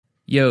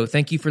Yo,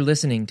 thank you for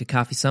listening to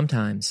Coffee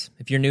Sometimes.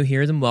 If you're new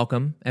here, then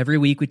welcome. Every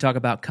week we talk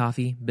about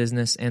coffee,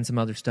 business, and some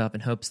other stuff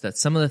in hopes that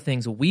some of the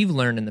things we've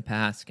learned in the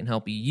past can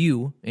help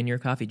you in your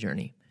coffee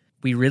journey.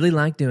 We really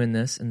like doing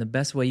this, and the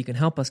best way you can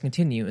help us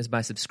continue is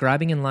by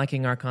subscribing and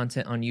liking our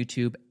content on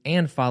YouTube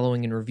and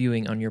following and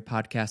reviewing on your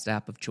podcast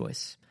app of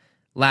choice.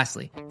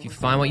 Lastly, if you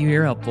find what you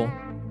hear helpful,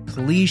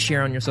 please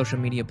share on your social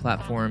media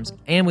platforms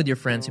and with your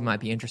friends who might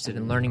be interested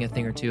in learning a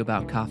thing or two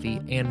about coffee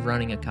and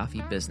running a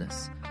coffee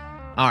business.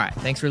 All right,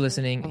 thanks for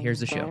listening. Here's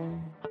the show.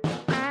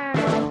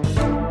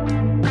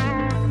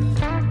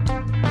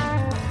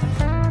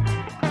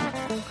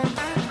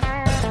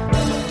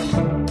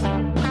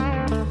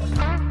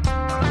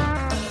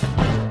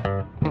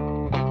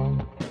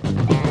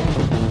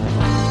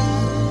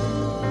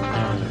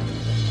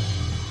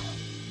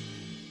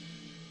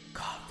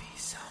 Coffee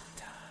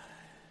sometimes.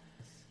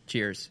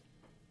 Cheers.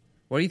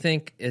 What do you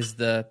think is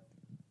the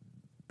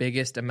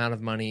biggest amount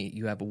of money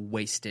you have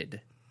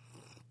wasted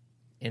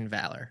in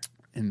Valor?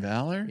 In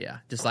Valor? Yeah,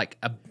 just like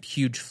a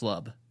huge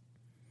flub.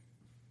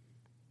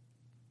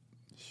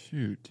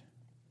 Shoot.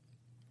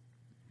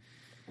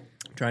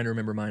 I'm trying to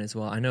remember mine as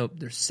well. I know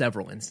there's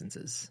several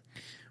instances.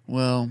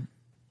 Well,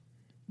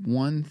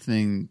 one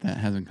thing that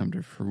hasn't come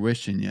to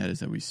fruition yet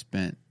is that we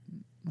spent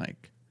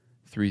like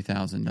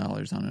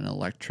 $3,000 on an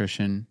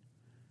electrician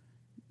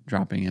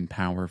dropping in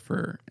power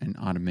for an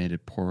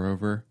automated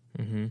pour-over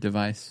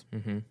device.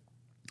 Mm-hmm.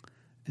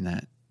 And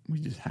that we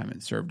just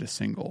haven't served a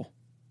single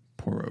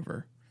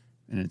pour-over.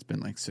 And it's been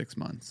like 6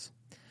 months.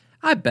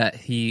 I bet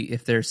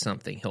if there's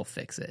something, he'll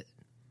fix it.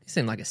 He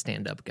seemed like a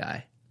stand-up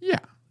guy. Yeah.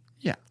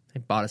 He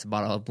bought us a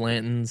bottle of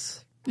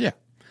Blanton's. Yeah.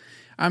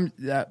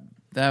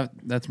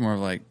 That's more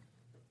of like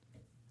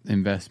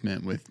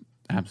investment with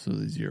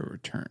absolutely zero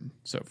return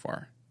so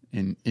far.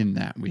 In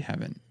that we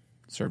haven't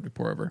served a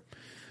pour-over.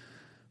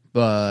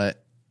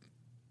 But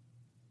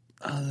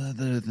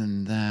other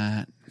than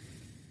that,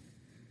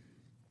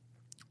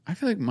 I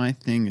feel like my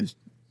thing is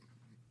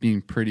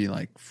being pretty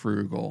like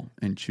frugal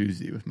and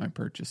choosy with my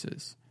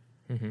purchases.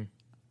 Mm-hmm.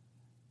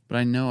 But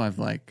I know I'm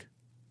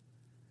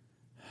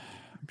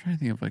trying to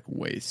think of like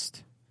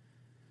waste.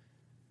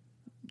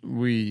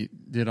 We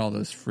did all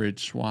those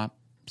fridge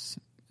swaps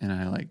and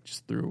I like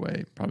just threw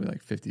away probably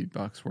like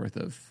 $50 worth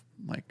of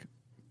like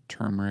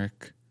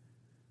turmeric.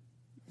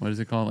 What is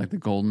it called? Like the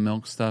golden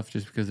milk stuff,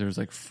 just because there was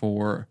like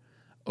 4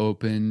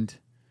 opened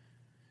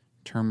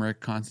turmeric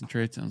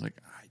concentrates. And I was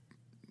like,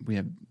 we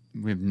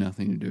have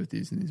nothing to do with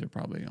these, and these are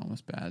probably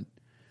almost bad.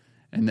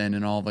 And then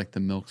in all of like the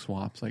milk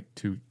swaps, like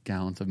 2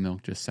 gallons of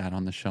milk just sat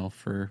on the shelf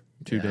for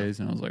 2 days,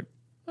 and I was like,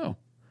 oh,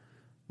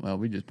 well,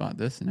 we just bought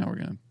this, and now we're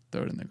going to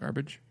throw it in the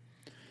garbage.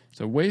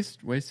 So waste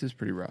is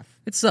pretty rough.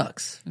 It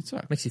sucks. It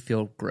sucks. Makes you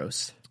feel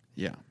gross.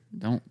 Yeah.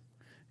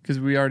 Because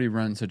we already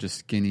run such a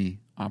skinny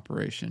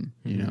operation,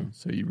 you know,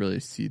 so you really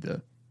see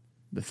the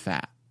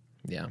fat.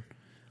 Yeah.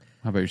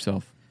 How about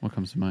yourself? What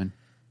comes to mind?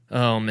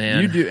 Oh,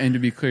 man. You do, and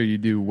to be clear, you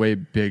do way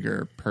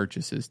bigger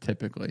purchases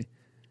typically.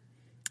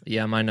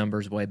 Yeah, my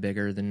number's way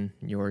bigger than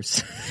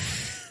yours.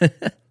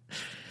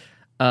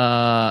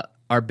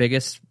 Our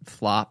biggest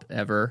flop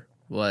ever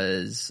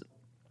was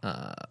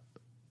a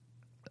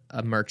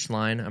merch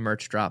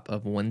drop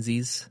of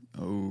onesies.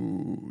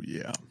 Oh,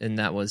 yeah. And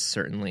that was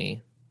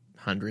certainly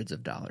hundreds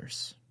of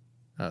dollars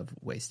of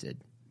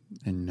wasted.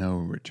 And no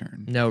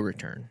return. No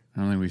return. I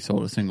don't think we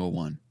sold a single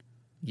one.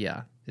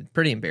 Yeah. It's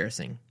pretty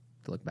embarrassing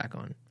to look back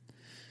on.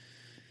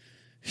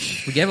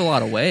 We gave a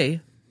lot away.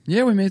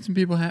 Yeah, we made some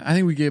people happy. I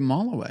think we gave them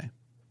all away.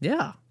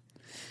 Yeah.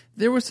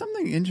 There was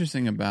something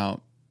interesting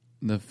about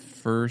the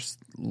first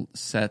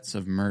sets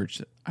of merch.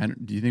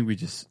 Do you think we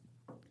just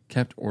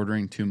kept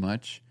ordering too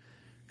much?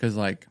 Because,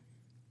 like,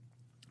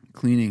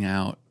 cleaning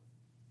out,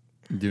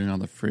 doing all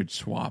the fridge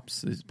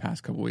swaps these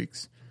past couple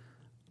weeks,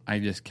 I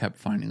just kept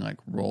finding, like,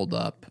 rolled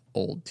up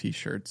old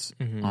T-shirts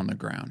on the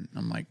ground.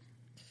 I'm like,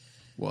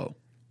 whoa.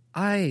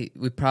 It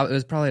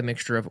was probably a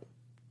mixture of,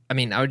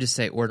 I would just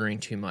say ordering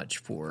too much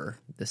for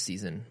the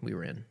season we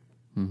were in.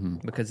 Mm-hmm.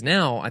 Because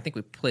now I think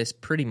we place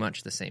pretty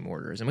much the same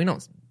orders, and we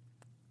don't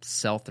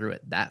sell through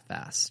it that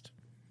fast.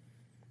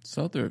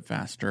 Sell through it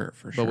faster,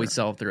 for sure. But we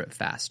sell through it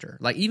faster.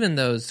 Like, even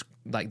those,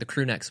 like, the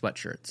crew neck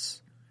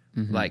sweatshirts,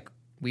 like,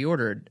 we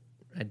ordered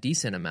a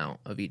decent amount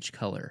of each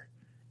color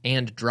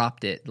and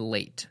dropped it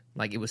late.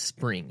 Like, it was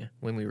spring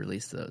when we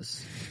released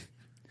those.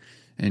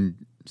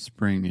 And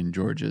spring in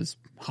Georgia's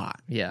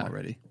hot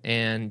already.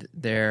 And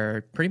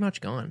they're pretty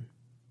much gone.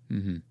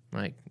 Mm-hmm.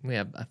 Like, we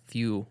have a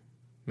few,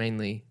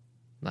 mainly,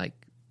 like,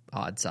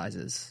 odd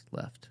sizes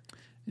left.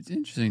 It's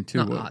interesting, too.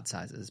 Not odd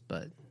sizes,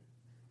 but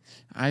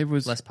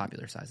less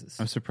popular sizes.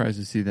 I was surprised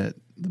to see that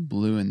the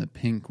blue and the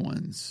pink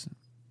ones,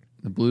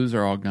 the blues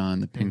are all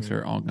gone, the pinks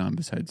are all gone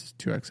besides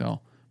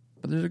 2XL.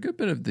 But there's a good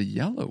bit of the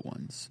yellow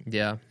ones.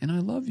 Yeah. And I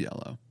love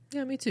yellow.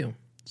 Yeah, me too.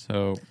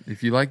 So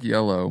if you like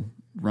yellow,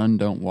 run,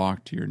 don't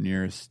walk to your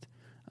nearest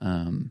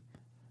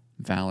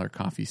Valor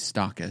Coffee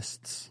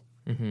stockists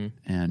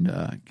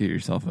and get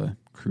yourself a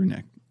crew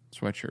neck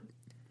sweatshirt.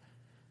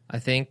 I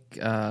think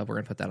we're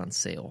going to put that on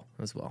sale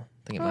as well.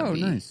 I think it might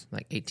be nice.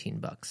 like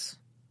 $18.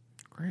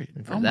 Great.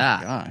 And for my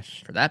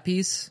gosh. for that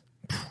piece,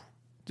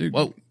 Dude,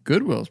 whoa.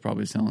 Goodwill's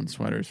probably selling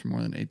sweaters for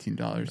more than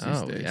 $18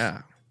 these days.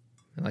 Yeah.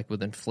 Like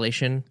with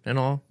inflation and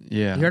all.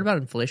 Yeah. You heard about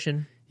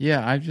inflation?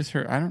 Yeah, I've just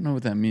heard. I don't know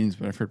what that means,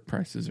 but I've heard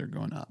prices are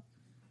going up.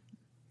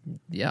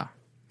 Yeah.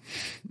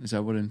 Is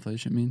that what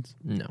inflation means?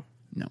 No.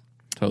 No.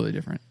 Totally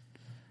different.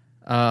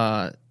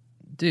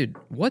 Dude,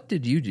 what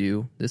did you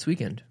do this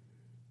weekend?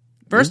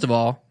 First of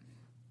all,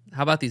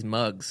 how about these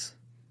mugs?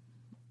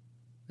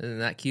 Isn't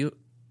that cute?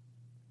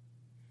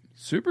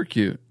 Super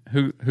cute.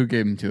 Who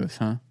gave them to us,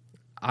 huh?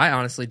 I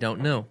honestly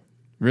don't know.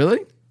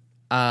 Really?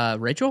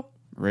 Rachel?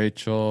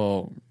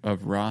 Rachel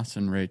of Ross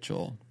and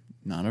Rachel.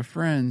 Not of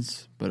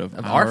friends, but of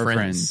Our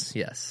friends.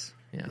 Yes.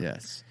 Yeah.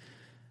 Yes.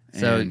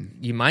 So And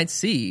you might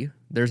see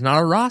there's not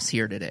a Ross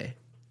here today.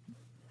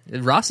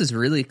 Ross is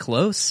really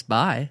close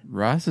by.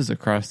 Ross is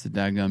across the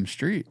daggum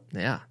street,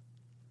 Yeah.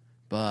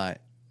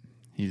 but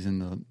he's in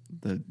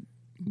the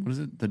what is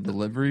it? The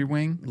delivery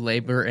wing?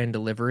 Labor and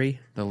delivery.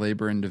 The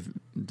labor and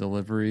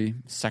delivery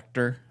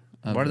sector.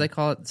 What do they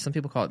call it? Some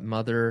people call it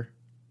mother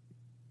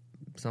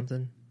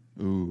something.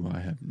 Ooh, I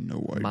have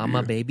no idea.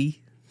 Mama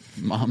baby.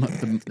 Mama.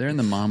 They're in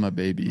the mama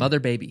baby. Mother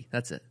baby.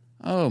 That's it.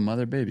 Oh,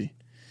 mother baby.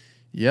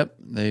 Yep,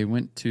 they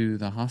went to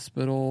the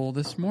hospital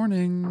this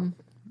morning,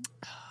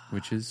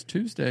 which is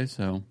Tuesday,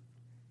 so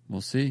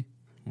we'll see.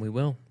 We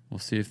will. We'll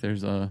see if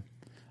there's a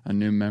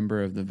new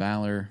member of the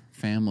Valor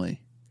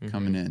family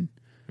coming in.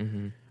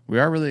 Mm-hmm. We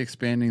are really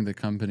expanding the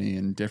company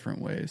in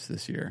different ways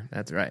this year.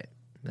 That's right.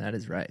 That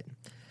is right.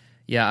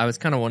 Yeah, I was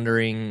kind of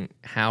wondering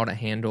how to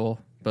handle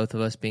both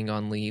of us being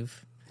on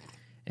leave.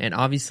 And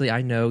obviously,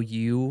 I know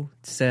you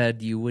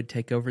said you would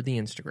take over the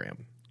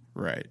Instagram.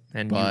 Right.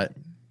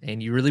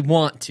 And you really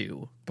want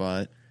to.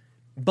 But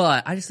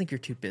I just think you're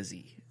too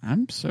busy.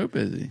 I'm so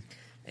busy.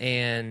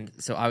 And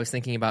so I was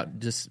thinking about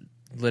just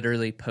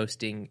literally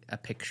posting a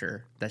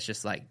picture that's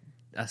just like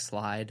a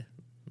slide,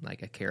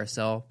 like a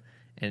carousel,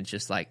 and it's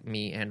just like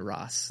me and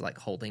Ross like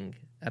holding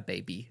a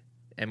baby.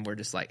 And we're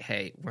just like,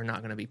 hey, we're not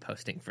going to be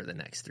posting for the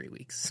next 3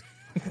 weeks.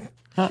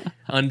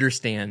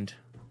 Understand.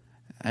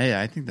 Hey,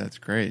 I think that's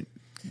great.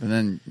 But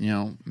then,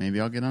 maybe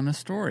I'll get on a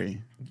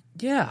story.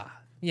 Yeah.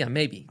 Yeah,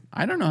 maybe.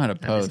 I don't know how to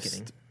just post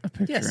kidding. a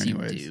picture Yes,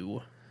 anyways. you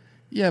do.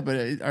 Yeah,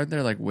 but aren't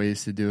there like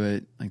ways to do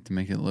it, like to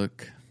make it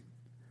look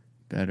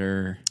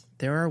better?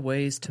 There are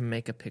ways to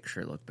make a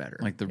picture look better.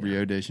 Like the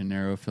Rio de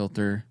Janeiro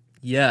filter.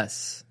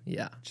 Yes.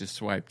 Yeah. Just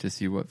swipe to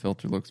see what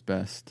filter looks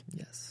best.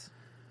 Yes.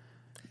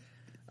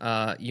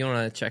 You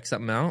want to check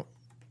something out?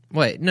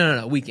 Wait,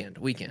 no. Weekend.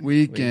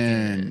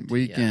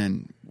 Yeah.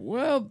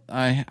 Well,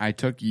 I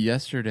took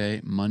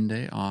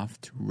Monday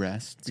off to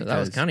rest. So that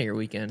was kind of your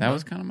weekend. That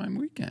was kind of my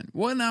weekend.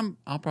 Well, and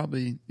I'll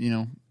probably,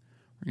 we're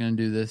going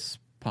to do this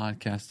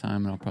podcast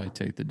time, and I'll probably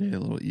take the day a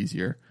little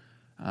easier.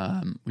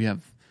 We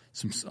have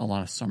a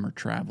lot of summer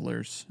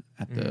travelers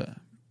at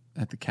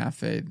the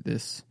cafe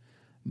this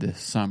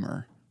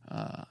summer.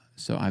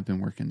 So I've been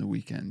working the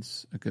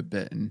weekends a good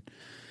bit, and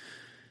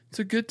it's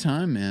a good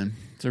time, man.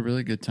 It's a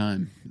really good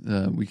time.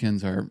 The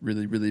weekends are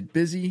really, really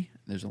busy.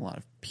 There's a lot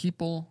of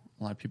people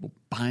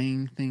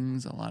buying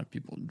things, a lot of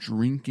people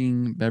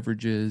drinking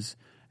beverages,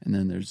 and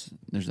then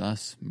there's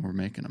us. We're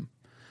making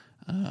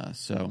them.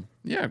 So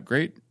yeah,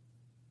 great.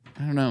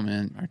 I don't know,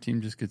 man. Our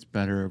team just gets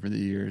better over the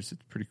years.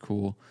 It's pretty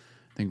cool.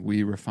 I think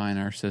we refine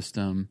our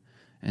system,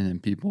 and then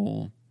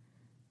people,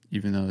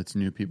 even though it's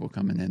new people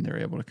coming in, they're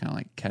able to kind of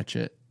like catch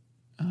it.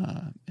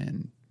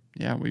 And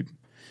yeah, we've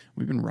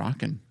been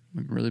rocking.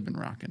 We've really been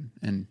rocking,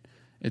 and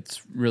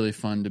it's really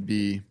fun to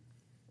be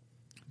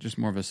just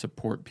more of a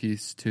support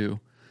piece too,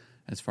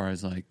 as far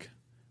as like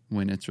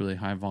when it's really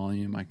high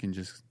volume, I can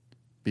just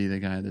be the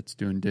guy that's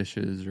doing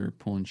dishes or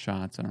pulling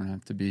shots. I don't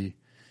have to be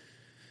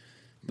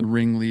the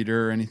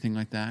ringleader or anything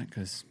like that,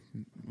 because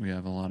we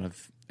have a lot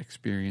of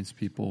experienced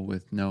people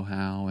with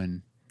know-how,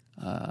 and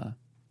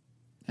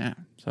yeah,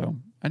 so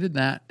I did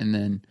that. And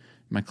then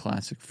my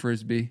classic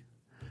Frisbee.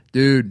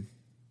 Dude,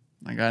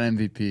 I got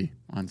MVP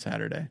on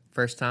Saturday.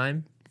 First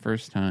time?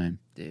 First time.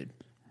 Dude,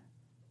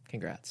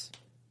 congrats.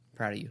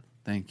 Proud of you.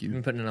 Thank you. You've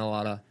been putting in a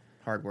lot of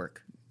hard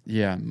work.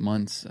 Yeah,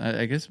 months.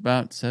 I guess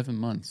about 7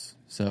 months.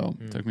 So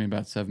it took me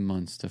about 7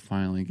 months to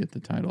finally get the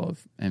title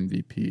of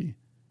MVP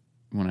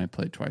when I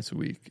played twice a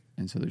week.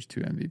 And so there's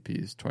 2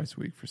 MVPs twice a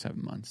week for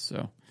 7 months.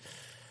 So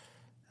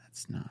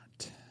that's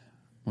not,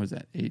 what is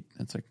that, 8?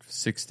 That's like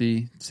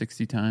 60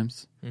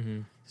 times.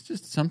 Mm-hmm. It's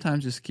just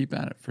sometimes just keep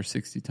at it for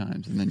 60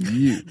 times, and then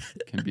you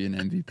can be an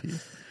MVP.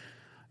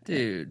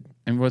 Dude.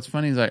 And what's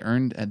funny is I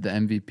earned at the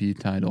MVP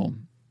title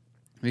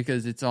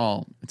because it's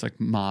like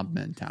mob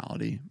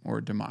mentality or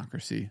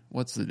democracy.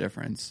 What's the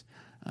difference?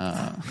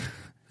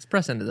 Let's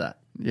press into that.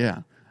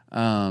 Yeah.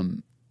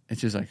 It's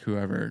just like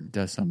whoever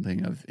does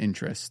something of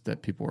interest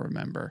that people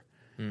remember.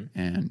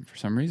 And for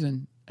some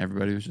reason,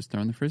 everybody was just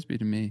throwing the Frisbee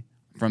to me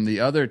from the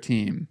other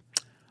team.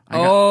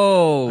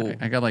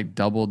 I got like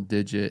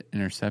double-digit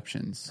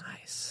interceptions.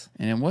 Nice.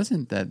 And it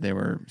wasn't that they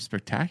were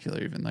spectacular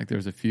even. Like there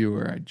was a few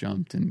where I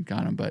jumped and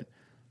got them, but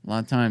a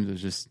lot of times it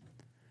was just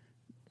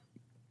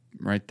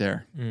right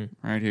there,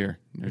 right here.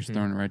 They're just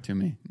throwing it right to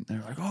me.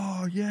 They're like,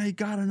 "Oh yeah, he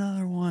got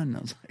another one." I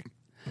was like,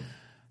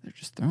 "They're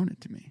just throwing it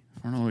to me.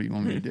 I don't know what you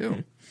want me to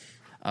do."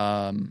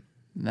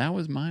 That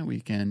was my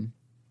weekend.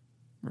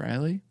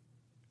 Riley,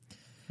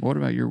 what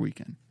about your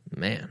weekend?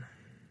 Man,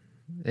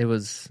 it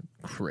was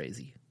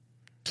crazy.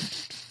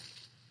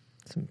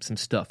 Some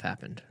stuff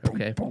happened.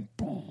 Okay. Boom,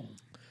 boom, boom.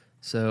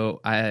 So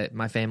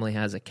my family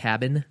has a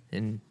cabin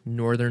in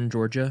northern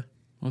Georgia.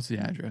 What's the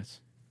address?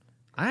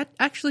 I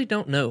actually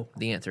don't know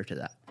the answer to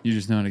that. You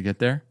just know how to get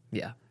there?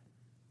 Yeah.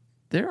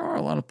 There are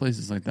a lot of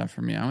places like that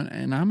for me.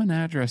 I'm an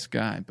address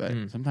guy,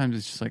 but sometimes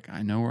it's just like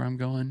I know where I'm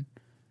going.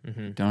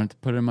 Don't have to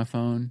put it in my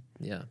phone.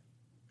 Yeah.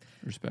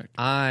 Respect.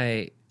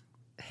 I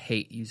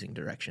hate using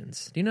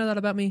directions. Do you know that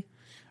about me?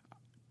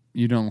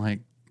 You don't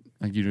like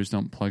you just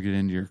don't plug it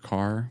into your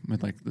car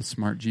with like the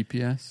smart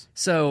GPS?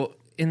 So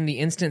in the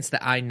instance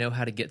that I know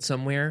how to get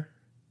somewhere,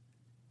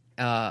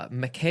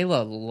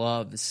 Michaela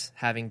loves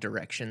having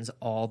directions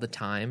all the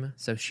time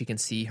so she can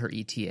see her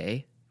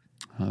ETA.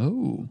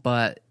 Oh.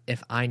 But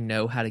if I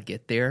know how to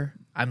get there,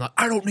 I'm like,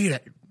 I don't need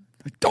it.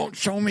 Don't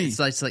show me. It's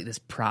like this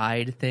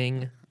pride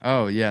thing.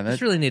 Oh, yeah. I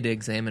just really need to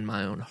examine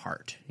my own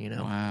heart, you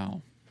know?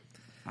 Wow.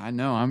 I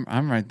know.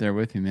 I'm right there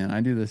with you, man. I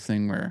do this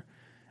thing where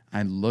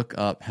I look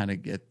up how to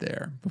get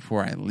there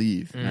before I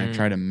leave, and I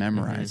try to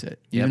memorize it.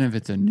 Even if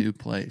it's a new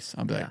place,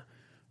 I'll be like,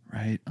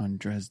 right on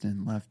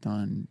Dresden, left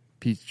on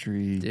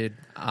Peachtree. Dude,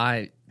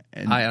 I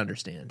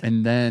understand.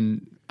 And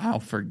then I'll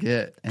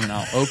forget, and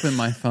I'll open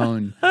my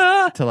phone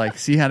to like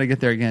see how to get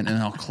there again, and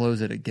then I'll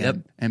close it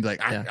again and be like,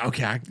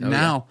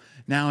 now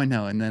I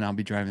know. And then I'll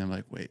be driving. I'm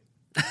like, wait.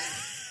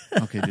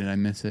 Okay, did I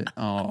miss it?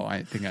 Oh,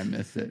 I think I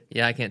missed it.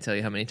 Yeah, I can't tell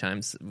you how many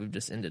times we've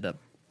just ended up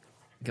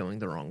going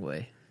the wrong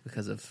way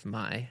because of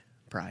my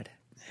pride.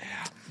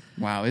 Yeah.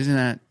 Wow,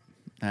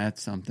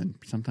 that's something.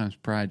 Sometimes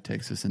pride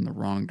takes us in the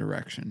wrong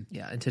direction.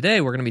 Yeah, and today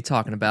we're going to be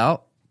talking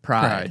about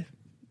pride.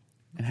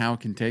 And how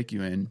it can take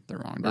you in the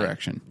wrong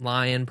direction.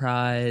 Lion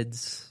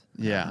prides.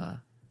 Yeah.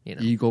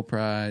 Eagle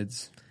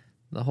prides.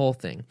 The whole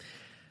thing.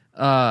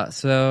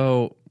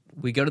 So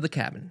we go to the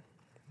cabin,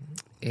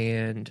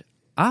 and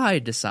I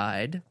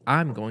decide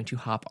I'm going to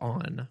hop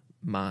on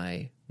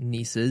my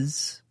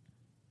niece's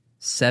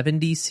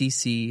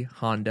 70cc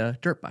Honda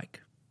dirt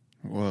bike.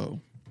 Whoa.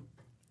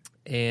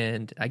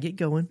 And I get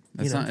going.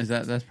 That's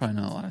probably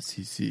not a lot of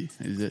CC,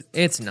 is it?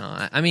 It's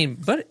not. I mean,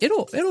 but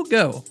it'll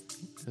go.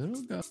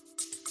 It'll go.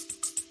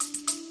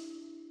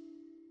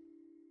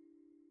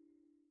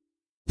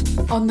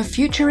 On the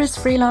Future is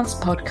Freelance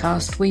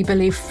podcast, we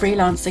believe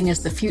freelancing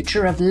is the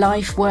future of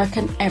life, work,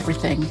 and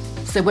everything.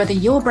 So whether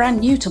you're brand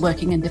new to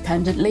working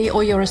independently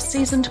or you're a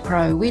seasoned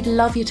pro, we'd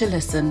love you to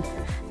listen.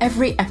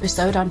 Every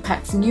episode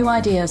unpacks new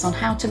ideas on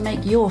how to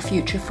make your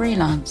future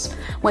freelance.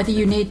 Whether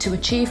you need to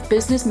achieve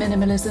business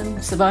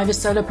minimalism, survive a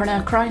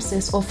solopreneur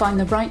crisis, or find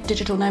the right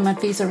digital nomad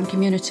visa and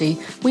community,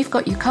 we've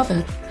got you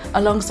covered,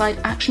 alongside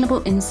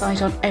actionable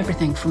insight on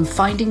everything from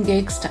finding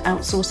gigs to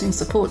outsourcing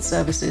support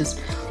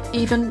services,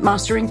 even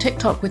mastering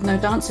TikTok with no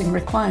dancing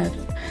required.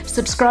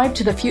 Subscribe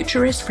to The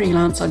Future is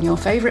Freelance on your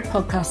favorite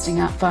podcasting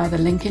app via the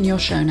link in your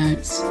show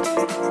notes.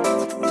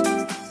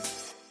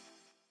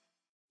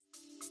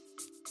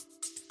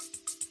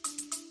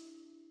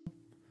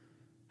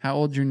 How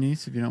old's your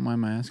niece, if you don't mind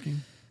my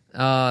asking?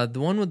 The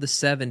one with the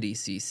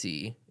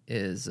 70cc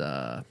is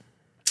 9.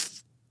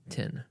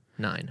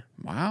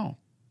 Wow.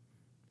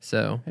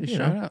 So, hey,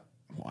 shut up.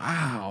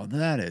 Wow,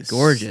 that is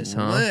gorgeous,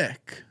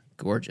 slick. Huh?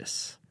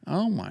 Gorgeous.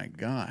 Oh my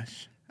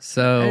gosh.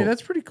 So, hey,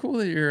 that's pretty cool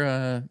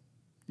that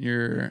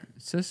your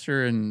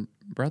sister and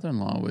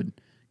brother-in-law would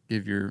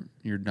give their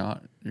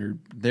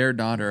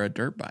daughter a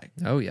dirt bike.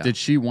 Oh yeah. Did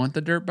she want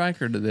the dirt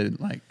bike, or did they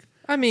like?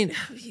 I mean,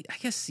 I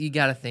guess you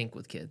got to think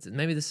with kids, and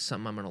maybe this is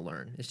something I'm going to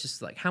learn. It's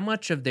just like how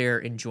much of their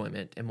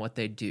enjoyment and what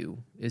they do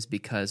is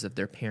because of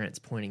their parents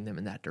pointing them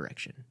in that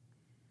direction.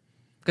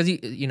 Because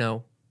you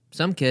know,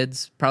 some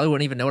kids probably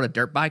wouldn't even know what a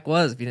dirt bike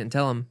was if you didn't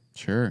tell them.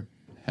 Sure.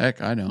 Heck,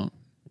 I don't.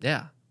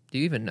 Yeah. Do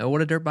you even know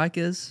what a dirt bike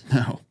is?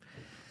 No.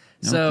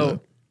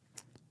 Clue.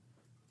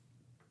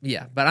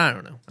 Yeah, but I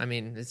don't know. I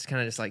mean, it's kind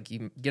of just like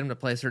you get them to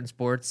play certain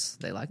sports.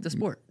 They like the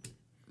sport.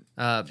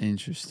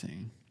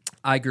 Interesting.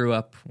 I grew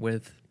up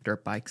with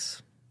dirt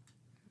bikes.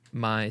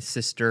 My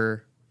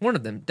sister, one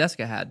of them,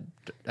 Deska, had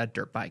a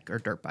dirt bike or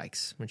dirt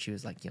bikes when she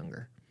was like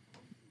younger.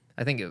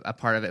 I think a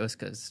part of it was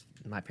because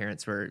my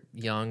parents were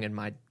young and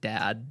my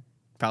dad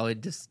probably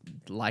just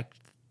liked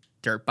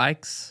dirt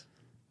bikes.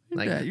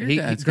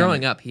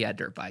 Growing up, he had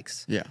dirt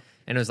bikes. Yeah.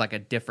 And it was like a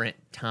different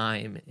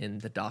time in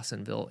the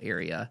Dawsonville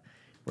area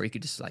where you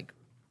could just like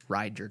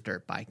ride your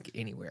dirt bike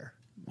anywhere.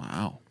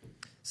 Wow.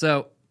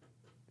 So,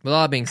 with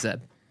all that being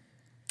said,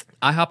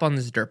 I hop on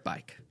this dirt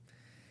bike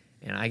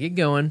and I get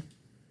going.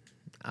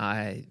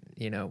 Do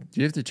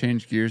you have to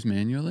change gears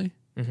manually?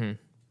 Mm-hmm.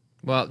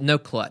 Well, no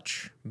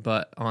clutch,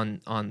 but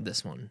on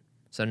this one.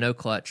 So no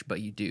clutch,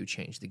 but you do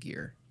change the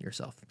gear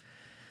yourself.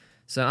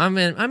 So I'm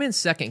in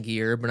second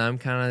gear, but I'm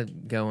kind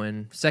of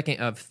going second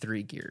of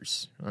 3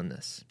 gears on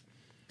this.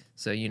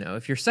 So,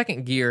 if you're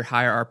second gear,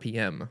 higher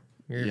RPM,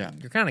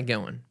 You're kind of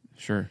going.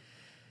 Sure.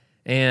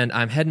 And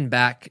I'm heading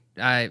back.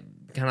 I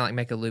kind of like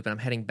make a loop, and I'm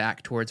heading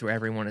back towards where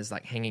everyone is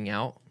like hanging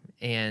out.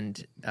 And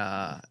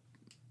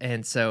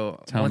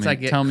so once I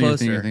get tell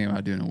closer, me you're thinking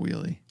about doing a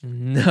wheelie.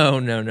 No.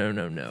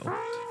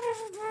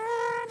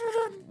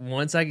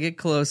 Once I get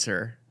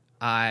closer,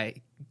 I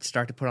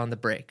start to put on the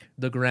brake.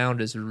 The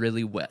ground is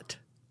really wet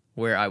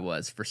where I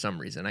was for some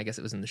reason. I guess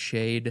it was in the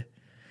shade.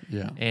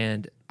 Yeah.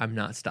 And I'm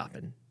not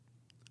stopping.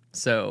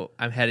 So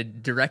I'm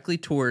headed directly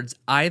towards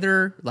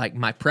either like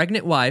my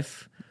pregnant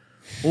wife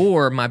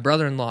or my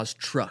brother-in-law's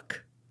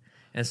truck.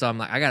 And so I'm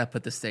like, I got to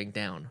put this thing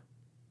down.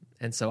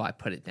 And so I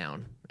put it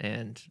down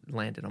and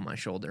landed on my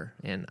shoulder.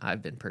 And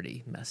I've been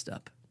pretty messed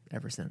up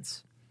ever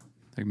since.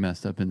 Like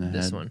messed up in the head.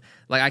 This one.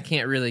 Like I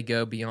can't really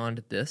go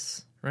beyond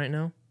this right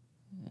now.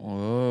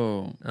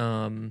 Whoa.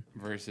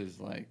 Versus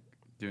like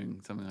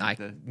doing something like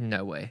that.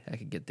 No way I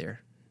could get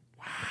there.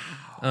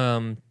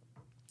 Wow.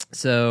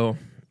 So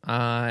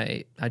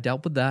I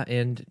dealt with that,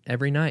 and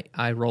every night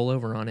I roll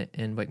over on it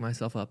and wake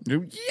myself up.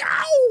 Yow!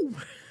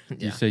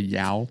 Did you say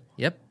Yao?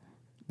 Yep.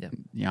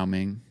 Yao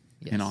Ming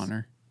Yes. in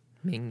honor.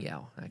 Ming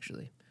Yao,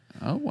 actually.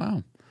 Oh,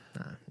 wow.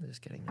 Nah, I'm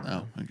just kidding.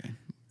 Oh, okay.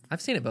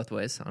 I've seen it both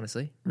ways,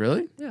 honestly.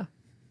 Really? Yeah.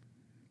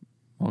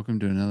 Welcome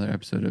to another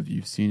episode of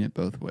You've Seen It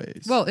Both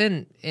Ways. Well,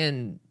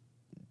 in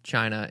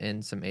China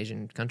and some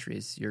Asian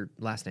countries, your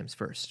last name's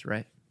first,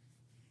 right?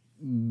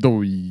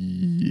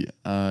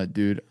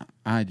 dude,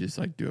 I just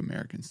like do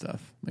American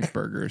stuff, like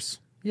burgers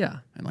Yeah.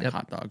 and like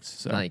hot dogs.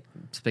 So Like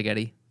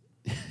spaghetti.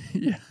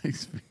 yeah, like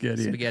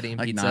spaghetti and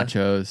like pizza.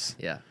 nachos.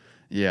 Yeah.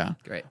 Yeah.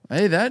 Great.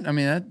 Hey, that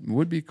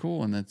would be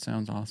cool, and that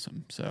sounds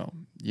awesome. So,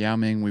 Yao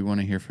Ming, we want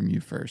to hear from you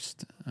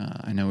first.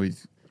 I know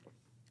we've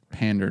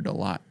pandered a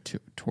lot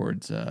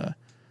towards Amon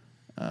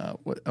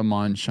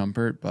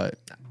Shumpert, but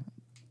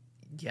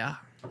Yeah.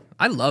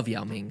 I love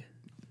Yao Ming.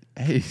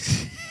 hey,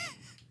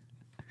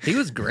 He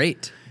was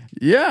great.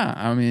 yeah,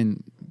 I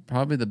mean,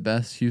 probably the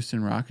best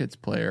Houston Rockets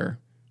player.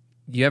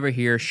 You ever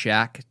hear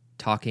Shaq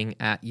talking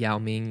at Yao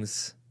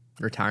Ming's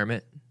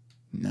retirement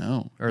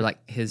No, or like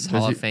his Does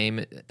Hall he- of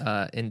Fame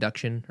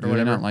induction or do they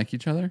whatever? not like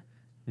each other?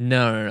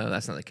 No,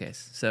 that's not the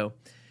case. So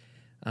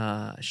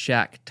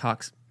Shaq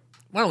talks.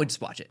 Why don't we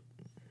just watch it?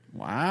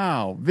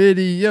 Wow,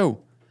 video,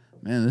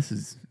 man, this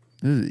is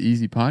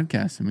easy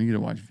podcast, and we get to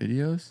watch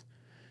videos.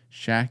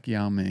 Shaq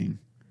Yao Ming,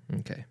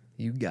 Okay,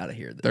 you gotta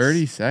hear this.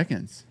 30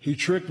 seconds. He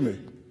tricked me.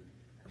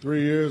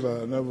 3 years,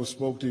 I never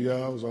spoke to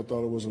Yao because I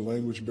thought it was a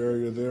language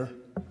barrier there.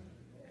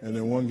 And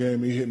then one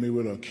game, he hit me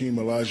with a Keem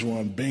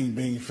Olajuwon bing,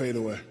 bing,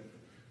 fadeaway.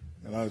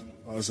 And I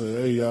said,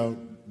 hey, Yao,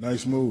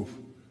 nice move.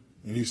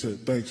 And he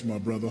said, thanks, my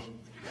brother.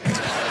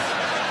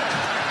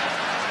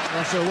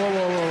 I said,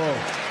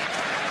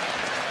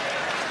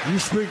 whoa. You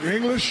speak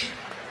English?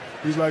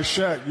 He's like,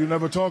 Shaq, you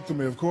never talk to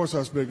me. Of course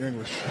I speak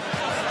English.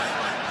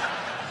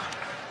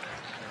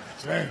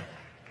 Damn.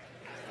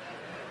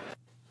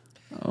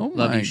 Oh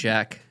Love my, you,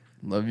 Shaq.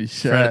 love you,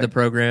 Shaq. Friend of the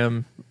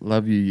program.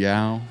 Love you,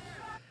 Yao.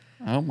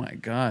 Oh my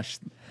gosh,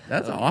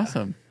 that's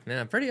awesome.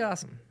 Yeah, pretty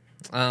awesome.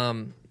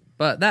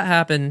 But that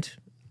happened.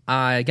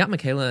 I got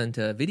Michaela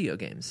into video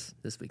games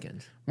this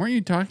weekend. Weren't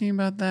you talking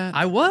about that?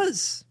 I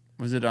was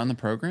Was it on the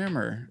program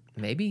or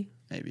maybe,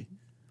 maybe?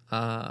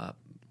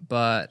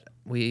 but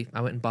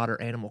I went and bought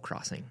her Animal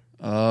Crossing.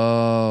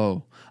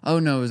 Oh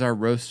no, it was our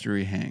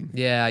roastery hang.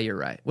 Yeah, you're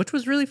right. Which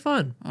was really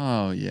fun.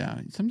 Oh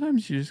yeah,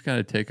 sometimes you just got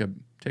to take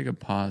a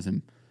pause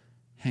and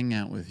hang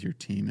out with your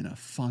team in a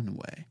fun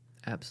way,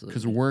 Absolutely.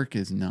 because work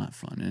is not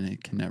fun and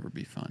it can never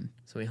be fun.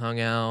 So we hung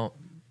out,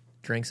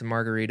 drank some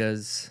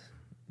margaritas,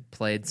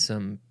 played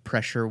some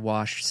pressure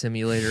wash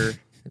simulator.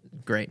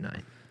 Great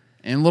night.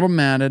 And a little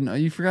Madden. Oh,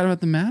 you forgot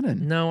about the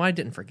Madden. No, I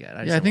didn't forget.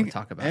 I just Yeah, I didn't think want to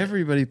talk about it.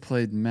 everybody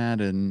played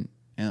Madden,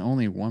 and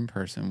only one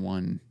person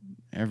won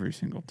every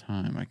single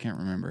time. I can't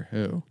remember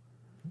who.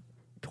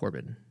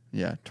 Torben.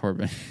 Yeah,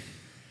 Torben.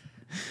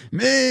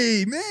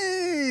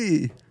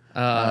 me.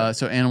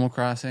 So Animal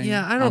Crossing.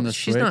 Yeah, I on don't. the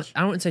She's Switch? not.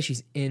 I wouldn't say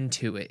she's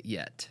into it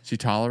yet. She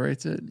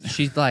tolerates it.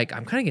 She's like,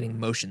 I'm kind of getting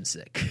motion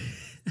sick.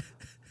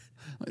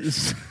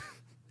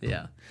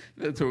 Yeah.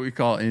 That's what we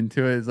call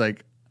into it. It's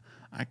like,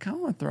 I kind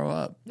of want to throw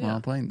up while Yeah.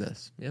 I'm playing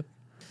this. Yep.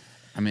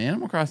 I mean,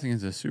 Animal Crossing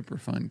is a super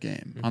fun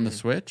game on the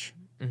Switch.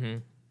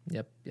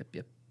 Yep.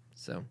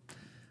 So,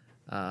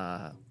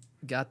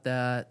 got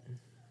that.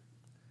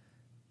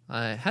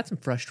 I had some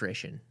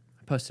frustration.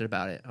 I posted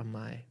about it on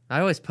my. I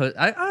always post.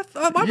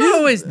 I'm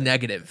always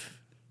negative.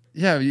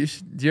 Yeah, do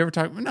you ever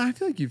talk? No, I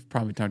feel like you've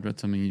probably talked about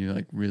something you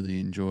like really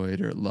enjoyed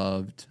or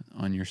loved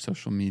on your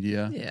social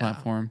media Yeah.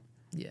 platform.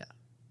 Yeah.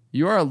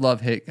 You are a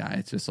love-hate guy.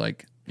 It's just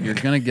like you're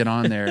gonna get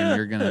on there and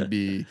you're gonna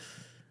be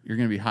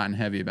hot and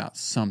heavy about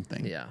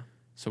something. Yeah.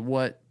 So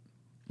what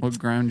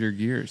ground your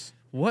gears?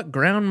 What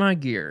ground my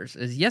gears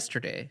is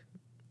yesterday.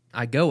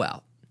 I go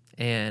out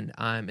and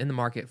I'm in the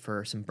market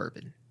for some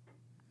bourbon.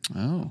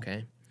 Oh,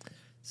 Okay.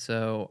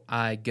 So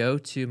I go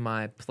to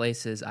my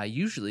places I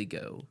usually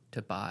go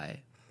to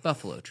buy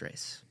Buffalo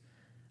Trace.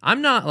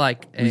 I'm not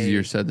like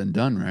easier said than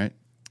done, right?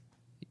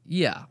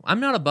 Yeah, I'm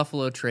not a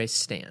Buffalo Trace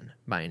stan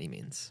by any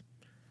means.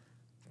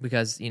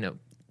 because,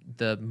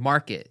 the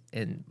market,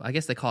 and I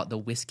guess they call it the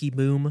whiskey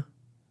boom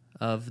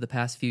of the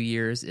past few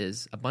years,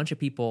 is a bunch of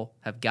people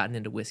have gotten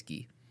into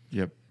whiskey.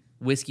 Yep.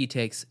 Whiskey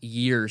takes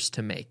years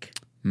to make.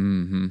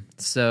 Mm-hmm.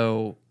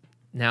 So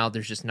now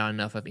there's just not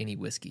enough of any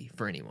whiskey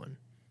for anyone,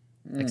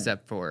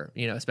 except for,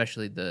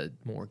 especially the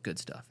more good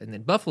stuff. And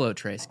then Buffalo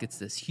Trace gets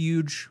this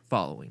huge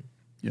following.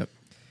 Yep.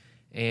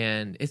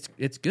 And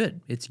it's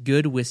good. It's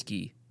good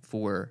whiskey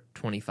for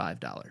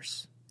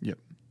 $25. Yep.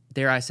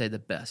 Dare I say the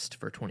best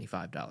for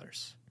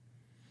 $25.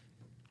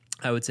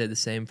 I would say the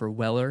same for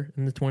Weller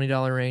in the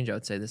 $20 range. I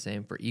would say the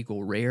same for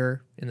Eagle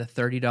Rare in the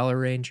 $30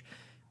 range.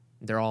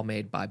 They're all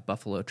made by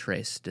Buffalo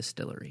Trace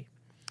Distillery.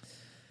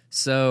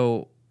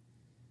 So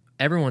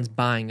everyone's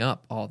buying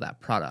up all that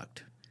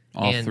product.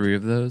 All three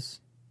of those?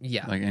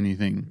 Yeah. Like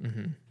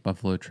anything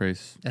Buffalo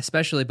Trace?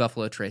 Especially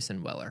Buffalo Trace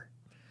and Weller.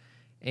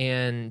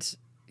 And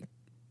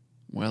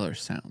Weller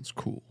sounds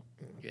cool.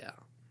 yeah.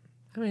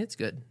 I mean, it's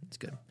good. It's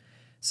good.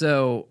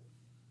 So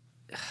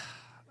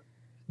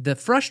the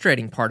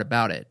frustrating part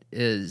about it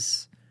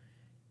is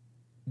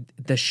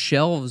the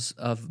shelves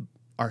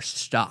are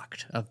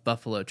stocked of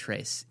Buffalo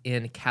Trace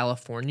in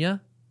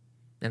California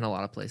and a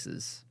lot of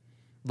places.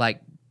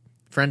 Like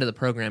friend of the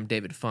program,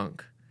 David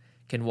Funk,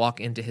 can walk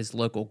into his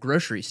local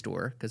grocery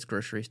store, because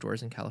grocery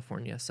stores in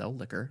California sell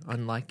liquor,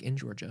 unlike in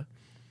Georgia,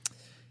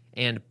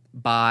 and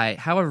buy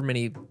however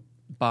many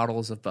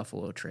bottles of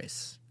Buffalo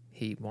Trace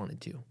he wanted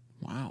to.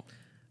 Wow.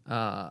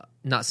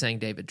 Not saying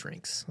David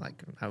drinks.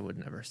 Like, I would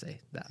never say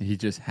that. He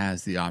just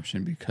has the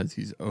option because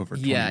he's over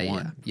 21.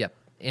 Yeah. Yep.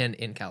 And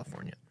in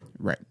California.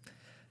 Right.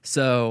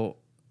 So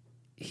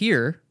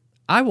here,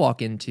 I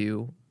walk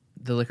into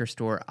the liquor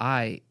store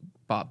I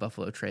bought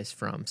Buffalo Trace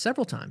from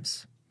several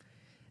times,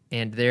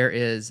 and there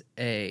is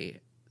a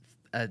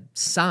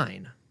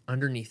sign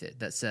underneath it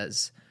that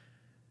says,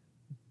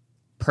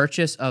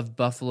 purchase of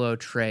Buffalo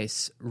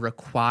Trace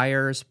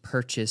requires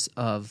purchase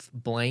of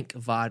blank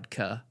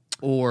vodka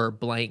or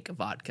blank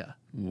vodka.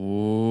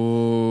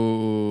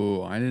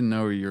 Whoa. I didn't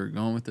know where you were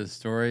going with this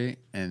story,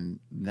 and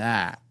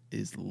that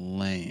is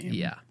lame.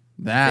 Yeah.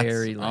 That's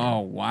very lame. Oh,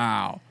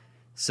 wow.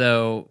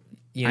 So,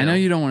 I know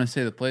you don't want to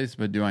say the place,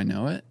 but do I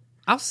know it?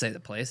 I'll say the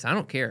place. I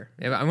don't care.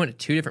 I went to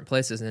two different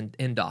places in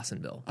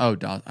Dawsonville. Oh, I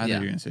thought you were Yeah.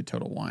 going to say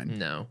Total Wine.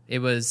 No. It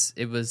was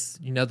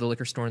the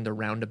liquor store in the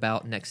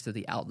roundabout next to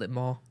the outlet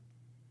mall.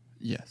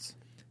 Yes.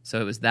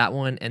 So it was that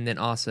one, and then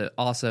also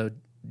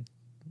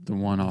The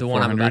one off the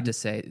one I'm 400? about to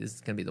say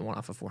is going to be the one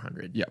off of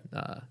 400. Yep.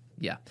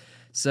 Yeah.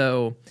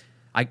 So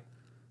I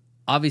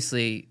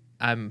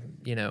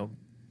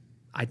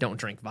don't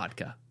drink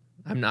vodka.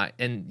 I'm not,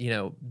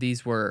 and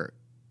these were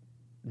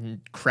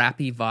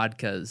crappy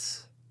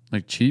vodkas.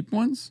 Like cheap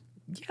ones?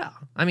 Yeah.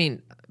 I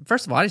mean,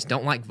 first of all, I just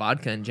don't like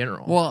vodka in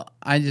general. Well,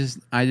 I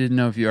didn't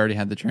know if you already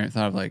had the train of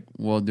thought of like,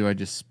 well, do I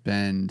just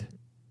spend...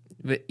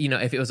 But,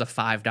 if it was a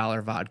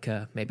 $5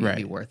 vodka, maybe it'd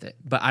be Right. worth it.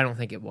 But I don't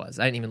think it was.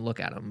 I didn't even look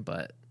at them.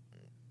 But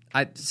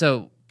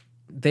so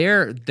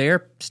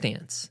their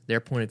stance, their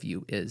point of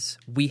view is,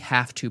 we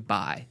have to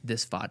buy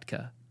this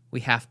vodka. We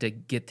have to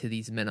get to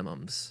these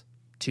minimums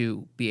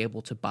to be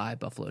able to buy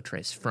Buffalo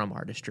Trace from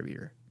our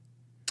distributor.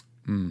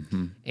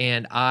 Mm-hmm.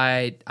 And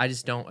I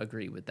just don't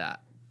agree with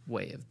that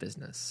way of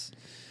business.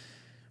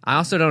 I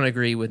also don't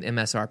agree with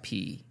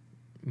MSRP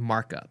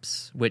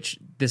markups, which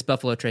this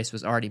Buffalo Trace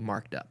was already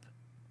marked up.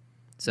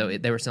 So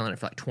they were selling it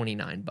for like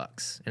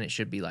 $29, and it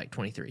should be like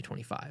 $23,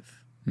 $25.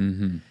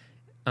 Mm-hmm.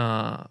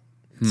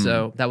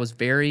 So that was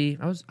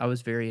I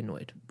was very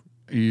annoyed.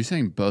 Are you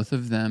saying both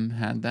of them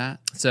had that?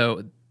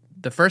 So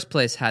the first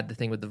place had the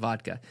thing with the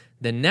vodka.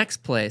 The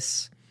next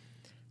place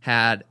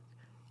had,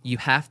 you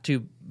have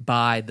to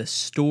buy the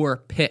store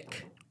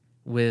pick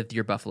with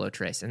your Buffalo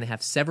Trace, and they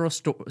have several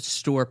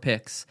store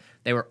picks.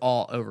 They were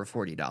all over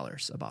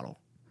 $40 a bottle.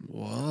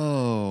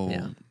 Whoa.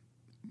 Yeah.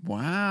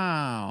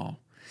 Wow.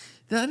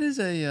 That is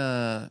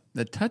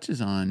that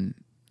touches on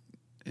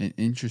an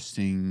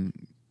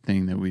interesting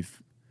thing that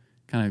we've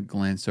kind of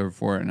glanced over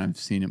for, and I've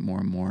seen it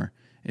more and more,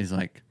 is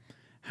like,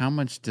 how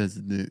much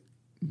does the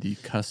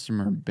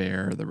customer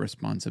bear the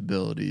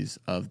responsibilities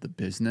of the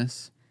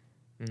business?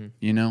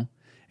 Mm-hmm.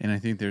 And I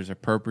think there's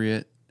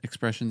appropriate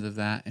expressions of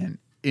that and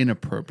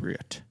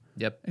inappropriate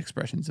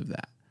expressions of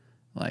that.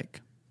 Like,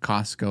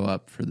 costs go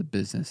up for the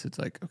business. It's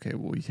like, okay,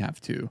 well, we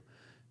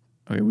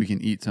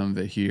can eat some of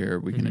it here,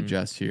 we can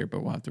adjust here,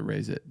 but we'll have to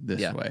raise it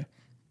this way.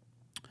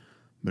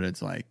 But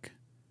it's like,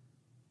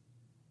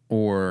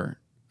 or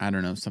I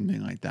don't know,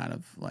 something like that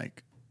of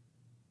like,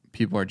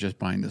 people are just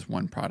buying this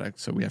one product,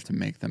 so we have to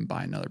make them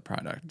buy another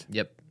product.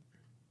 Yep.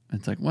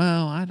 It's like,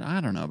 well, I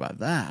don't know about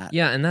that.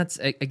 Yeah, and that's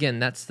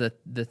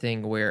the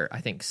thing where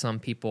I think some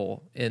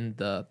people in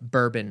the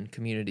bourbon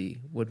community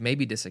would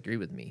maybe disagree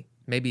with me.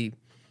 Maybe,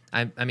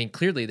 I mean,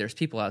 clearly there's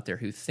people out there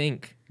who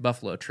think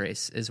Buffalo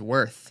Trace is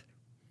worth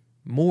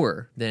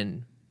more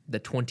than the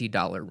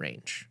 $20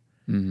 range.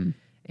 Mm-hmm.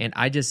 And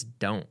I just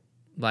don't.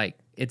 Like,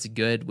 it's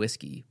good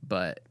whiskey,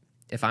 but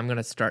if I'm going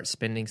to start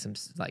spending some,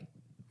 like,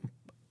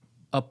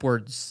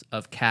 upwards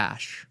of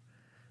cash,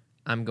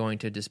 I'm going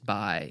to just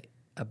buy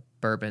a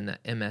bourbon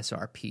that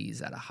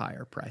MSRPs at a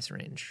higher price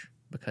range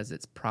because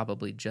it's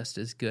probably just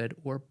as good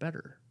or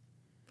better.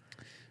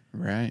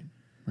 Right.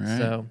 Right.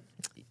 So,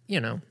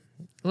 a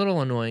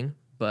little annoying,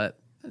 but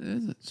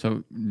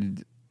So,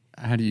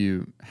 how do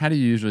you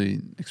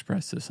usually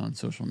express this on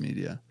social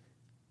media?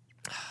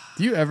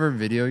 Do you ever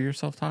video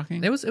yourself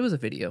talking? it was a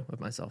video of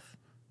myself.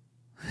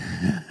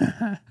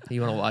 You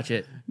want to watch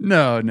it?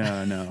 No.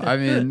 I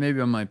mean, maybe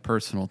on my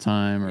personal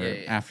time or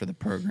Yeah. after the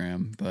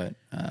program, but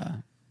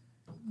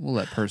we'll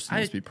let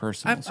personals be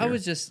personals. I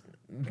was just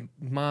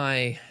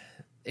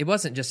it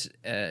wasn't just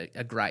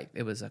a gripe.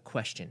 It was a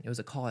question. It was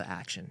a call to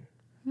action.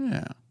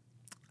 Yeah.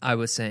 I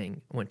was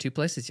saying, I went 2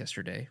 places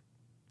yesterday.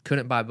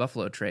 Couldn't buy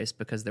Buffalo Trace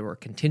because there were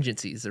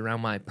contingencies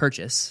around my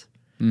purchase.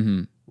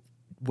 Mm-hmm.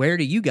 Where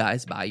do you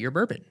guys buy your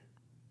bourbon?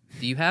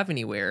 Do you have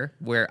anywhere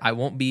where I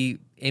won't be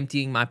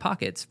emptying my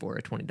pockets for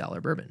a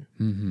 $20 bourbon?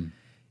 Mm-hmm.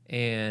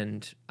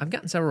 And I've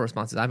gotten several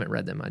responses. I haven't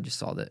read them. I just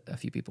saw that a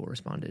few people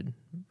responded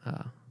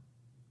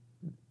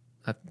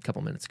a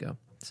couple minutes ago.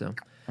 So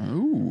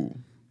Oh.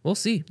 we'll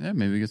see. Yeah,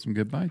 maybe we get some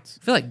good bites.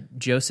 I feel like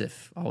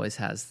Joseph always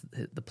has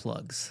the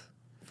plugs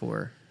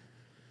for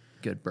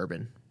good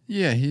bourbon.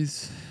 Yeah,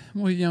 he's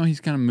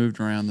kind of moved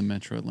around the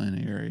metro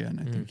Atlanta area, and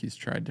I think he's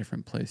tried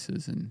different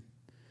places, and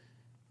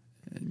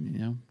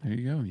there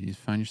you go. You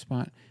find your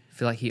spot. I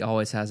feel like he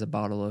always has a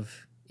bottle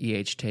of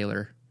E.H.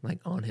 Taylor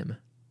on him.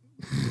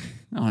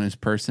 On his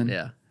person.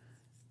 Yeah.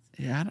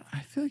 Yeah,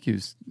 I feel like he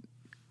was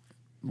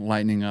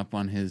lightening up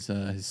on his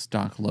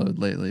stock load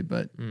lately,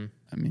 but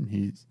I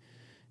mean,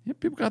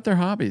 people got their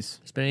hobbies.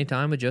 Spend any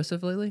time with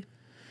Joseph lately?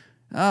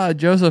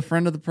 Joseph,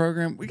 friend of the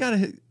program,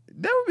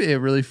 that would be a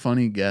really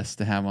funny guest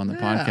to have on the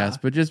Yeah. podcast,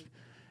 but just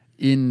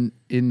in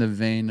the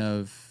vein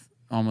of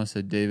almost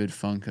a David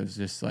Funk of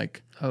just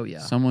like, Oh, yeah.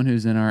 someone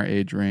who's in our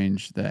age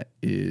range that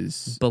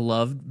is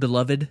Beloved.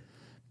 beloved,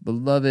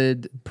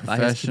 By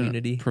his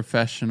community.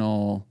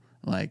 professional,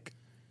 like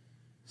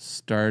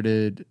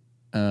started.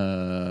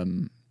 I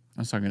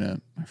was talking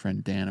to my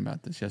friend Dan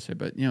about this yesterday,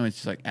 but it's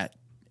just like at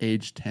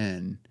age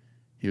 10,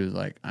 he was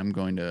like, I'm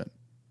going to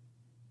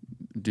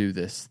do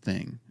this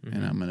thing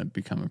and I'm going to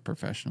become a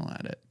professional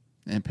at it.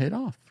 And it paid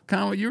off.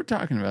 Kind of what you were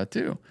talking about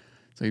too.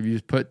 It's like if you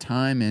just put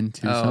time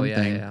into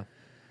something,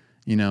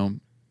 Yeah.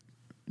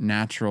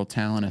 Natural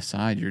talent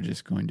aside, you're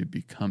just going to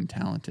become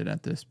talented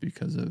at this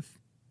because of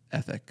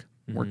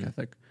work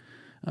ethic.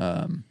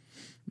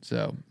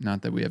 So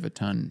not that we have a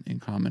ton in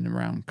common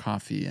around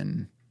coffee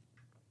and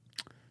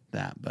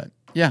that, but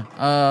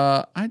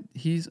yeah,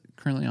 he's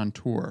currently on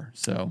tour.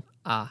 So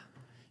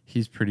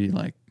he's pretty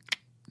like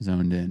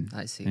zoned in.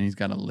 I see. And he's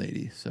got a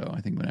lady. So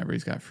I think whenever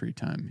he's got free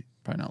time, he's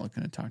probably not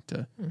looking to talk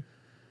to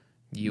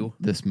You.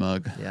 this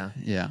mug. Yeah.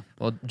 Yeah.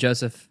 Well,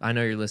 Joseph, I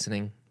know you're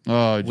listening.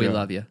 Oh, We Joe,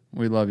 love you.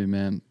 We love you,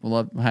 man.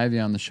 We'll have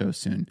you on the show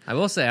soon. I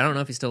will say, I don't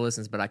know if he still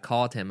listens, but I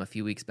called him a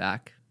few weeks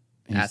back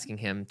asking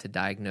him to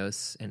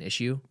diagnose an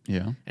issue.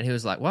 Yeah. And he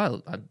was like,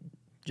 well, I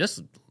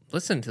just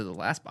listened to the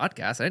last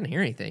podcast. I didn't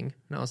hear anything.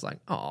 And I was like,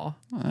 oh.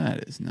 Well,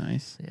 that is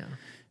nice. Yeah.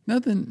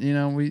 Nothing,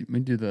 we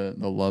do the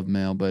love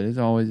mail, but it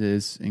always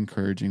is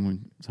encouraging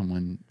when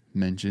someone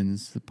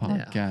mentions the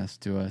podcast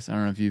to us. I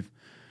don't know if you've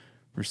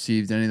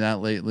received any of that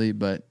lately,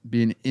 but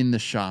being in the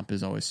shop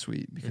is always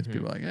sweet because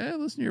people are like, hey,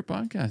 listen to your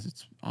podcast.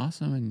 It's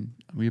awesome. And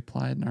we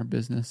apply it in our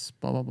business,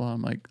 blah, blah, blah.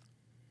 I'm like,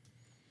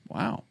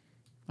 wow.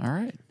 All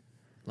right.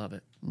 Love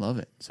it. Love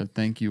it. So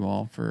thank you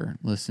all for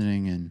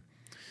listening and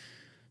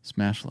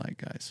smash like,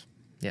 guys.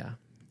 Yeah.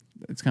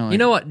 It's kind of like You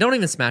know what? Don't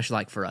even smash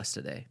like for us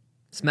today.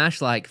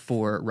 Smash like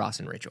for Ross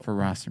and Rachel for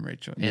Ross and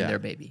Rachel. and their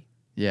baby.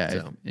 Yeah,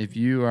 So. if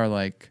you are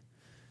like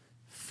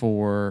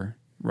for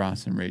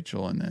Ross and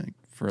Rachel and then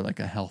for like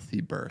a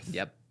healthy birth.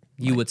 Yep.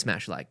 You would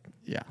smash like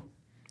Yeah.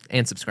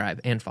 and subscribe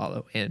and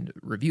follow and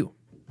review.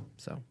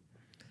 So,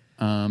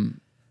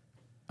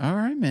 All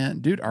right, man.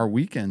 Dude, our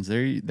weekends,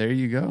 there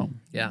you go.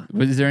 yeah.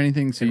 Was there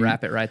anything Can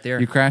wrap it right there.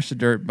 You crashed a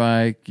dirt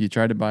bike, you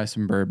tried to buy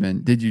some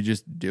bourbon. Did you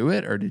just do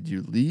it or did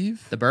you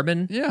leave? The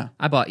bourbon? Yeah.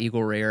 I bought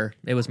Eagle Rare.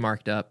 It was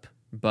marked up,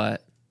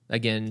 but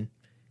again,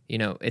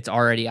 it's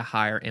already a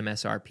higher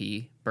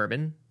MSRP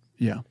bourbon,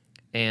 Yeah.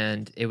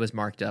 and it was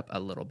marked up a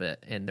little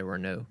bit, and there were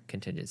no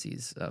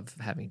contingencies of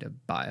having to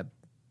buy a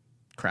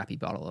crappy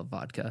bottle of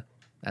vodka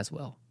as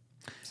well.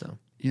 So,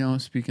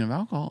 Speaking of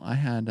alcohol, I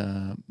had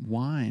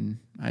wine.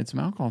 I had some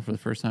alcohol for the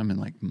first time in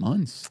like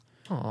months.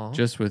 aw.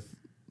 Just with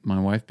my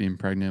wife being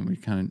pregnant, we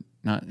kind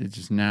of it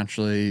just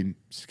naturally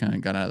just kind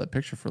of got out of the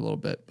picture for a little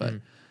bit. But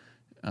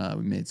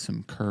we made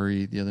some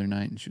curry the other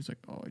night, and she was like,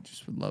 "Oh, I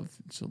just would love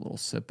just a little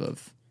sip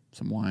of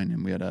some wine."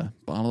 And we had a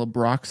bottle of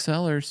Brock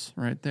Cellars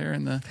right there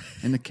in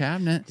the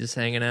cabinet. Just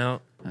hanging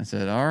out. I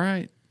said, "All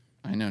right."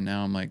 I know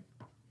now. I'm like,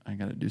 I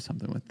got to do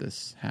something with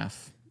this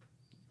half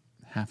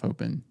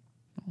open.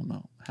 Oh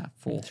no, half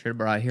full. Should have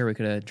brought it here. We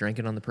could have drank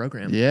it on the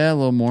program. Yeah, a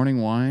little morning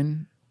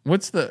wine.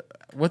 What's the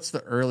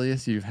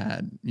earliest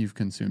you've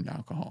consumed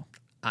alcohol?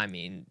 I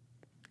mean,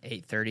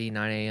 8:30,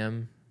 9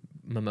 a.m.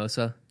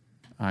 mimosa.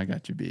 I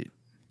got you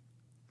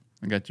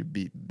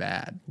beat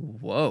bad.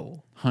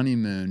 Whoa.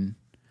 Honeymoon.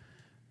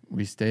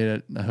 we stayed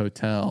at the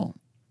hotel,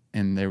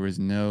 and there was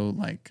no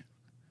like.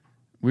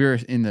 We were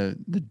in the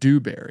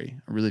Dewberry,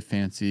 a really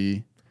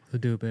fancy, The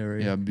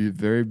Dewberry. yeah,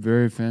 very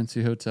very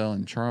fancy hotel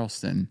in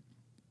Charleston,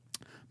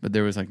 but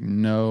there was like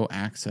no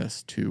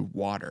access to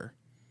water,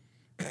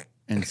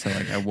 and so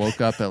like I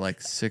woke up at like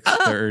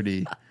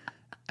 6:30,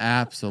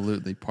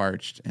 absolutely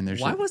parched, and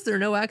Why was there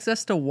no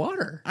access to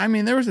water? I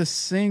mean, there was a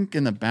sink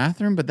in the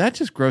bathroom, but that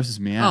just grosses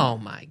me out. Oh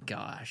my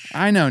gosh.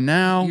 I know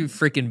now. You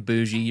freaking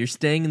bougie. You're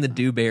staying in the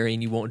Dewberry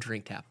and you won't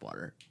drink tap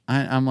water.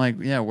 I'm like,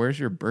 yeah, where's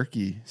your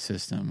Berkey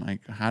system?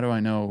 Like, how do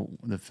I know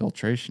the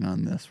filtration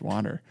on this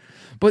water?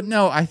 But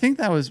no, I think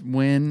that was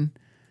when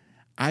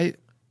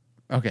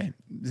okay,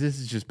 this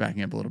is just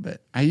backing up a little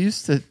bit. I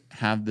used to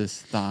have this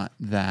thought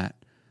that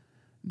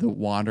the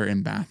water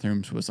in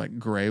bathrooms was like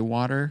gray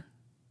water,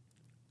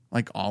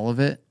 like all of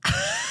it.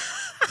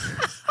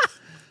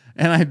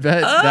 And I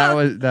bet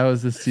that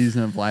was the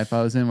season of life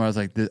I was in where I was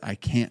like, I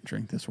can't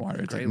drink this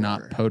water. It's Gray like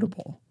not water.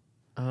 potable.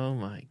 Oh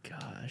my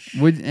gosh.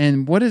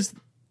 What is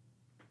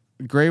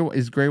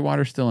gray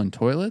water still in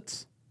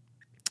toilets?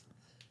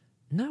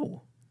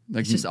 No.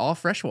 Like, It's just all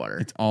fresh water.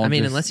 It's all I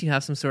mean, just- unless you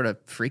have some sort of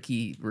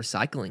freaky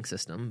recycling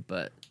system,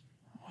 but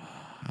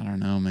I don't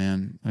know,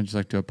 man. I'd just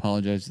like to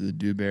apologize to the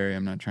Dewberry.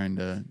 I'm not trying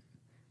to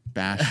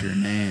bash your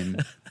name.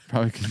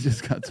 Probably could have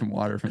just got some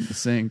water from the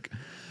sink.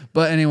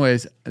 But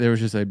anyways, there was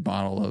just a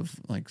bottle of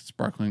like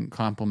sparkling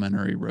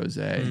complimentary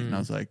rosé, and I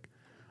was like,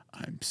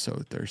 I'm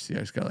so thirsty. I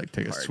just gotta like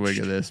take a swig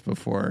of this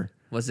before.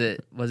 was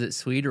it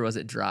sweet or was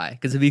it dry?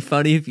 Because it'd be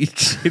funny if you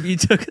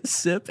took a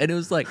sip and it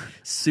was like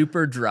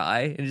super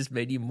dry and it just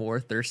made you more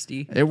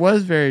thirsty. It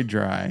was very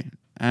dry,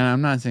 and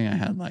I'm not saying I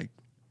had like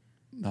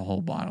the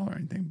whole bottle or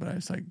anything, but I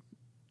just like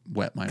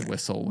wet my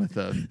whistle with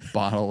a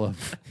bottle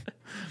of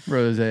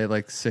rosé at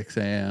like 6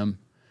 a.m.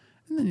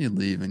 And then you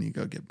leave and you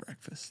go get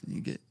breakfast, and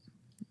you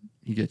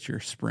get your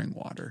spring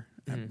water.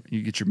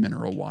 You get your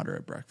mineral water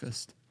at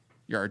breakfast,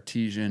 your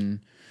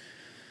artesian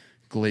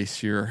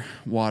glacier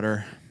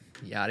water,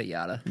 Yada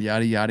yada.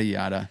 yada yada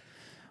yada.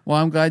 Well,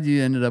 I'm glad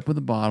you ended up with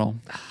a bottle.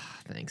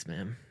 Thanks,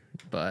 man.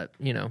 But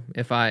you know,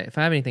 if I have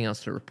anything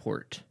else to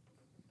report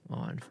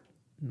on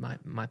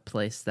my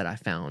place that I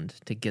found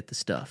to get the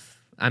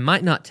stuff, I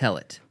might not tell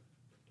it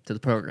to the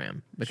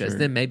program because Sure.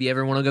 then maybe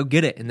everyone will go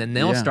get it and then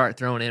they'll Yeah. start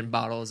throwing in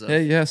bottles of.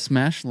 Hey, yeah,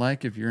 smash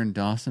like if you're in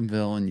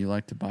Dawsonville and you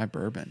like to buy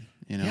bourbon.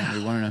 You know, Yeah.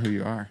 we want to know who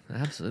you are.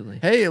 Absolutely.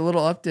 Hey, a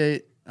little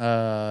update.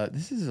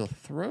 This is a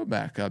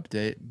throwback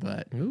update,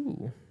 but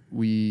Ooh.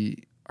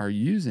 we are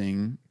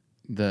using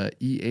the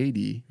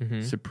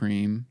E80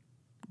 Supreme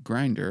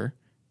grinder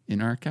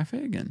in our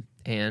cafe again.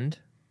 And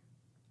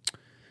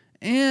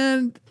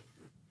And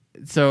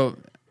so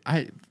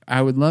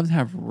I would love to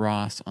have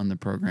Ross on the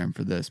program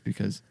for this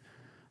because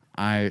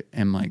I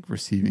am like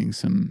receiving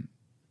some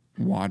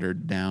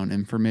watered down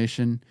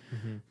information.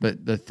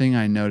 But the thing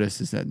I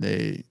noticed is that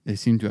they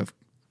seem to have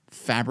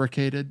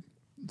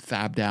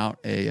fabbed out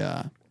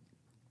a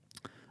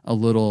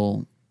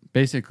little,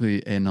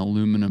 basically an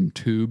aluminum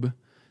tube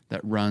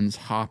that runs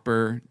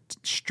hopper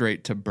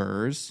straight to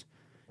burrs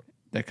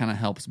that kind of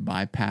helps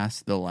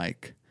bypass the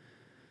like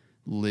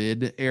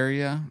lid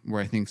area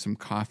where I think some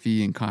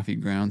coffee and coffee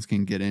grounds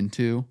can get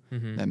into.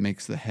 That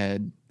makes the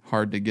head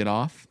hard to get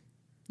off.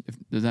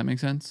 Does that make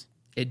sense?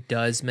 it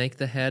does make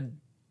the head.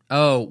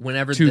 Oh,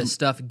 whenever the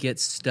stuff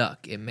gets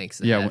stuck, it makes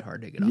the head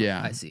hard to get off.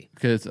 Yeah, I see.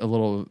 because it's a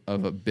little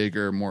of a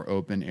bigger, more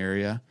open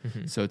area.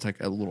 So it's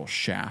like a little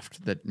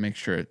shaft that makes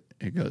sure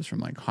it goes from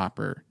like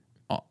hopper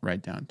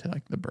right down to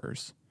like the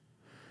burrs.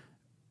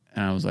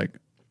 And I was like,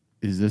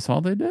 is this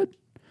all they did?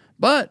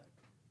 But,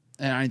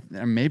 and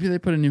maybe they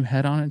put a new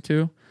head on it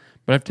too.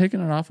 But I've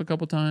taken it off a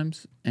couple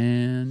times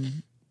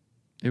and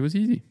it was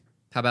easy.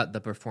 How about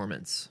the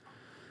performance?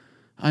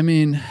 I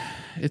mean,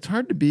 it's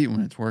hard to beat when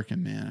it's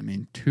working, man. I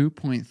mean,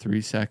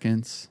 2.3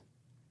 seconds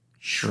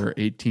for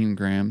 18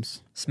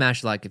 grams.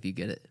 Smash like if you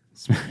get it.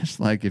 Smash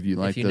like if you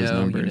like If you those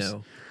know, numbers.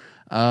 you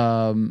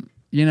know.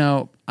 You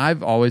know,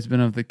 I've always been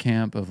of the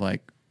camp of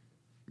like,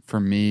 for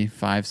me,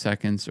 5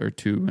 seconds or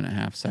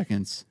 2.5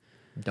 seconds.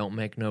 Don't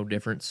make no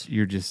difference.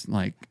 You're just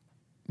like,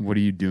 what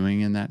are you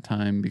doing in that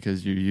time?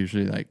 Because you're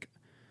usually like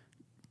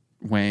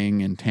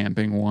weighing and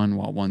tamping one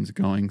while one's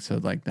going. So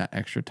like that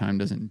extra time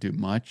doesn't do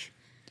much.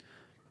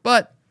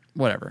 But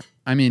whatever.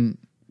 I mean,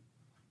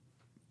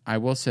 I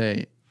will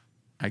say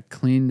I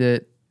cleaned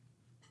it.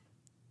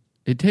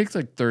 It takes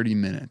like 30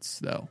 minutes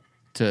though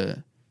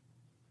to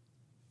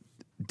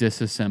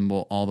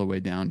disassemble all the way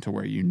down to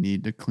where you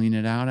need to clean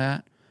it out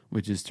at,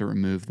 which is to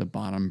remove the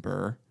bottom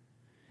burr.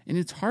 And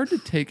it's hard to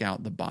take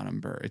out the bottom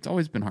burr. It's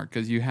always been hard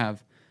because you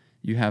have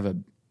a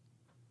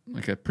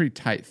like a pretty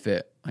tight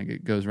fit. Like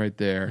it goes right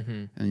there,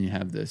 and then you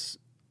have this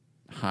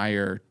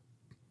higher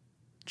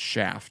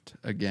shaft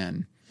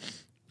again,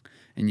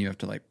 and you have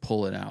to like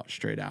pull it out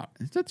straight out.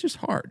 That's just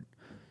hard.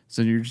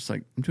 So you're just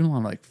like, I'm doing a lot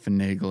of like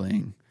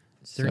finagling.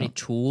 Is there any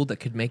tool that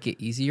could make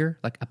it easier?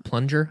 Like a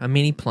plunger, a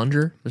mini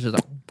plunger? This is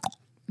like,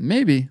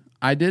 Maybe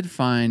I did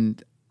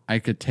find I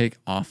could take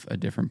off a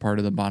different part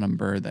of the bottom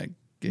burr that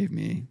gave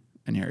me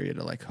an area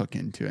to like hook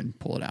into and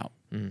pull it out.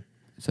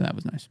 So that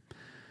was nice.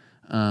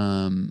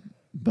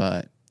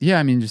 But yeah,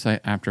 I mean, just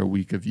like after a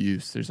week of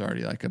use, there's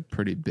already like a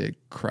pretty big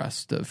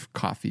crust of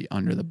coffee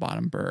under the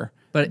bottom burr.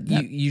 But you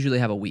usually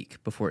have a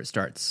week before it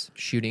starts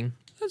shooting.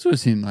 That's what it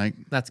seemed like.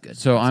 That's good.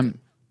 So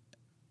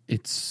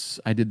That's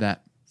I did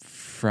that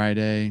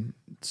Friday.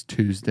 It's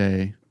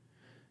Tuesday.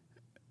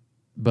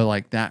 But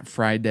like that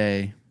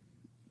Friday,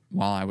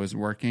 while I was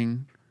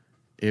working,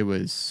 it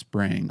was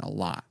spraying a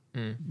lot.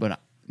 But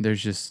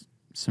there's just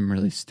some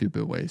really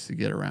stupid ways to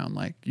get around.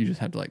 Like you just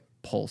have to like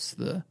pulse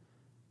the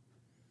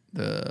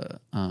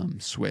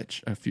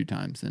switch a few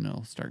times and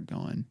it'll start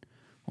going.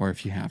 Or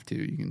if you have to,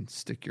 you can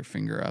stick your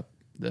finger up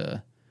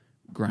the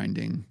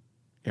grinding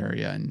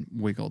area and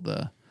wiggle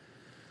the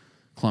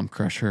clump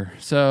crusher.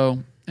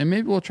 So, and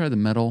maybe we'll try the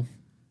metal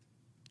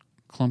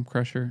clump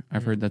crusher.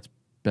 I've heard that's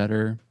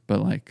better, but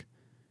like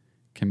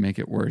can make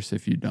it worse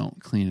if you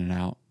don't clean it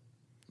out.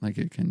 Like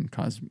it can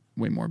cause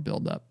way more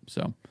buildup.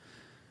 So,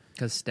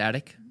 because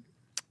static,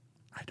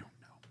 I don't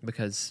know.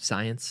 because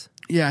science.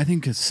 Yeah, I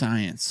think it's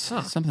science.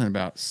 Huh. Something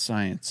about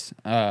science.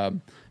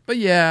 But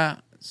yeah,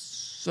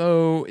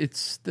 so it's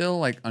still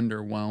like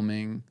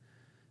underwhelming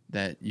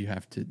that you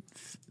have to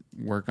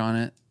work on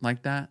it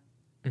like that.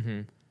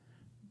 Mm-hmm.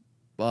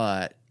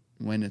 But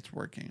when it's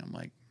working, I'm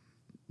like,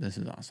 this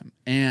is awesome.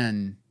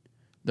 And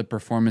the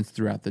performance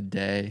throughout the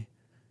day,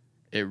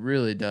 it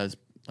really does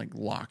like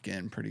lock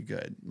in pretty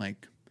good.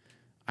 Like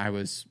I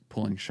was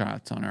pulling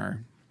shots on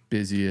our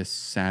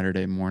busiest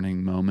Saturday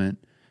morning moment.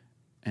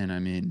 And I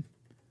mean,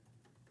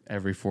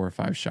 every 4 or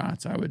 5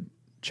 shots I would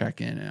check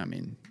in and I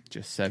mean,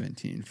 just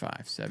 17-5,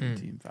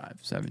 17-5,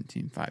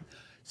 17-5,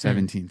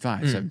 17-5,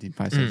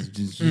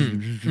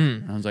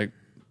 17-5. I was like,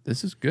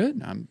 this is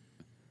good. I'm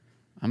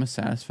a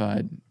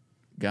satisfied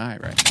guy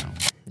right now.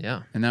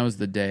 Yeah. And that was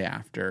the day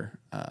after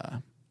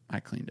I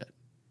cleaned it.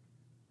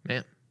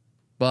 Man.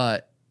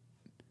 But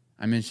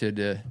I mentioned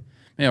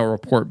maybe I'll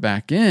report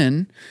back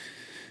in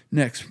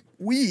next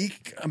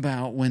week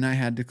about when I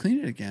had to clean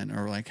it again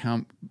or like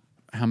how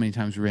many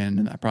times we ran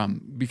into that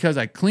problem. Because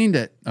I cleaned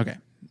it. Okay,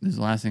 this is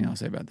the last thing I'll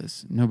say about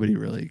this. Nobody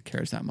really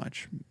cares that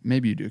much.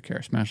 Maybe you do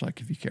care. Smash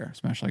like if you care.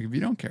 Smash like if you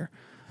don't care.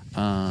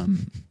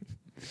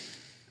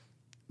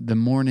 The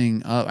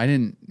morning of, I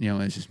didn't,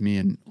 it's just me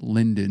and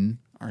Lyndon,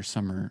 our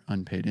summer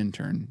unpaid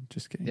intern.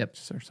 Just kidding. Yep.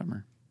 Just our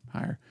summer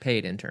hire.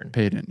 Paid intern.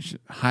 Paid in,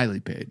 highly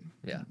paid.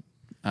 Yeah.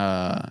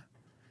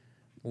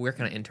 We're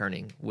kind of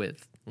interning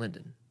with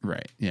Lyndon.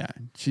 Right. Yeah.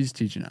 She's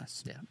teaching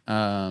us. Yeah.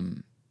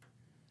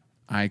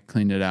 I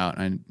cleaned it out.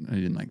 I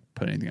didn't like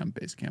put anything on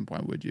Basecamp. Why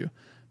would you?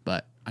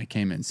 But I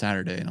came in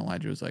Saturday and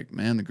Elijah was like,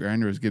 man, the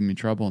grinder was giving me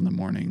trouble in the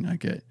morning.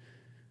 Like it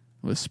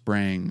was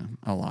spraying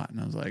a lot. And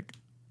I was like,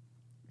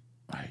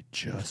 I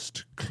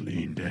just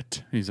cleaned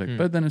it. He's like,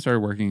 but then it started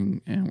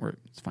working and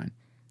it's fine.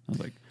 I was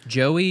like,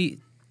 Joey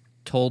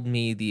told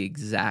me the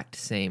exact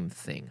same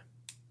thing.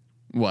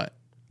 what?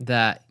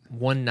 That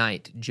one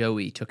night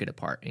Joey took it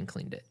apart and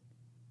cleaned it.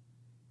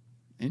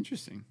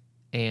 Interesting.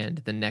 And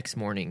the next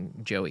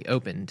morning Joey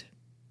opened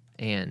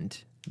and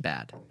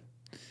bad.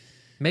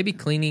 Maybe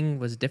cleaning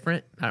was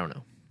different. I don't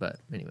know. But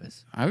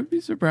anyways. I would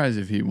be surprised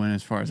if he went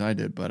as far as I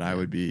did, but I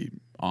would be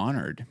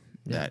honored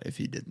that if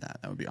he did that.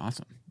 That would be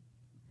awesome.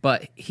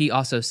 But he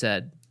also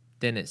said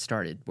then it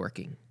started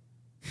working.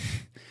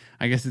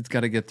 I guess it's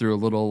got to get through a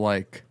little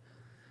like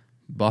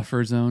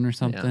buffer zone or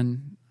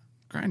something. Yeah.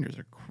 Grinders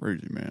are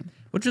crazy, man.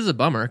 Which is a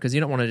bummer because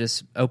you don't want to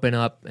just open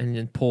up and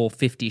then pull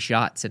 50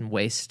 shots and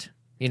waste,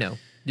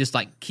 just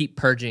like keep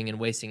purging and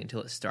wasting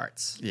until it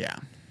starts. Yeah.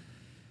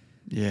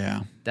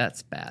 Yeah.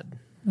 That's bad.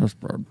 That's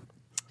bad.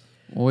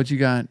 Well, what you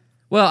got?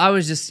 Well, I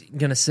was just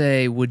going to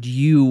say, would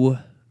you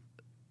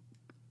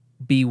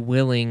be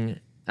willing...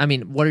 I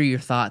mean, what are your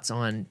thoughts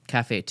on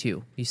Cafe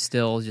 2? You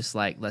still just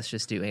like, let's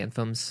just do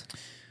anthems?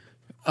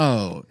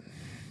 Oh,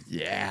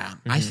 yeah.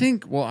 Mm-hmm. I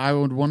think, I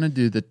would want to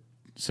do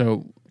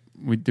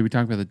we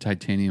talk about the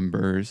titanium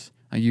burrs?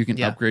 You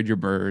can upgrade your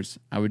burrs.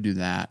 I would do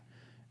that.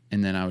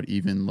 And then I would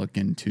even look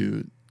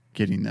into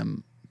getting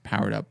them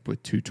powered up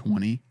with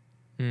 220.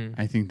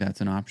 I think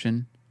that's an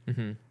option.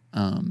 Mm-hmm.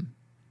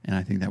 And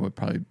I think that would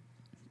probably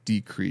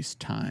decrease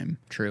time.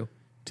 True.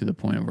 To the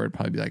point where it'd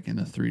probably be like in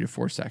the 3 to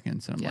 4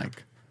 seconds. And I'm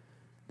like,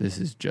 this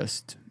is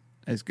just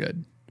as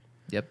good.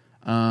 Yep.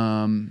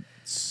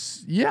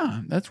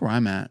 Yeah, that's where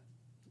I'm at.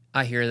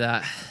 I hear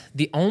that.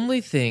 The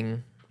only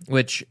thing,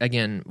 which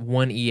again,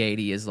 one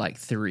E80 is like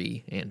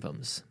 3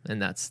 anthems,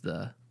 and that's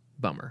the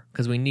bummer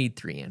because we need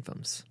 3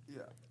 anthems.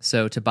 Yeah.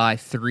 So to buy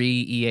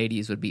 3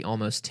 E80s would be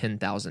almost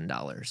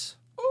 $10,000,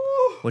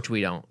 which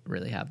we don't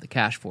really have the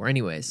cash for.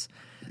 Anyways,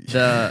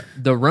 the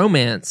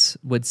romance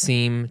would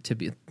seem to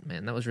be,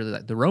 man, that was really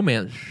like the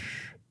romance.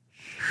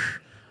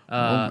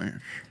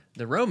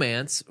 The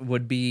romance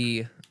would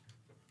be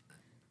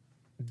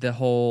the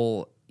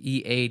whole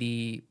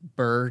E80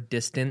 burr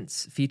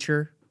distance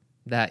feature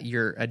that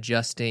you're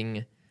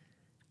adjusting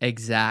the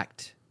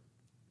exact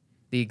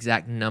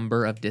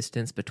number of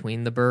distance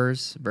between the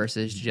burrs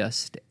versus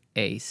just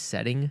a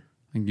setting.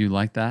 You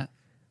like that?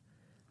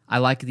 I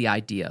like the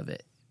idea of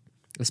it.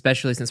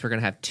 especially since we're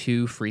going to have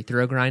 2 free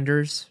throw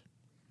grinders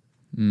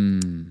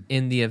in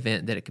the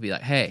event that it could be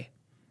like, hey,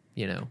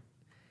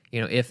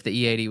 if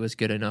the E80 was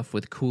good enough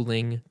with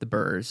cooling the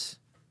burrs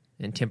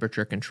and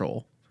temperature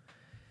control,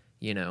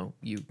 you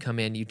come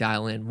in, you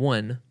dial in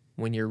one.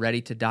 When you're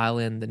ready to dial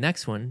in the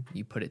next one,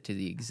 you put it to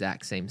the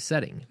exact same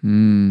setting.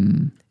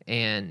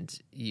 And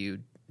you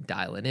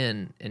dial it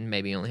in and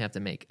maybe only have to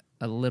make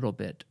a little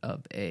bit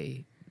of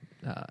an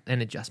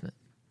adjustment.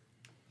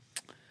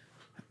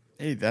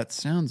 Hey, that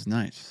sounds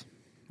nice.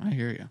 I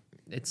hear you.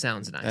 It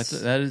sounds nice.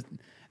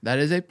 That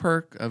is a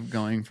perk of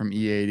going from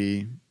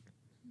E80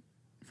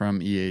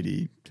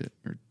 to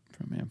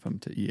Anthem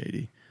to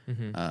E80.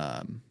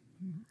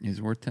 Is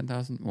it worth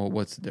 $10,000? Well,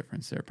 what's the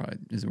difference there? Probably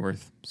is it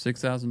worth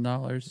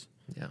 $6,000?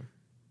 Yeah,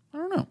 I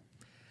don't know.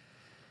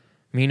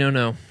 Me no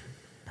know.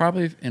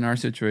 Probably in our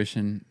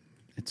situation,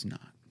 it's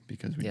not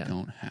because we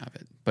don't have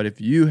it. But if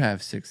you have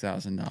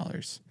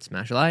 $6,000,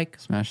 Smash a like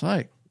smash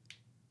like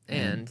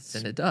and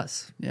send it to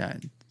us. Yeah,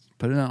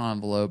 put it in an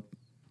envelope,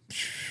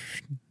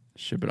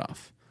 ship it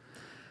off.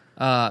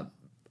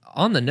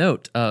 On the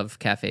note of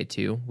Cafe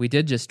 2, we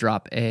did just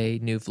drop a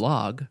new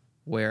vlog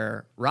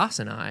where Ross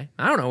and I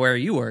don't know where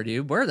you were,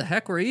 dude. Where the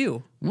heck were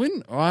you?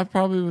 When? Oh, I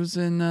probably was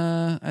in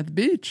at the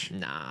beach.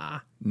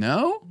 Nah.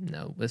 No,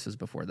 this was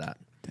before that.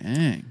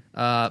 Dang.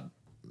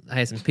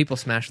 Hey, some people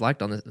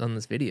liked on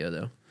this video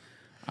though.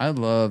 I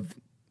love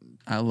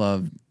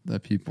the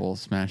people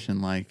smashing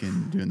like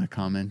and doing the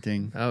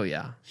commenting. Oh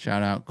yeah.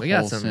 Shout out We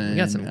Colson,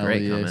 got some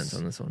great Elias, comments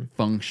on this one.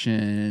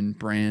 Function,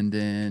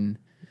 Brandon,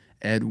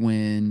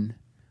 Edwin,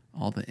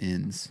 all the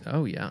ins.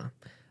 Oh yeah.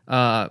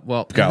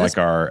 Well, we've got like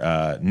our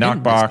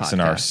knockbox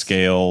and our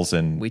scales,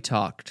 and we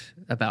talked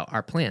about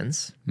our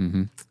plans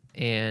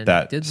and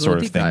that did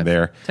sort of thing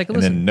there. Take a and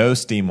listen. then no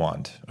steam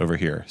wand over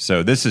here.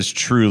 So this is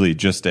truly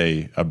just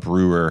a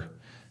brewer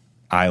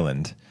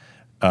island.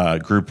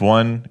 Group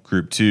 1,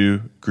 Group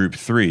 2, Group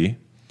 3.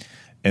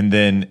 And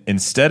then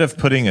instead of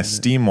putting a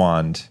steam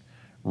wand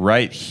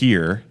right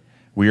here,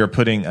 we are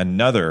putting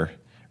another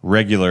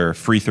regular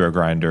free throw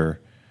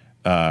grinder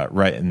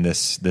right in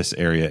this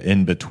area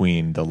in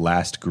between the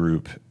last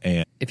group.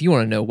 And if you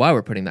want to know why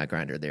we're putting that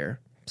grinder there,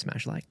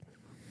 smash like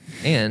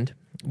and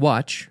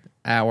watch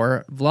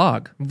our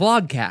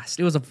vlogcast.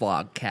 It was a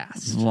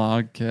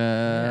vlogcast.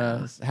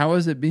 Yeah. How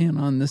was it being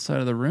on this side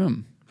of the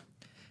room?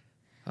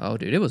 Oh,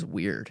 dude, it was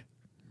weird.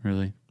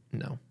 Really?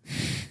 No,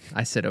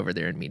 I sit over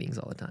there in meetings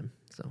all the time.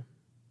 So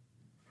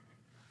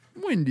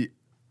when?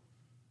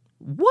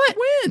 What?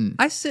 When?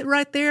 I sit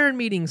right there in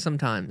meetings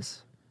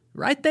sometimes.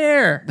 Right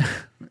there.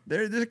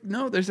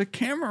 There's a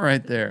camera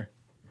right there.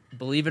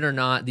 Believe it or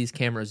not, these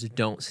cameras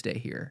don't stay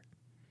here.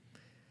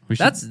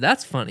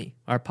 That's funny.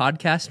 Our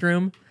podcast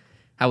room,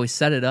 how we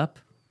set it up,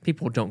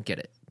 people don't get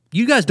it.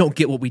 You guys don't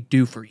get what we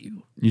do for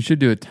you. You should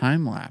do a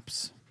time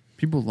lapse.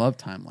 People love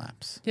time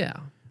lapse. Yeah.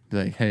 Be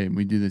like, hey,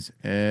 we do this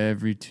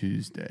every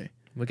Tuesday.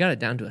 We got it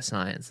down to a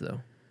science,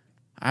 though.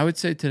 I would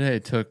say today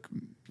it took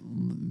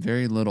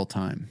very little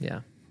time.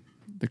 Yeah.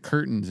 The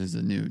curtains is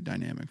a new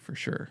dynamic for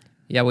sure.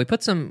 Yeah, we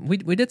did some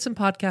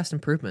podcast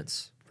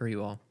improvements for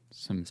you all,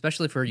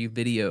 especially for you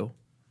video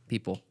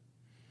people.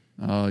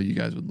 Oh, you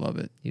guys would love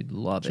it. You'd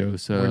love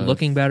Joseph, it. We're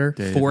looking better.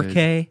 David.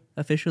 4K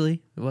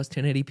officially. It was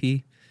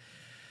 1080p.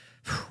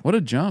 What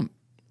a jump.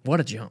 What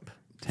a jump.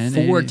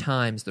 1080. 4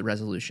 times the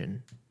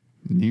resolution.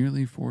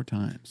 Nearly 4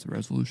 times the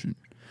resolution.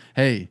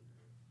 Hey,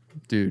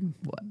 dude.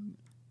 What?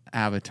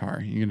 Avatar.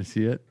 You going to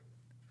see it?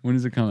 When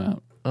does it come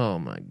out? Oh,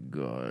 my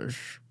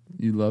gosh.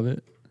 You love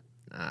it?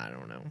 I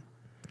don't know.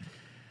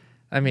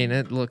 I mean,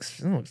 it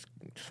looks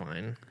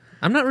fine.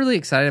 I'm not really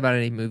excited about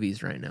any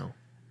movies right now.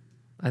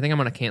 I think I'm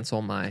going to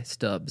cancel my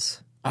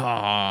stubs. Oh,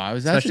 I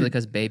was especially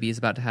because Baby is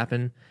about to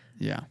happen.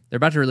 Yeah. They're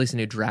about to release a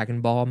new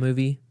Dragon Ball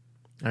movie.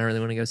 I don't really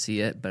want to go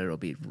see it, but it'll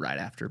be right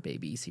after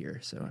Baby's here,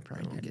 so I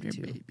probably won't get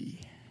to.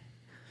 Baby.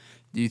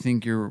 Do you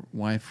think your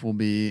wife will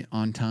be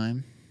on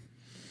time?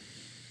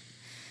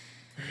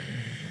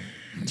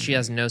 She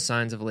has no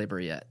signs of labor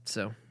yet,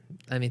 so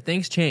I mean,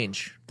 things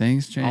change.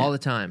 Things change all the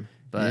time,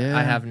 but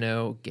I have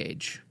no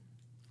gauge.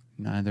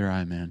 Neither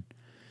I, man.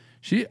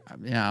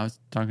 I was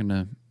talking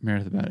to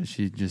Meredith about it.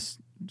 She just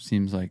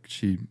seems like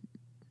she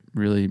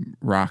really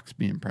rocks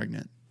being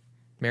pregnant.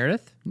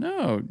 Meredith?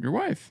 No, your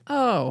wife.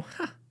 Oh,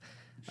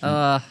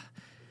 I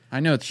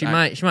know she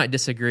might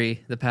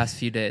disagree. The past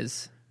few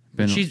days,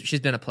 she's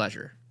been a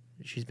pleasure.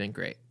 She's been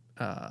great,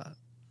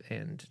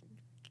 and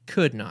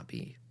could not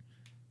be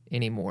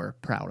any more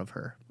proud of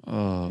her.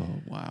 Oh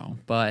wow!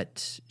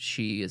 But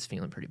she is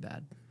feeling pretty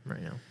bad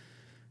right now.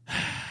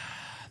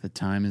 The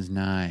time is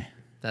nigh.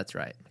 That's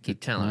right. I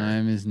keep telling her.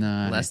 Time is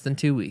nigh. Less than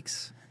 2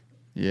 weeks.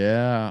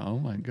 Yeah. Oh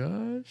my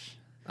gosh.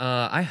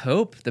 I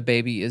hope the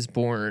baby is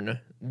born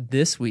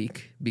this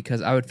week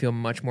because I would feel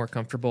much more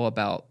comfortable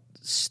about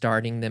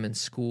starting them in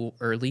school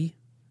early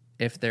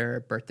if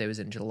their birthday was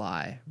in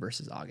July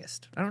versus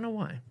August. I don't know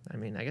why. I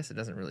mean, I guess it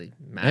doesn't really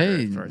matter.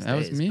 Hey, as far as that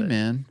days, was me,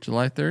 man.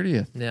 July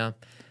 30th. Yeah.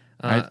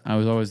 I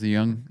was always the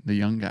young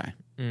guy.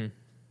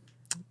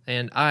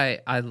 And I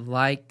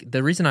like,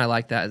 the reason I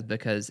like that is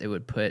because it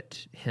would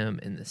put him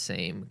in the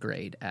same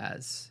grade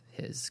as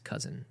his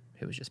cousin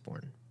who was just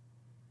born.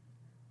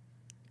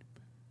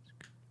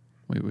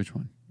 Wait, which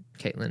one?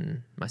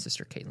 Caitlin, my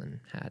sister Caitlin,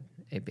 had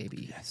a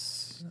baby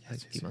Yes. a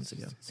few months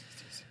ago.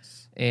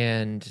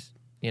 And,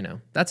 you know,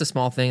 that's a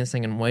small thing. It's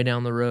thinking way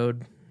down the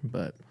road,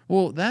 but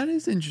Well, that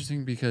is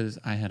interesting because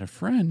I had a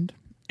friend,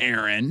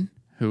 Aaron,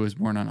 who was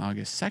born on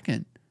August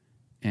 2nd,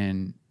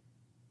 and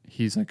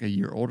he's like a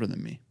year older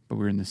than me, but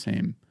we're in the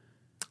same.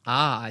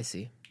 I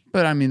see.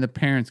 But I mean, the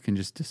parents can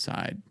just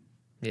decide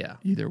Yeah.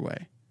 either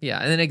way. Yeah.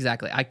 And then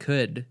exactly, I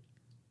could,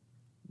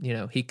 you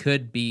know, he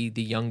could be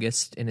the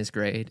youngest in his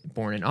grade,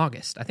 born in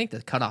August. I think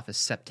the cutoff is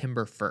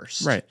September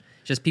 1st. Right.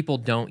 Just people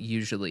don't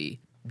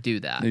usually do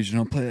that. They usually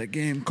don't play that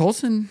game.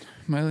 Colson,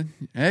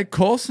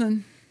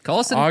 Colson,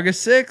 Colson,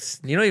 August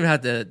 6th, you don't even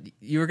have to,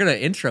 you were going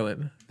to intro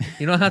him.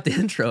 You don't have to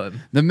intro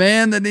him. the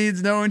man that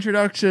needs no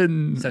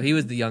introduction. So he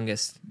was the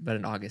youngest, but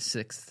in August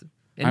 6th.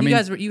 And I you mean-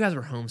 guys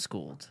were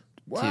homeschooled.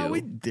 Well, too.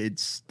 we did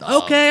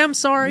stuff. Okay, I'm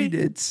sorry. We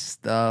did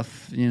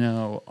stuff,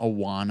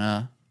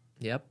 Awana.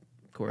 Yep,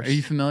 of course. Are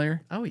you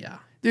familiar? Oh, yeah.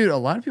 Dude, a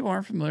lot of people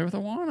aren't familiar with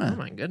Oh, Awana.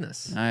 my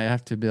goodness. I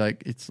have to be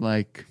like, it's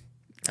like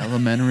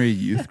elementary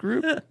youth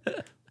group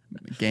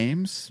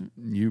games.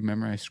 You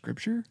memorize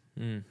scripture.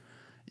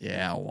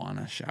 Yeah,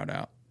 Awana, shout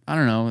out. I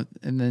don't know.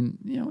 And then,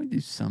 we do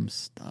some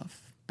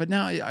stuff. But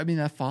now, I mean,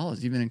 that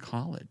follows even in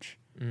college.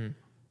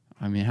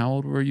 I mean, how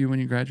old were you when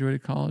you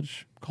graduated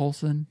college,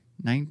 Colson?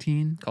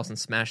 19? Colson,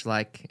 smash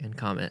like and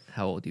comment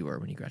how old you were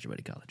when you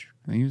graduated college.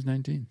 I think he was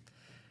 19.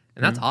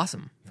 And that's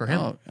awesome for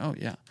him. Oh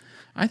yeah.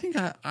 I think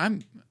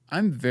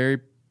I'm very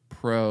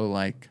pro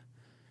like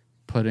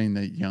putting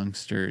the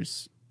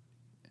youngsters.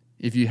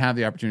 If you have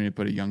the opportunity to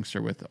put a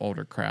youngster with the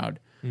older crowd,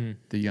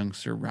 the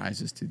youngster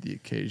rises to the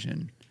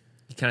occasion.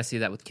 You kind of see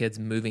that with kids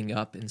moving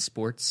up in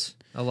sports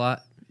a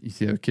lot. You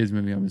see that with kids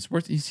moving up in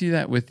sports. You see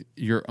that with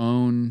your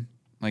own.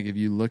 Like if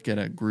you look at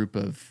a group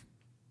of,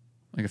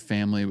 like a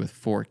family with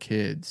 4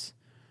 kids,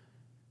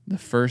 the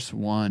first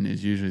one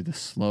is usually the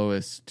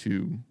slowest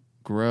to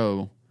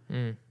grow,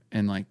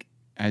 and like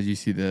as you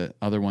see the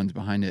other ones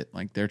behind it,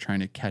 like they're trying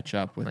to catch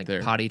up with Like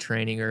their potty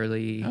training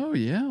early, Oh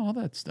yeah, all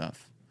that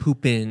stuff.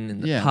 pooping in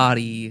the Yeah.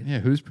 potty. Yeah,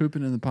 who's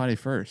pooping in the potty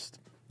first?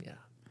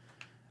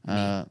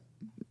 Yeah.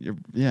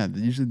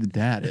 Usually the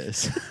dad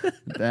is,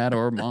 dad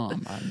or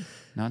mom. I'm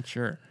not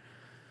sure.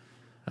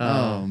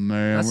 Oh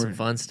man, That's some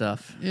fun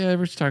stuff. Yeah,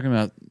 we're just talking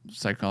about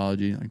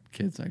psychology, like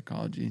kid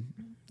psychology,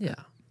 Yeah.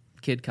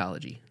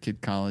 Kidcology.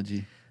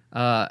 kidcology.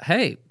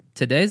 Hey,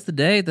 today's the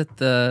day that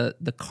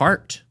the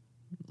cart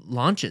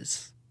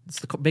launches. It's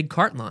the big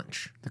cart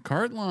launch. The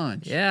cart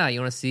launch. Yeah, you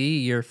want to see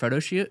your photo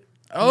shoot?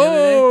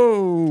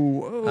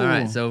 Oh, All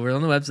right, so we're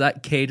on the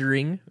website,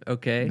 catering.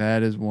 Okay,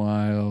 that is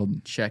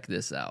wild. check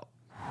this out.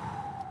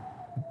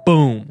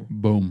 Boom.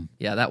 Boom.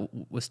 Yeah, that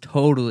was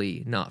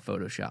totally not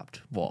photoshopped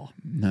wall.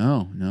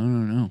 No.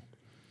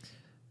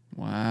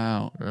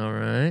 Wow, All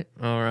right.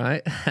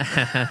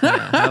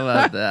 How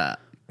about that?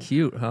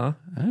 Cute, huh?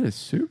 that is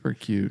super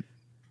cute.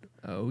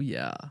 Oh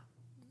yeah.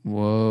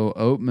 Whoa,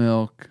 oat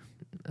milk.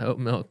 Oat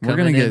milk We're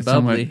coming gonna in get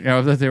so much. bubbly. Yeah, I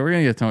was gonna say we're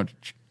gonna get so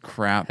much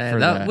crap Hey, for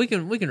that. we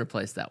can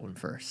replace that one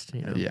first.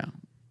 You know? Yeah,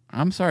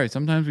 I'm sorry.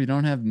 Sometimes we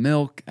don't have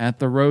milk at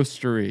the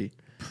roastery.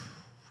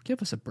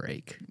 Give us a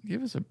break.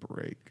 Give us a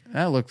break.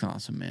 That looks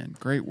awesome, man.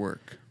 Great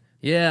work.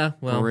 Yeah,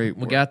 well, Great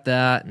we work. got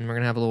that, and we're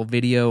gonna have a little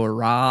video of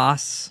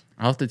Ross.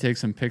 I'll have to take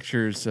some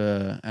pictures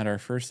at our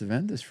first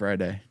event this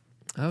Friday.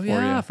 Oh For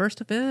yeah, ya. first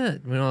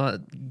event. We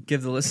want to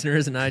give the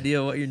listeners an idea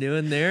of what you're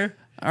doing there.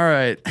 All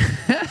right.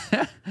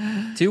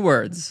 2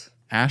 words.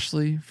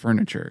 Ashley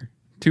Furniture.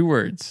 2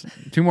 words.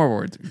 2 more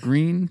words.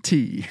 Green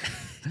tea.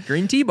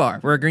 Green tea bar.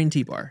 We're a green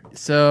tea bar.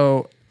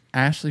 So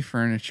Ashley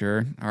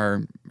Furniture,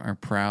 our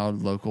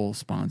proud local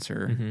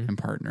sponsor and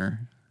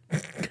partner.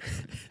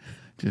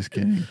 Just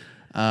kidding.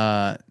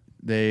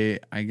 They,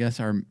 I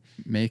guess, are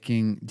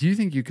making. Do you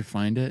think you could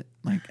find it,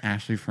 like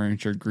Ashley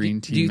Furniture green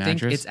tea Do you mattress?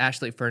 think it's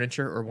Ashley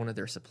Furniture or one of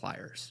their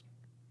suppliers?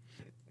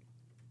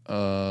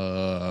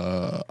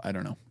 I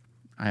don't know.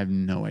 I have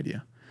no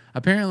idea.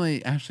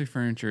 Apparently, Ashley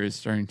Furniture is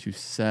starting to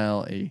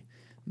sell a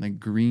like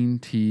green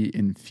tea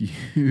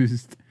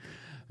infused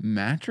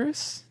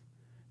mattress.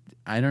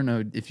 I don't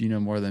know if you know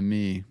more than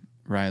me,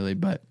 Riley,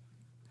 but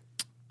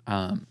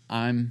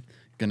I'm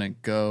gonna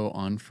go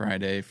on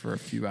Friday for a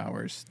few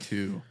hours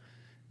to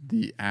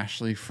the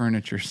Ashley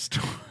Furniture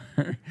store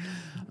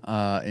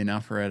in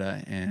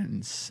Alpharetta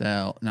and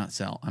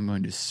I'm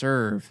going to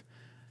serve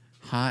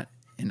hot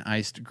and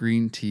iced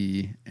green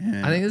tea.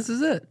 And I think this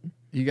is it.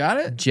 you got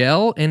it.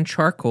 Gel and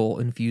charcoal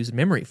infused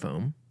memory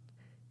foam,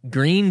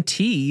 green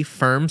tea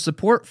firm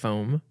support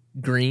foam,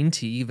 green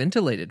tea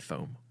ventilated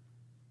foam.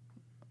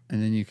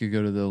 And then you could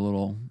go to the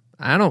little.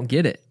 I don't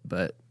get it,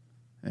 but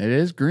It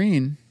is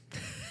green.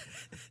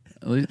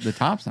 At least the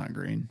top's not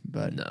green,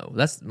 but no,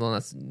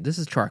 this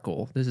is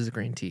charcoal. This is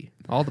green tea.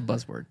 All the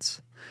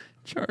buzzwords.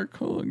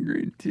 Charcoal and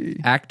green tea.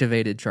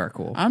 Activated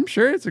charcoal. I'm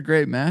sure it's a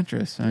great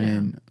mattress. I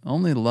mean,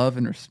 only love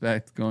and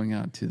respect going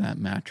out to that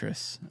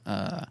mattress.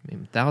 I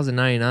mean,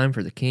 $1,099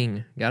 for the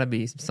king. Got to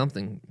be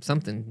something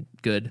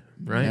good,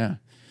 right? Yeah.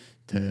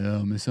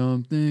 Tell me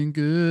something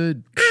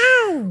good.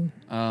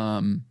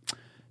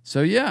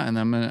 So yeah, and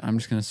I'm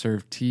just gonna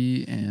serve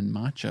tea and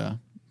matcha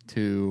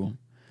to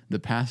the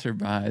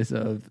passerbys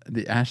of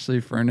the Ashley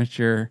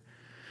Furniture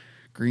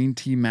green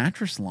tea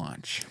mattress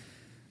launch.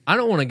 I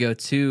don't want to go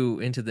too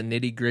into the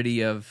nitty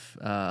gritty of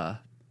our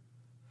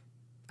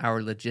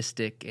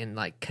logistic and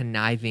like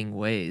conniving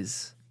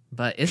ways,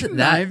 but isn't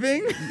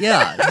Conniving? that?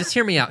 Yeah, just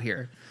hear me out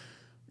here.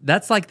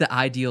 That's like the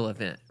ideal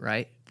event,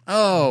 right?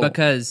 Oh,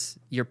 Because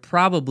you're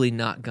probably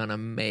not gonna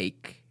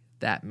make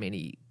that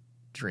many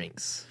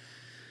drinks.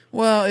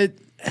 well,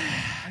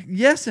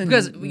 yes and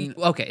Because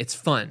okay, it's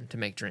fun to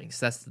make drinks.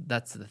 That's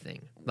the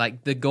thing.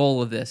 Like the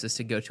goal of this is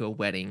to go to a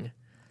wedding,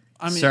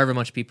 serve a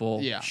bunch of people,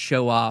 yeah.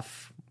 show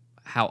off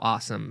how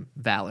awesome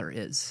Valor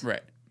is.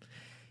 right.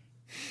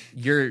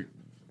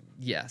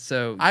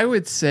 So I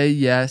would say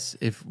yes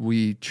if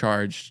we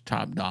charged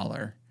top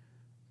dollar,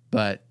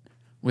 but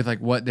with like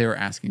what they were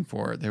asking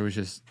for, there was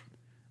just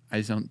I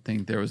just don't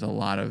think there was a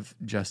lot of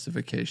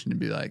justification to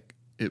be like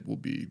it will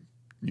be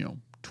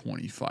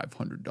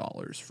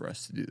 $2,500 for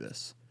us to do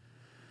this.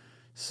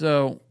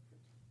 So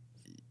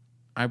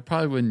I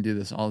probably wouldn't do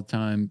this all the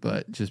time,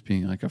 but just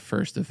being like a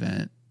first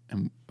event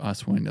and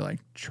us wanting to like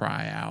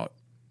try out,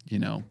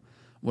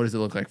 what does it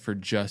look like for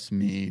just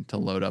me to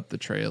load up the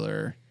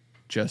trailer,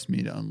 just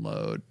me to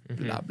unload,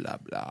 blah, blah,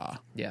 blah.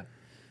 yeah.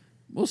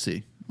 We'll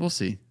see.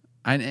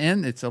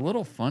 And it's a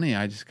little funny.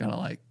 I just got to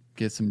like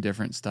get some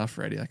different stuff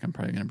ready. Like I'm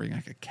probably going to bring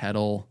like a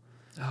kettle.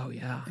 Oh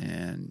yeah.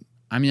 And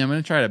I mean, I'm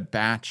going to try to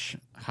batch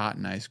hot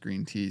and ice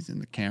green teas in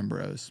the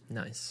Cambros.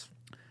 Nice.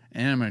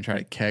 And I'm going to try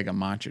to keg a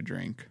matcha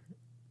drink.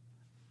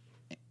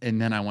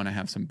 And then I want to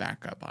have some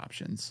backup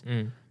options.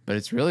 But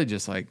it's really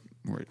just like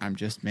I'm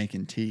just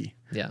making tea.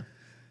 Yeah.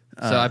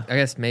 So I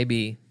guess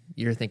maybe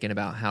you're thinking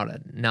about how to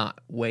not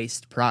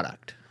waste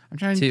product. I'm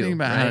trying to think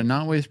about how to right?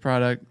 not waste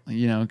product,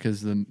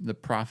 because the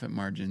profit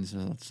margins are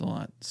a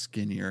lot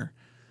skinnier.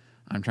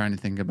 I'm trying to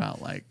think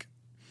about like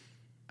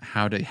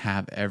how to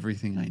have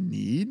everything I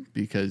need,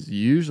 because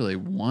usually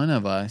one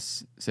of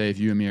us, say if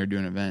you and me are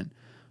doing an event,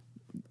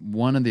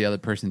 one of the other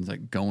person's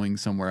like going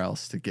somewhere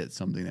else to get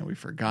something that we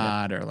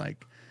forgot, or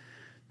like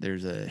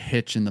there's a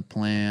hitch in the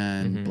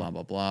plan, blah,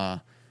 blah,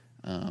 blah.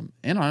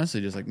 And honestly,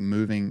 just like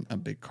moving a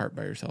big cart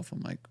by yourself,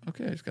 I'm like,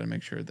 okay, I just got to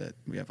make sure that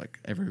we have like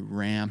every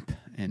ramp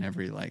and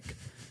every like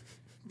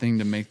thing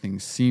to make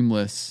things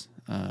seamless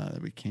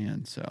that we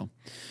can. So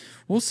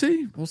we'll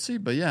see.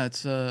 But yeah,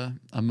 it's a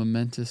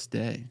momentous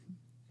day.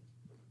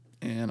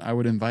 And I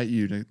would invite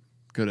you to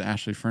go to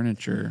Ashley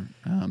Furniture.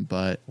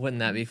 But Wouldn't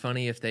that be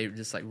funny if they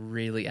just like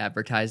really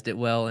advertised it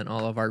well and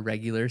all of our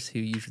regulars who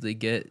usually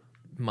get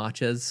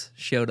matchas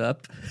showed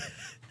up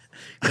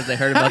because they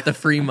heard about the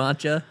free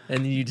matcha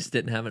and you just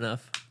didn't have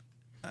enough?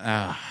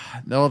 That's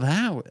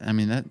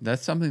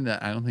something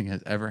that I don't think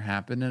has ever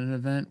happened at an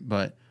event,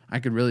 but I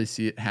could really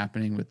see it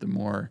happening with the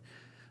more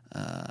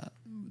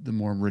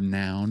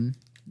renown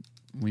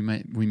we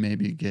may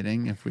be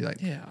getting if we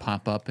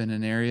pop up in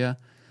an area.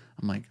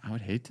 I'm like, I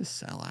would hate to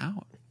sell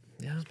out.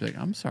 Yeah. Just be like,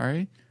 I'm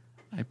sorry,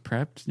 I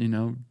prepped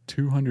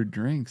 200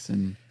 drinks,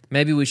 and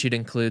Maybe we should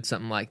include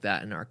something like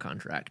that in our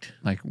contract.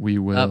 like we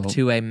will Up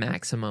to a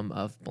maximum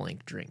of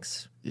blank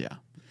drinks yeah.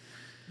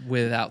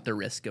 without the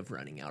risk of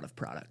running out of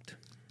product.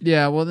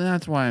 Yeah, well, then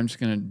that's why I'm just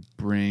going to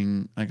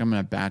bring, I'm going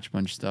to batch a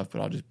bunch of stuff,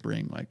 but I'll just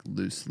bring like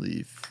loose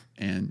leaf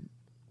and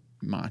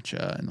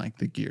matcha and like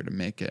the gear to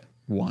make it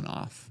one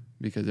off,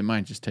 because it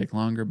might just take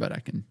longer, but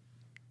I can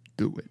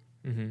do it.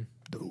 Mm-hmm.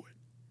 Do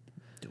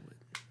it.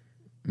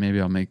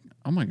 Maybe I'll make,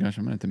 oh my gosh,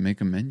 I'm going to have to make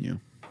a menu.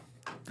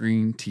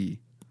 Green tea,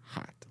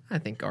 hot. I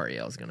think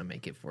Ariel's going to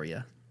make it for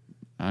you.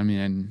 I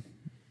mean,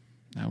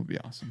 that would be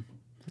awesome.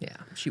 Yeah,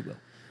 she will.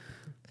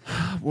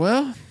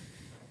 Well,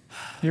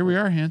 here we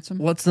are, handsome.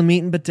 What's the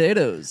meat and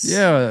potatoes?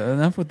 Yeah,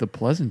 enough with the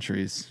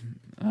pleasantries.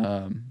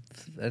 An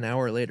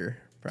hour later,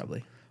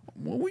 probably.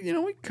 Well,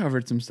 we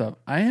covered some stuff.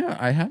 I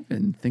have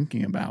been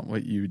thinking about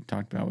what you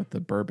talked about with the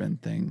bourbon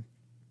thing.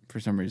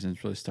 For some reason,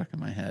 it's really stuck in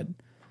my head.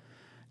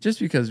 Just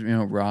because,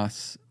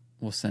 Ross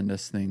will send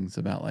us things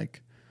about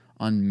like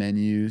on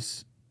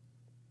menus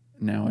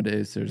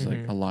nowadays, there's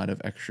like a lot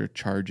of extra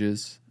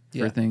charges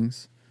for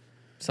things.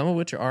 Some of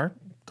which are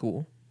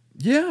cool.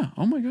 Yeah.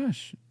 Oh my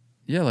gosh.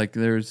 Yeah. Like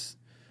there's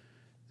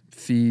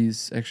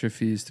extra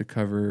fees to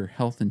cover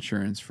health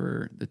insurance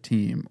for the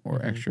team,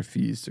 or extra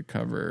fees to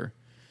cover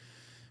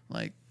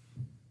like,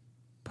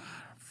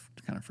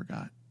 kind of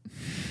forgot.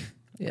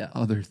 Yeah.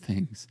 Other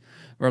things.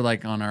 Or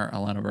like on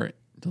a lot of our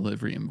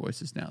delivery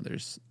invoices now,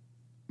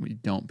 we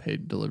don't pay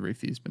delivery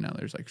fees, but now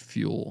there's like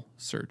fuel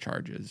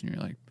surcharges, and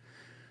you're like,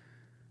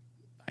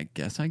 I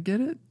guess I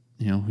get it.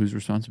 Whose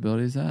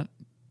responsibility is that?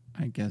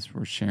 I guess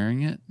we're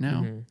sharing it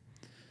now.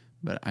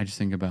 But I just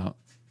think about,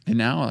 and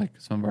now like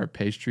some of our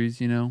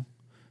pastries,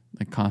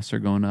 like costs are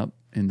going up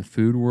in the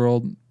food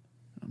world.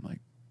 I'm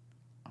like,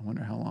 I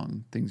wonder how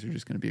long things are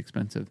just going to be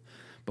expensive.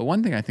 But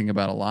one thing I think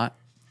about a lot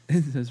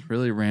is this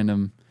really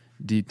random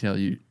detail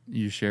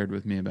you shared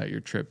with me about your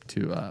trip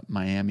to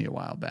Miami a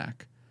while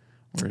back,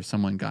 where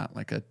someone got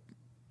like I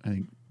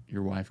think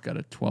your wife got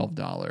a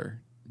 $12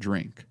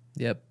 drink.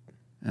 Yep.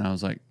 And I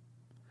was like,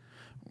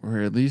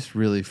 we're at least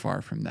really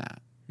far from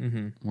that.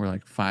 Mm-hmm. We're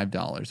like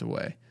 $5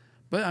 away.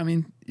 But I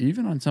mean,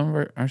 even on some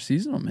of our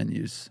seasonal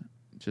menus,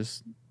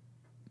 just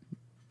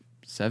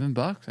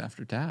 $7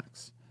 after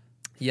tax.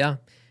 Yeah.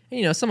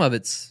 And, some of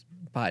it's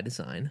by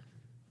design.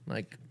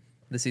 Like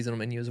the seasonal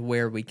menu is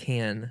where we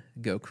can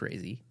go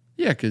crazy.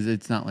 Yeah, because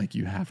it's not like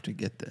you have to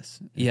get this.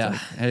 It's Yeah. like,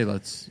 hey,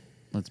 let's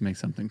make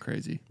something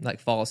crazy. Like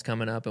fall's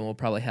coming up, and we'll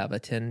probably have a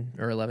 $10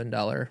 or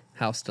 $11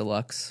 House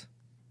Deluxe.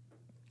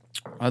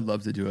 I'd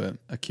love to do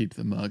a keep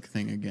the mug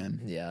thing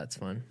again. Yeah, it's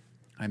fun.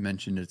 I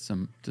mentioned it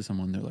to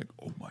someone. They're like,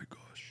 "Oh my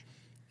gosh!"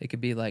 It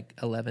could be like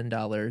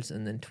 $11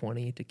 and then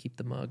 $20 to keep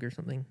the mug or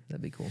something.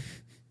 That'd be cool.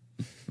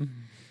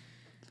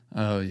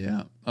 Oh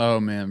yeah. Oh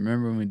man,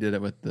 remember when we did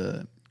it with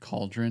the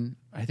cauldron?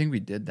 I think we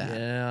did that.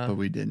 Yeah. But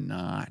we did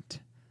not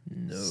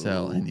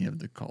sell any of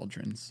the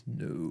cauldrons.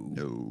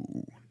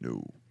 No.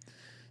 No.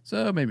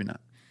 So maybe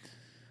not.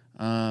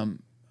 All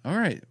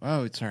right.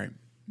 Oh, sorry.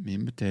 Meat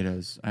and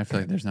potatoes. I feel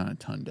like there's not a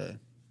ton to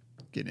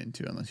get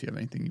into unless you have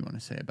anything you want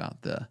to say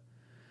about the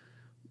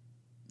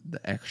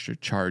extra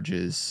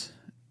charges,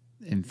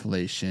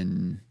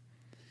 inflation,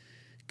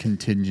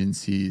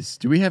 contingencies.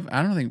 Do we have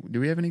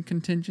any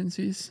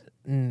contingencies?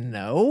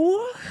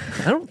 No,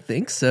 I don't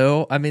think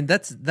so. I mean,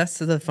 that's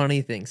the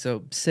funny thing.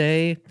 So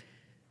say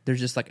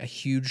there's just like a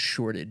huge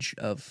shortage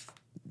of,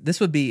 this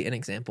would be an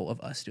example of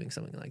us doing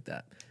something like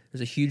that.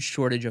 There's a huge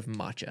shortage of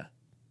matcha.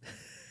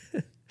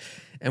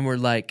 And we're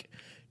like,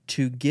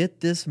 to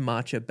get this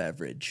matcha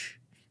beverage,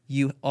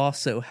 you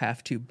also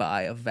have to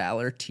buy a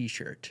Valor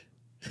t-shirt.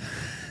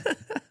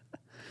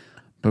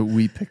 But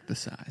we pick the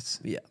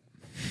size. Yeah.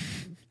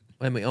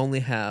 And we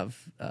only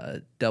have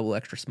double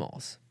extra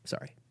smalls.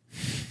 Sorry.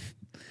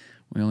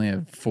 We only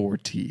have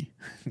 4T.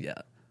 Yeah.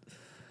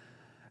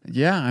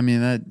 Yeah, I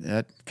mean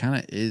that kind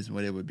of is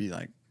what it would be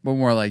like. But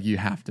more like you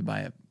have to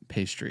buy a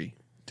pastry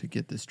to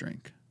get this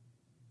drink.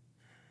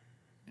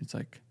 It's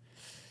like,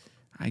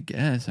 I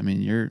guess. I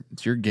mean,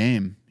 it's your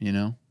game,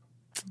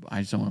 I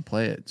just don't want to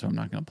play it, so I'm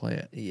not going to play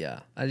it. Yeah.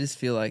 I just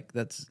feel like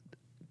that's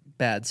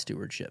bad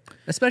stewardship.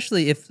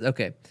 Especially if,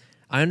 okay,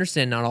 I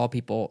understand not all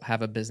people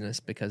have a business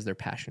because they're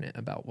passionate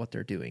about what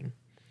they're doing.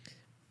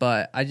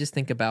 But I just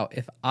think about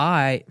if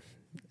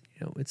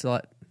it's a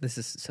lot, this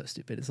is so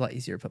stupid. It's a lot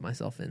easier to put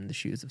myself in the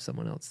shoes of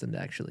someone else than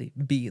to actually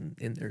be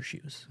in their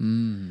shoes.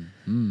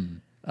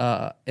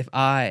 If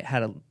I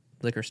had a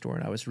liquor store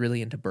and I was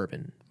really into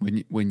bourbon.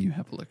 When you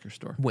have a liquor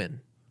store.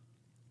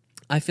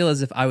 I feel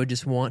as if I would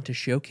just want to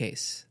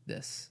showcase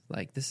this.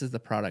 Like, this is the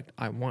product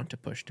I want to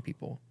push to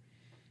people.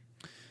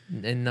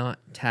 And not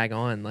tag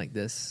on like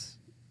this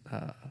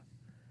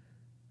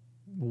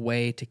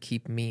way to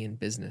keep me in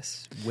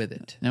business with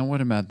it. Now,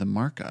 what about the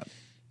markup?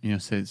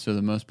 So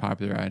the most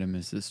popular item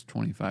is this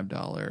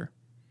 $25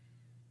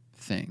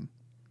 thing.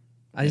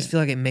 I just feel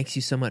like it makes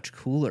you so much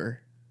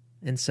cooler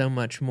and so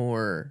much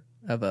more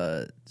of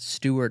a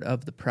steward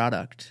of the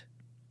product.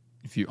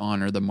 If you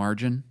honor the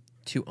margin.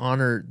 To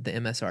honor the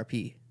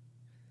MSRP.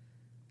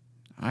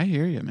 I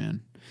hear you,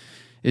 man.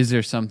 Is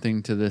there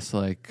something to this,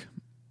 like,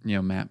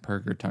 Matt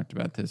Perker talked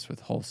about this with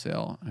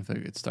wholesale. I feel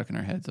like it's stuck in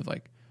our heads of,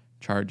 like,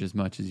 charge as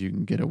much as you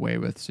can get away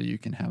with so you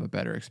can have a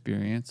better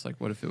experience. Like,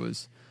 what if it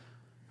was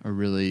a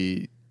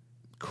really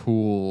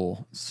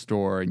cool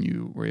store and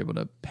you were able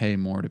to pay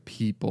more to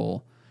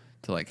people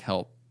to, like,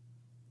 help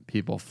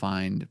people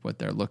find what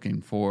they're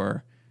looking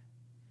for,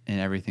 and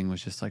everything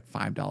was just like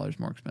 $5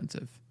 more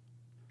expensive?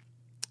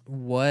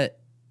 What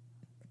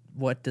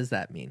does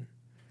that mean?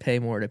 Pay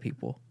more to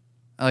people?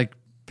 Like,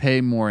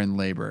 pay more in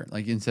labor.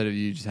 Like, instead of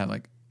you just have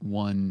like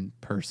one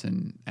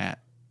person at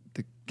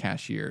the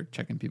cashier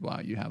checking people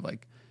out, you have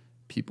like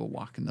people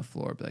walking the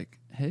floor, be like,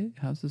 "Hey,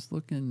 how's this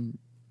looking?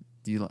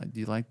 Do you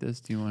like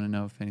this? Do you want to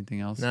know if anything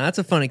else?" Now, that's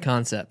a funny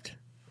concept.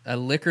 A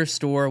liquor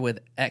store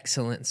with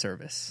excellent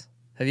service.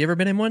 Have you ever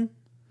been in one?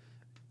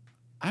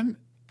 I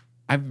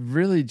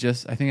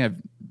think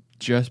I've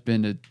just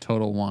been to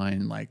Total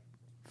Wine like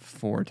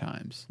 4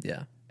 times.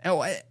 Yeah.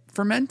 Oh,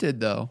 Fermented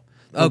though.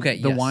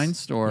 Okay, The yes. wine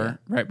store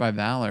right by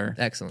Valor.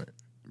 Excellent.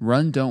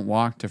 Run, don't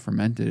walk to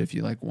Fermented if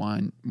you like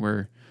wine.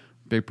 We're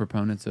big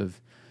proponents of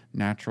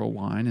natural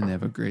wine, and they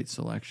have a great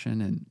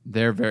selection, and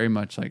they're very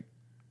much like,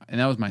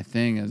 and that was my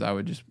thing, is I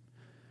would just,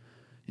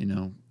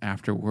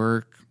 after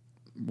work,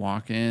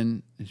 walk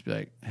in and just be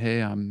like,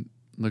 "Hey, I'm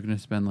looking to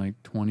spend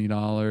like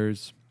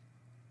 $20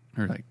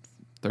 or like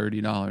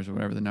 $30 or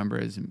whatever the number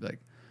is," and be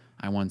like,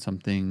 "I want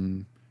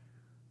something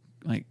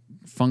like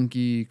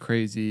funky,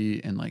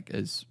 crazy, and like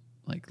as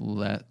like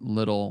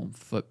little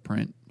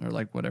footprint or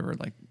like whatever,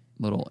 like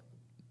little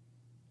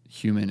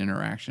human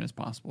interaction as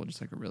possible,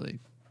 just like a really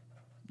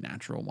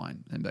natural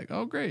wine." And be like,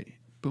 "Oh, great.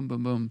 Boom,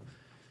 boom, boom.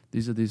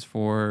 These are these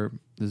 4.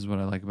 This is what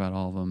I like about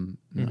all of them."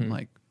 And I'm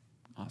like,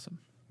 awesome.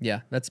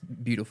 Yeah, that's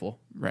beautiful.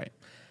 Right.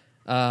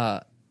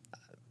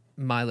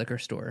 My liquor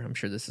store. I'm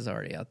sure this is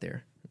already out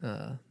there.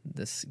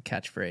 This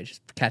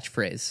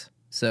catchphrase.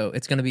 So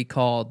it's going to be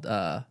called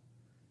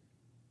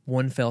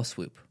One Fell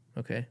Swoop.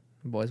 Okay,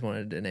 I've always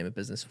wanted to name a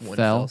business One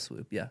Fell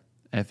Swoop. Yeah,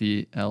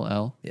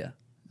 FELL. yeah.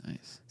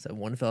 Nice. So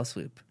One Fell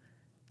Swoop,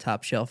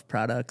 top shelf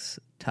products,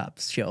 top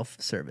shelf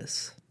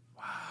service.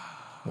 Wow.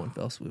 One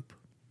Fell Swoop.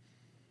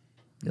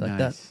 You like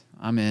that?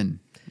 I'm in.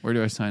 Where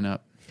do I sign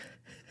up?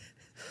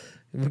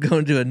 We're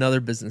going to another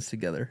business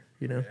together.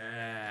 You know.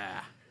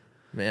 Yeah.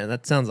 Man,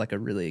 that sounds like a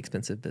really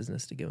expensive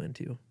business to go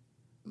into.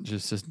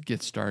 Just to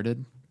get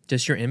started.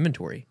 Just your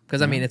inventory,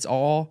 because I mean, it's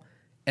all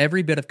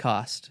every bit of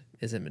cost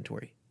is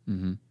inventory,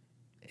 and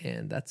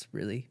that's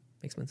really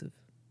expensive.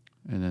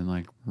 And then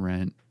like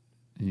rent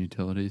and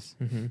utilities,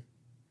 and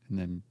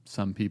then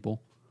some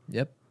people.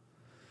 Yep.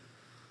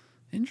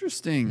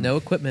 Interesting. No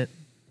equipment.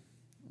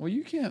 Well,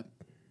 you can't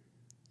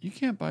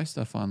buy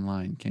stuff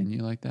online, can you?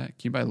 Like that?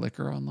 Can you buy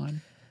liquor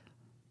online?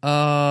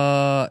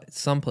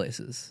 Some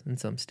places in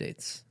some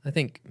states. I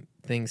think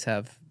things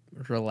have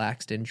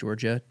relaxed in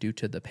Georgia due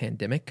to the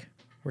pandemic,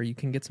 where you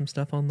can get some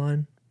stuff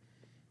online.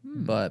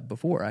 But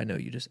before, I know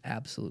you just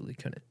absolutely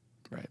couldn't.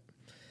 Right.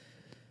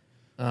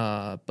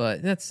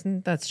 But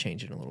that's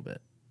changing a little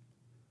bit.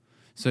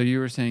 So you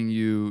were saying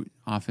you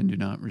often do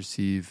not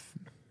receive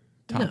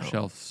top No.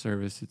 shelf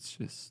service.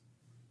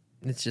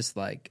 It's just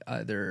like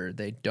either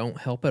they don't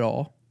help at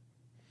all,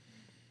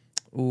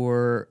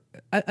 or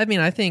I mean,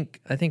 I think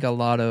a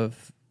lot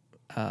of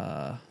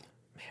man,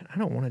 I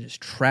don't want to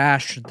just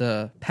trash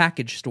the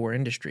package store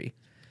industry,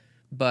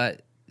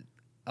 but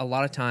a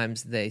lot of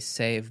times they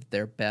save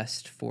their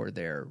best for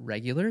their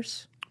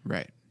regulars,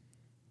 Right.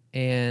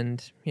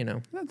 and you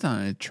know, That's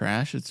not a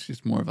trash. It's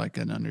just more of like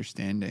an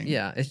understanding.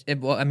 yeah.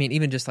 Well, I mean,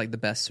 even just like the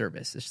best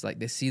service, it's like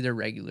they see their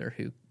regular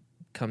who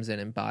comes in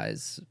and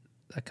buys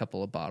a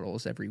couple of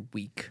bottles every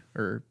week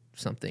or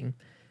something.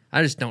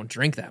 I just don't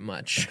drink that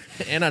much,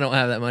 and I don't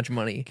have that much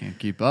money. Can't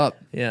keep up.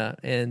 Yeah,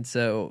 and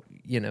so,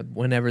 you know,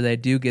 whenever they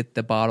do get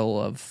the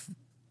bottle of,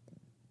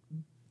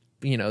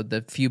 you know,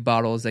 the few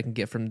bottles they can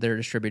get from their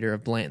distributor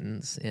of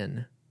Blanton's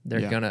in,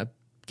 they're going to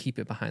keep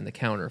it behind the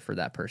counter for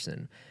that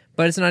person.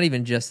 But it's not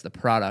even just the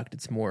product.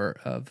 It's more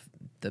of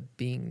the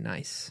being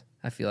nice.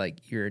 I feel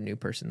like you're a new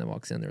person that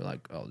walks in, they're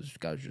like, oh, this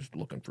guy's just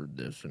looking for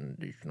this and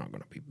he's not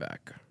going to be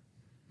back.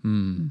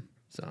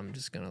 So I'm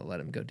just going to let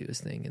him go do his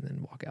thing and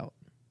then walk out.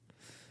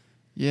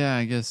 Yeah,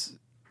 I guess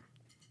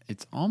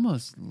it's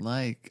almost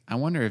like I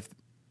wonder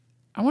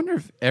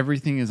if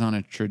everything is on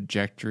a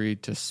trajectory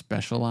to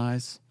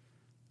specialize,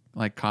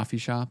 like coffee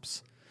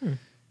shops.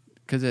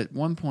 Because at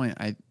one point,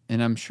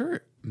 and I'm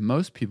sure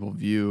most people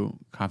view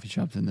coffee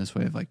shops in this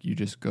way of like you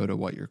just go to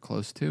what you're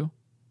close to.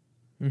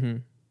 Mm-hmm.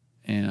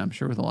 And I'm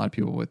sure with a lot of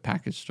people with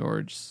package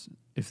storage,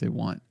 if they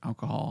want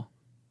alcohol,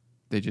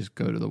 they just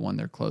go to the one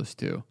they're close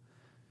to.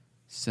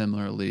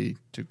 Similarly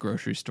to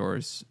grocery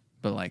stores,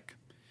 but like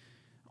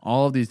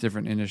all of these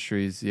different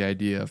industries, the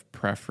idea of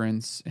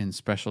preference and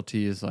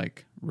specialty is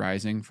like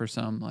rising for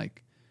some.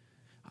 Like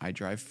I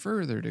drive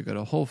further to go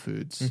to Whole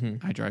Foods.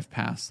 I drive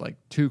past like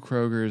 2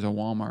 Krogers, a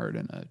Walmart,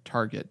 and a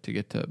Target to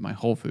get to my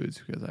Whole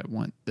Foods because I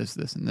want this,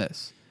 this, and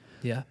this.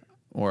 Yeah.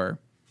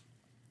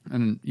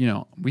 And you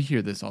know, we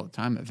hear this all the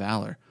time at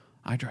Valor.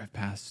 I drive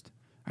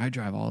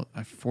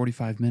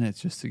 45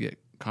 minutes just to get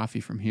coffee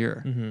from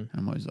here. And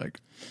I'm always like,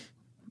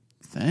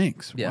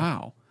 thanks. Yeah.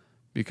 Wow.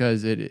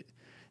 Because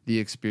the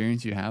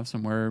experience you have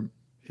somewhere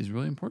is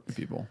really important to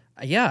people.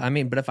 Yeah, I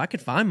mean, but if I could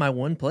find my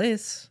one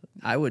place,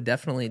 I would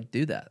definitely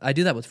do that. I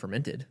do that with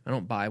fermented. I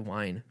don't buy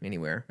wine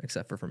anywhere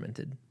except for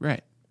fermented.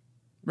 Right.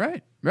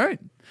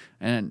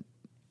 And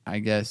I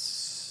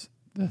guess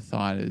the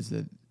thought is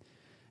that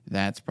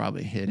that's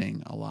probably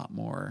hitting a lot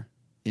more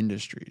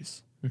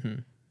industries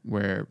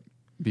where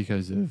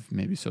because of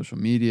maybe social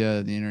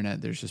media, the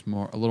internet, there's just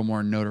a little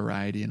more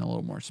notoriety and a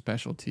little more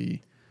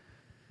specialty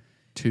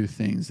to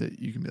things that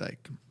you can be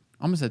like,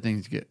 almost that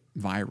things get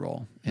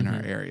viral in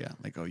our area.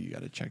 Like, oh, you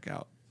got to check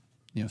out,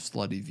 you know,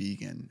 Slutty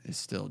Vegan is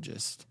still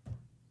just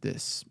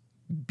this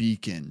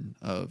beacon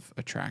of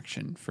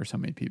attraction for so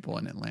many people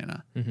in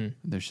Atlanta.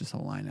 There's just a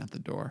line out the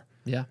door.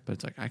 Yeah. But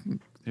it's like,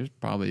 there's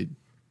probably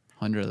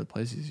 100 other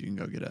places you can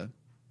go get a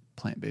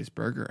plant-based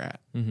burger at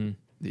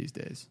these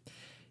days.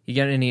 You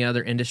got any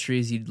other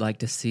industries you'd like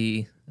to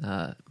see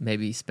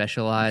maybe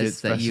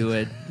specialized that you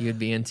would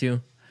be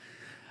into?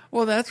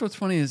 Well, that's what's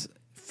funny is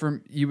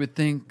you would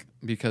think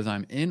because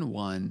I'm in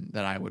one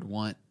that I would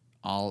want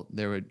all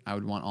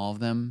of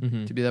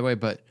them to be that way.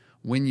 But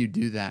when you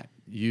do that,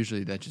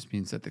 usually that just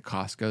means that the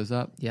cost goes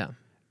up. Yeah.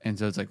 And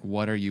so it's like,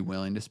 what are you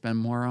willing to spend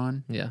more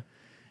on? Yeah.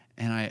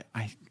 And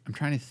I'm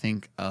trying to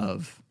think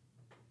of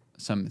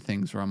some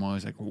things where I'm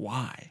always like,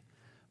 why?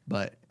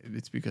 But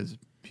it's because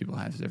people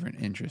have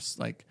different interests.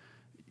 Like,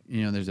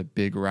 you know, there's a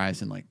big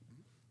rise in like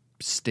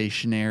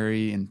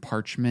stationery and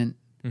parchment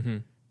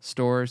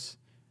stores.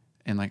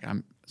 And like,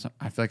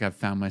 I feel like I've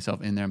found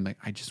myself in there. I'm like,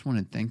 I just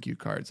wanted thank you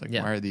cards. Like,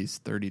 why are these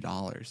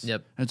 $30?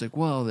 Yep. And it's like,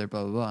 well, they're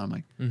blah, blah, blah. I'm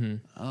like,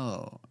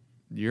 oh,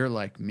 you're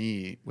like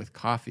me with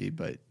coffee,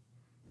 but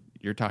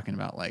you're talking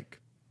about like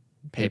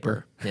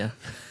paper. Yeah.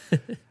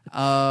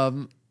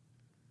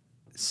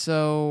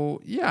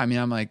 So yeah, I mean,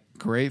 I'm like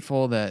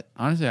grateful that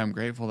I'm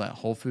grateful that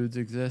Whole Foods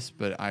exists,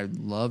 but I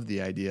love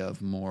the idea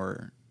of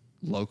more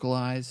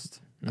localized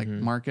like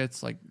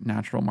markets, like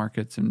natural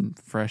markets and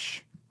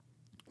fresh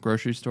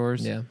grocery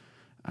stores. Yeah.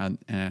 And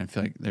I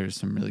feel like there's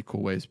some really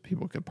cool ways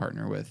people could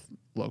partner with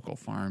local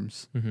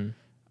farms.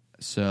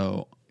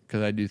 So,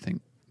 because I do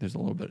think there's a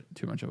little bit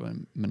too much of a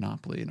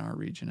monopoly in our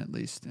region, at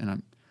least,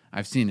 and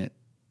I've seen it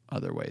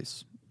other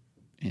ways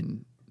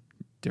in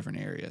different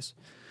areas.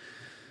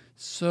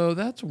 So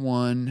that's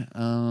one.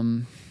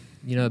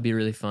 You know, it'd be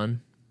really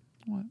fun.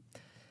 What?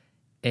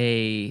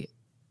 A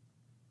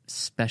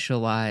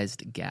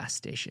specialized gas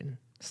station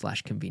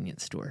 /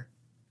 convenience store.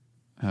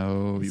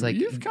 Oh, It's like-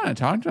 you've kind of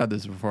talked about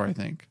this before, I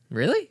think.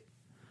 Really?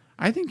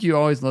 I think you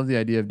always love the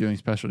idea of doing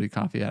specialty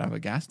coffee out of a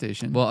gas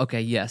station. Well,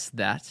 okay, yes,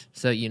 that.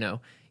 So, you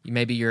know,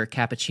 maybe your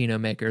cappuccino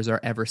makers are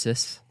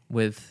Eversys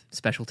with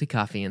specialty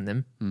coffee in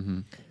them. Mm-hmm.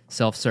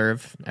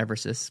 Self-serve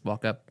Eversys.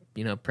 Walk up,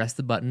 you know, press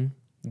the button,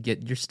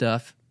 get your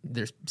stuff.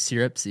 There's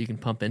syrups that you can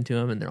pump into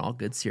them, and they're all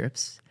good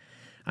syrups.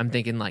 I'm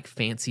thinking like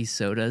fancy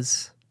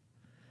sodas,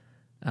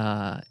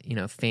 you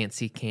know,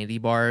 fancy candy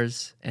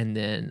bars, and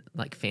then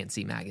like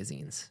fancy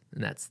magazines.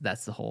 And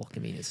that's the whole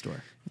convenience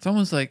store. It's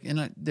almost like,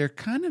 and they're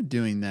kind of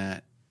doing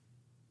that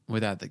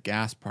without the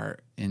gas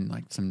part in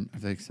like some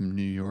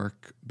New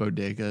York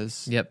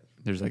bodegas. Yep.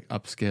 There's like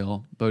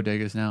upscale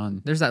bodegas now,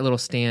 and There's that little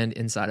stand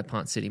inside of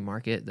Pont City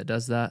Market that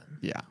does that.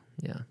 yeah,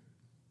 Yeah.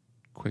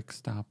 Quick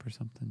Stop or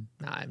something.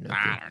 Nah, I have no clue.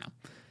 I don't know.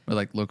 But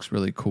like looks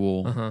really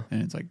cool,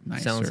 and it's like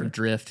nicer. Selling some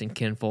Drift and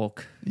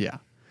Kinfolk. Yeah.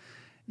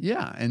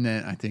 Yeah. And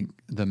then I think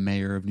the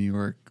mayor of New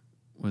York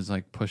was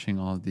like pushing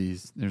all of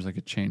these. There's like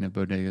a chain of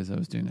bodegas that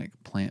was doing like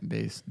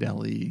plant-based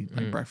deli,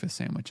 like breakfast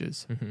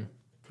sandwiches. I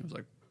was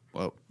like,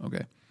 whoa,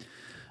 okay.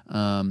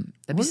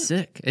 That'd be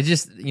sick. It's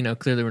just, you know,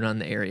 clearly we're not in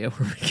the area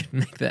where we can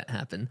make that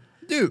happen.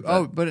 Dude,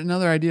 but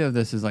another idea of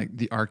this is like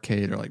the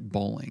arcade or like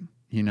bowling.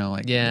 You know,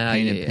 like Yeah, the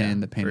painted yeah, pin, yeah,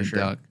 the painted for sure.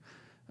 duck,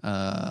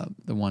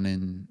 the one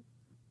in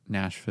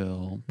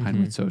Nashville,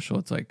 Pinewood Social.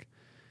 It's like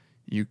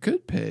you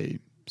could pay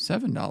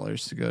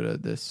 $7 to go to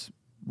this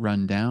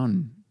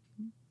rundown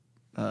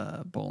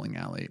bowling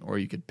alley, or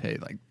you could pay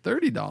like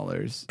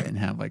 $30 and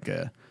have like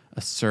a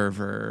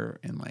server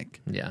and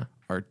like Yeah.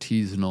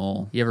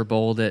 artisanal You ever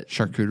bowled at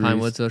charcuterie.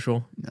 Pinewood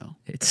Social? No,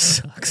 It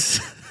sucks.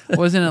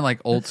 wasn't it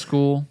like old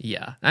school?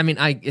 Yeah. I mean,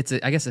 I guess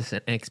it's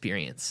an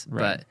experience,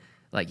 Right. but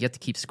like you have to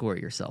keep score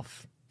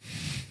yourself.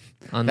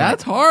 Unlike-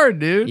 That's hard,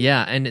 dude.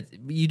 Yeah, and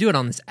you do it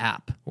on this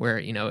app where,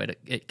 you know,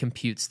 it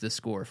computes the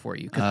score for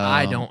you because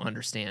I don't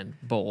understand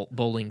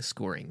bowling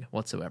scoring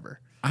whatsoever.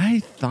 I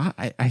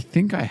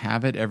think I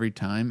have it every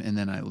time, and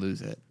then I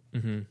lose it.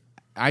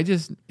 I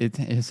just it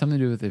has something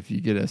to do with if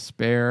you get a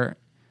spare,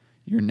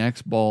 your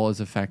next ball is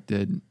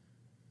affected.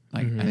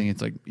 Like I think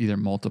it's like either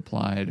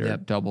multiplied or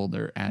Yep. doubled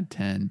or add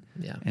 10.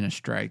 Yeah. And a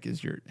strike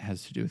has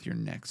to do with your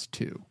next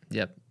two.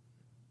 Yep.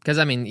 Because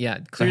I mean, yeah,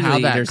 how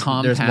clearly that there's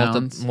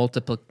compounds-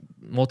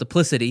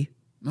 multiplicity.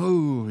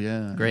 Oh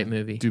yeah, Great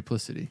movie.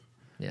 Duplicity,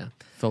 Yeah.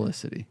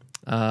 felicity.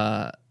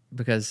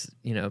 Because,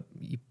 you know,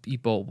 you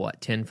bowl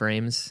 10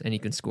 frames and you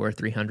can score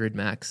 300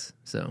 max.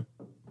 So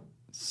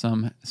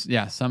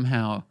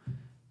Somehow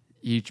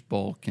each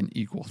bowl can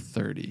equal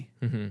 30.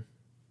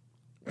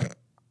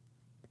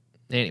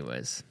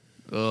 anyways,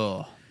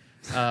 Ugh.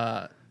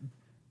 but-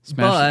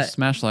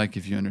 Smash like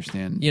if you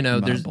understand. You know,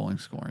 about there's- bowling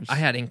scores. I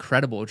had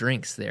incredible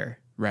drinks there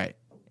right.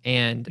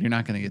 and You're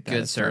not going to get that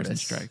good at Stars and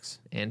service Strikes.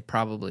 and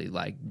probably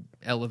like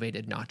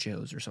elevated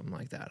nachos or something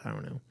like that. I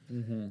don't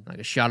know. Like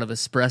a shot of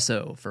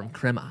espresso from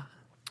Crema.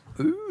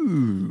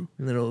 Ooh,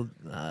 A little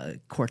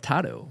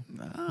cortado,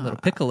 a little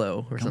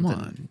piccolo or come something.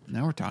 on.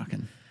 Now we're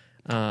talking.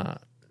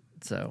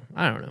 So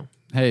I don't know.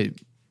 Hey,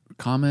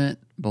 comment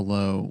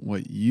below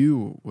what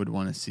you would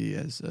want to see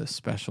as a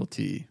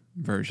specialty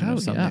version Oh,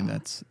 of something yeah.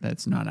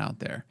 that's not out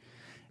there.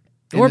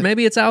 Or the-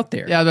 maybe it's out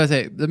there. Yeah, I was about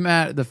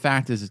to say the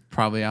fact is it's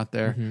probably out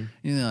there. Mm-hmm.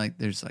 You know, like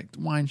there's like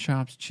wine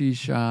shops, cheese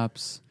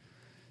shops,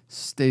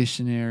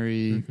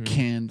 stationery, Mm-hmm.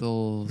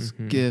 candles,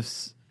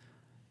 gifts.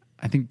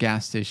 I think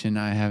gas station.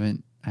 I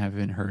haven't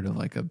heard of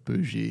like a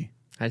bougie.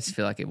 I just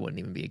feel like it wouldn't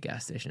even be a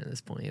gas station at this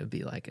point. It would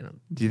be like an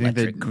Do you think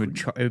they electric would-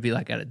 it would be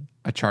like at a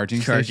A charging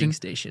charging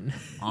station.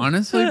 station.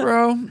 Honestly,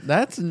 bro,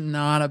 that's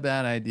not a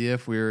bad idea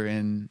if we were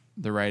in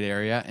the right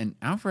area. And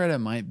Alpharetta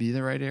might be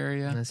the right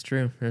area. That's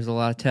true. There's a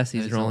lot of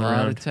Tessies There's a rolling lot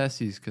around. of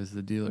Tessies because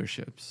the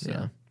dealerships.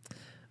 So.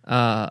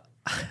 Yeah.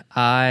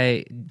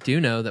 I do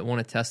know that one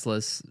of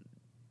Tesla's,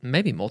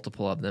 maybe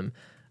multiple of them.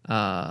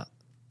 Let's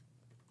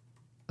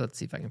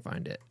see if I can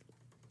find it.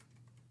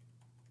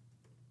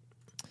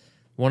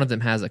 One of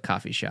them has a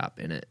coffee shop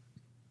in it.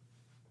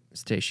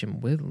 Station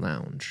with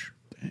lounge.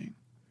 Dang.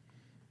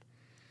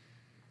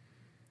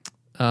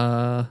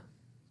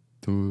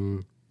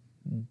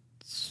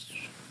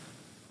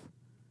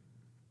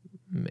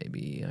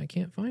 Maybe I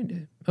can't find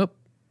it. Oh.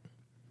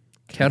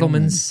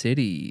 Kettleman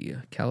City,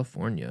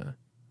 California.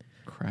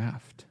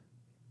 Craft.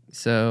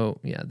 So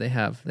yeah, they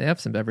have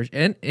some beverage,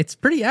 and it's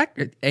pretty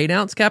accurate.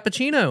 8-ounce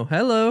cappuccino.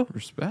 Hello.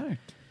 Respect.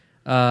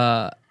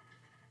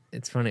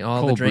 It's funny. All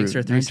Cold the drinks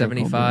brew. are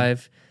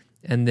 $3.75,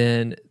 and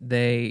then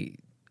they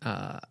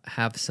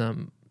have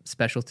some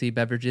specialty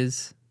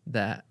beverages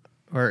that,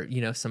 or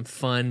some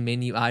fun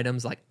menu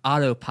items like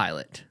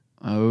autopilot.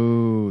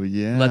 Oh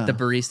yeah. Let the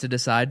barista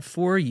decide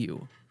for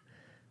you.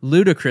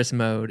 Ludicrous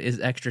mode is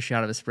extra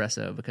shot of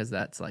espresso because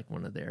that's like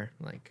one of their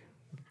like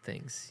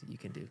things you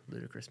can do.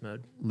 Ludicrous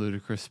mode.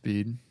 ludicrous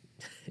speed.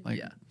 Like,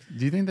 Yeah.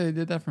 Do you think they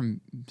did that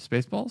from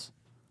Spaceballs?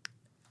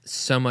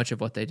 So much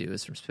of what they do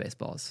is from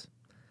Spaceballs.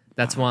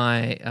 That's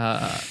why.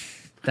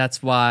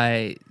 That's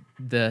why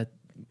the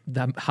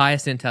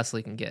highest end Tesla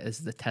you can get is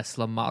the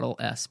Tesla Model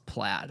S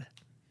Plaid.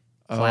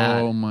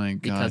 Oh my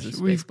because gosh,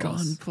 of we've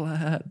Spaceballs. gone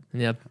plaid.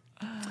 Yep.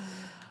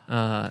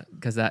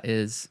 Because that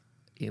is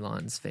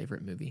Elon's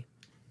favorite movie.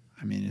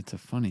 I mean, it's a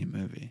funny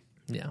movie.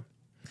 Yeah.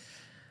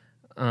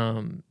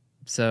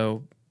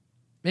 So,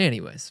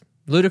 anyways,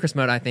 ludicrous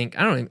mode. I think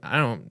I don't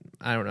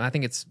know. I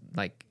think it's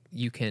like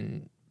you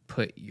can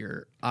put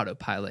your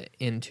autopilot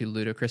into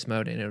ludicrous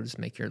mode, and it'll just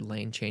make your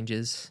lane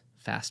changes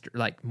faster,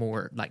 like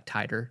more, like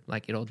tighter.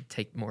 Like it'll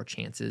take more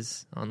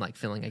chances on like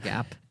filling a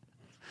gap.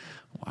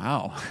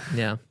 Wow.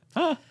 Yeah.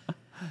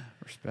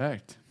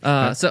 Respect.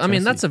 So I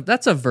mean, Jesse.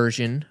 that's a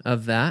version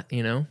of that.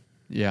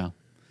 Yeah.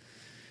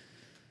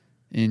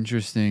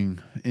 Interesting.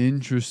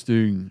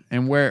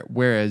 And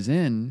whereas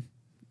do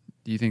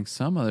you think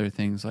some other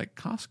things like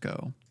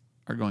Costco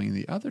are going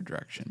the other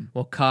direction?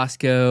 Well,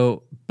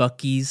 Costco,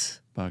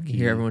 Buc-ee's. Buc-ee. You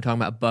hear everyone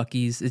talking about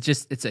Buc-ee's.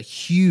 It's a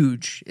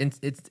huge.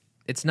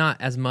 It's not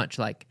as much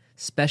like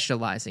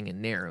specializing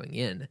and narrowing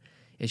in.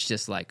 It's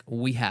just like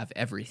we have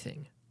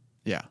everything,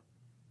 Yeah.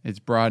 It's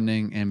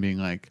broadening and being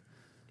like,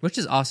 which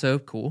is also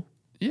cool.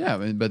 yeah,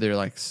 but they're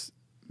like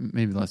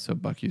maybe less so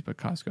Buc-ee's, but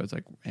Costco is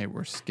like, hey,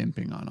 we're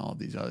skimping on all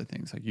these other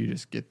things. Like you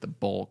just get the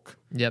bulk.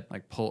 Yep.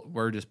 Like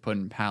we're just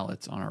putting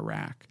pallets on a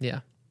rack. Yeah.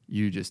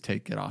 You just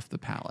take it off the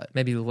pallet.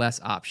 Maybe less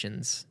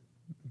options,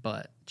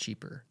 but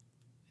cheaper.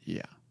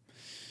 Yeah.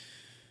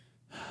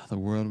 The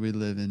world we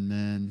live in,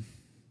 man.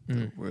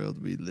 The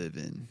world we live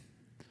in.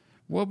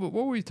 Well, but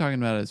what were we talking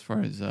about as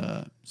far as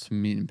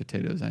some meat and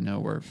potatoes? I know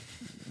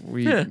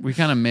we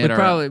kind of made We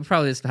our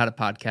probably just had a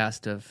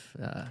podcast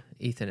of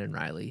Ethan and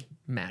Riley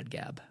mad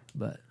gab,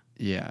 but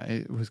yeah,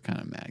 it was kind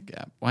of mad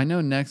gap. Well, I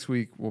know next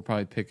week we'll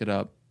probably pick it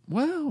up.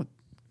 Well,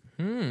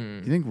 do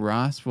you think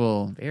Ross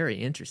will? very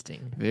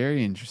interesting.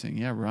 Very interesting.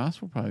 Yeah, Ross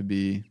will probably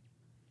be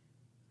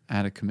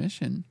out of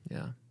commission.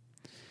 Yeah.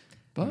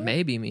 But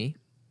Maybe me.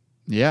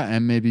 yeah,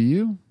 and maybe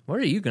you. What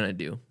are you gonna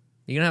do?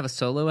 You gonna have a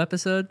solo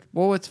episode?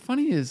 Well, what's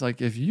funny is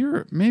like if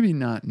you're maybe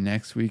not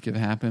next week it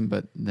happened,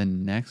 but the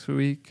next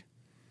week.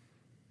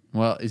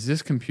 Well, is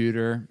this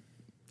computer?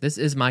 This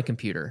is my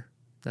computer.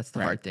 That's the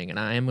Right. hard thing, and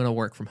I am gonna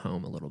work from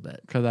home a little bit.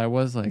 Because I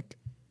was like,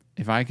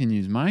 if I can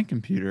use my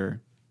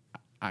computer,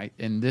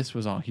 and this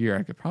was all here,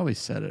 I could probably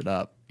set it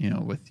up,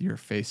 with your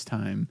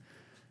FaceTime.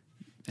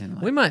 And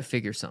like, We might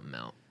figure something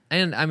out.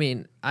 And I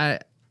mean,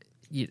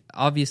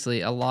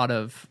 obviously a lot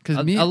of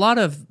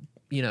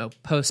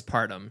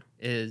postpartum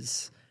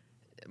is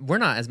we're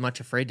not as much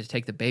afraid to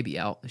take the baby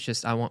out. It's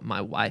just I want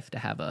my wife to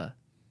have a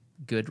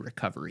good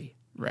recovery.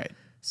 right.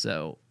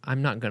 So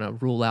I'm not going to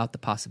rule out the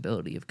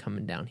possibility of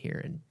coming down here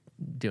and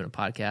doing a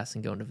podcast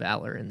and going to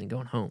Valor and then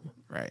going home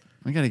Right.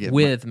 We got to get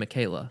with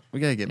Michaela.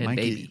 we got to get and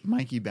Mikey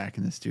baby. back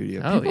in the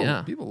studio. Oh, People,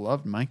 yeah. People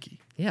loved Mikey.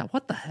 Yeah,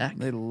 what the heck?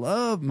 They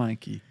love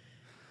Mikey.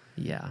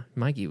 Yeah,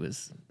 Mikey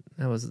was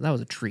that was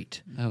a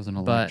treat. That was an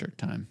electric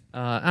time.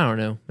 I don't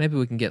know. Maybe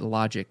we can get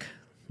Logic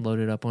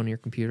loaded up on your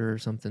computer or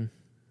something.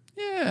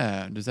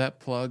 Yeah. Does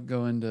that plug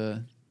go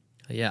into?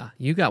 Yeah,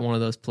 you got one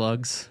of those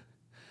plugs.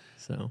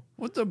 So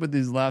What's up with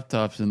these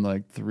laptops and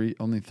like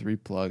only three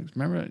plugs?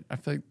 Remember, I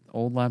feel like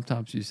old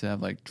laptops used to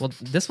have like. well,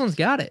 this one's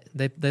got it.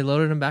 They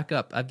loaded them back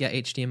up. I've got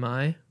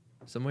HDMI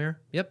somewhere.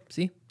 Yep.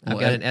 See, I've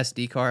Well, got an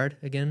SD card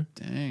again,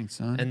 Dang,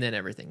 son. and then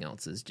everything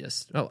else is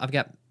just. Oh, I've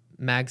got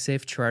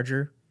MagSafe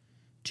charger,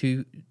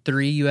 3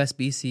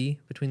 USB-C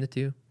between the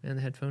two and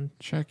the headphone.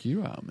 Check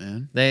you out,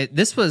 man.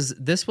 This was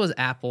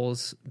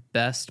Apple's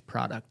best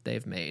product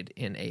they've made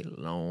in a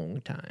long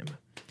time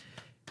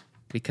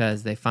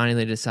because they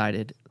finally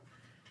decided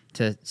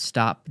to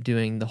stop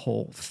doing the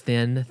whole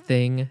thin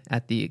thing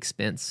at the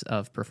expense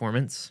of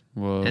performance.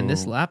 Whoa. And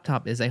this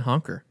laptop is a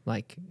honker.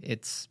 Like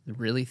it's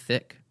really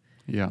thick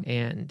Yeah.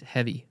 and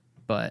heavy,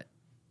 but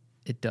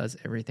it does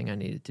everything I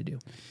need it to do.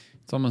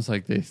 It's almost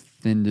like they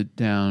thinned it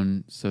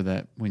down so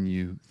that when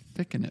you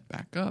thicken it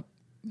back up,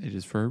 it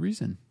is for a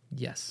reason.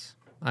 Yes,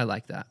 I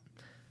like that.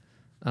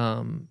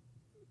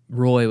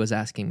 Roy was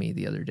asking me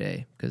the other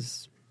day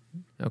because,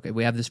 okay,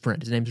 we have this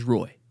friend. His name's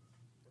Roy.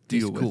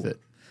 Deal He's with cool.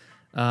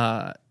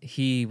 it.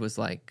 He was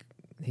like,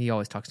 he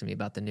always talks to me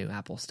about the new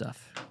Apple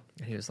stuff.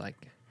 And he was like,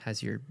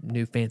 has your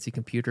new fancy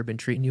computer been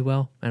treating you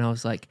well? And I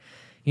was like,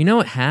 it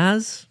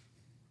has,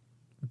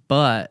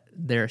 but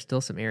there are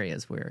still some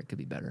areas where it could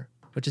be better,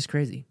 which is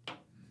crazy.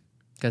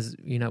 Because,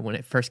 when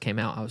it first came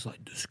out, I was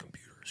like, this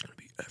computer is going to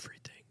be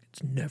everything.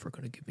 it's never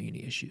going to give me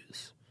any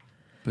issues.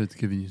 But it's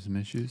giving you some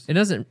issues. It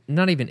doesn't,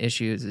 not even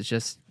issues. It's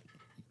just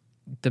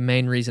the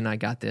main reason I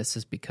got this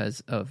is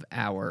because of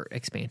our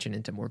expansion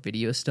into more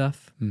video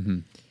stuff. Mm-hmm.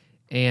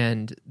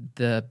 And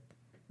the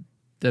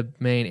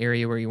main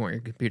area where you want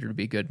your computer to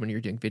be good when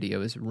you're doing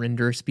video is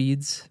render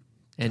speeds,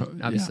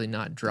 and obviously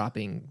not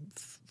dropping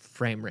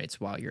frame rates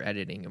while you're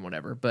editing and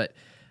whatever. But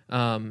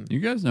you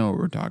guys know what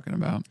we're talking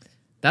about.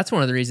 that's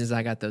one of the reasons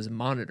I got those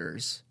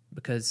monitors,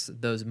 because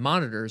those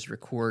monitors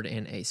record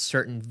in a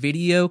certain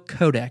video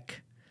codec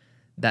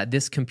that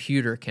this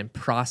computer can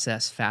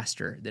process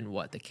faster than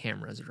what the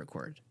cameras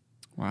record.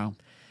 Wow.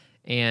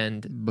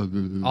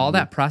 And all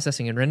that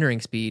processing and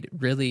rendering speed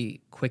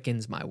really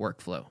quickens my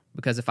workflow,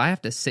 because if I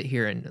have to sit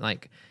here and,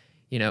 like,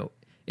 you know,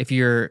 if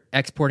you're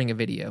exporting a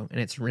video and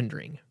it's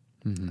rendering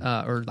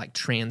or like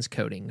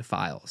transcoding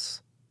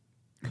files.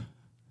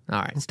 All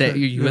right. Stay.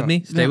 You with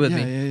me? Stay with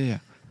me. Yeah.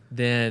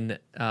 Then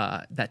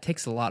that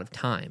takes a lot of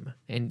time,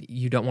 and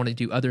you don't want to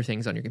do other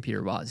things on your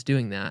computer while it's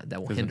doing that.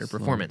 That will hinder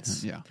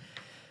performance. Yeah.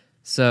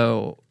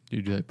 So Do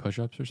you do like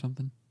push-ups or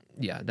something?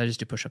 yeah, I just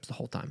do push-ups the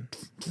whole time.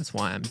 That's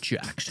why I'm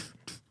jacked.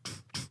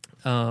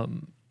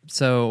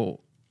 So,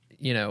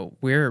 you know,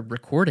 we're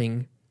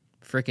recording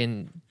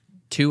freaking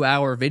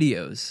 2-hour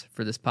videos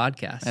for this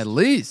podcast. At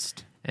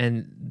least.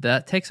 And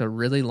that takes a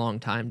really long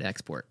time to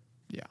export.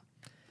 Yeah.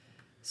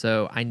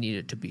 So I need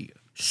it to be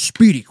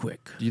speedy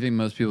quick. Do you think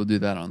most people do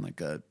that on like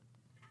a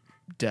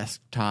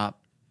desktop,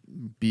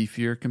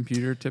 beefier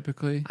computer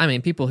typically? I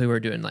mean, people who are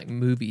doing like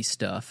movie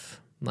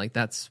stuff, like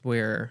that's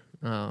where,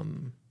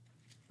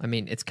 I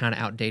mean, it's kind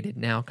of outdated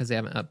now because they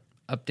haven't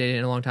updated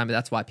in a long time, but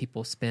that's why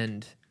people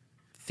spend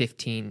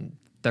 $15,000,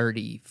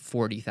 $30,000,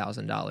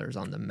 $40,000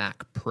 on the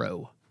Mac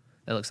Pro.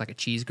 That looks like a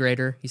cheese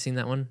grater. You seen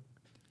that one?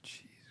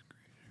 Cheese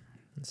grater.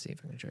 Let's see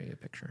if I can show you a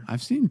picture.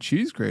 I've seen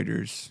cheese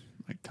graters.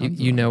 Like tons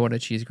You of know them. what a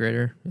cheese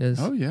grater is?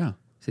 Oh yeah.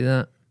 See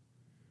that?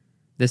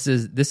 This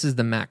is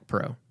the Mac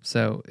Pro.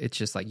 So it's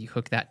just like you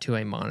hook that to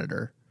a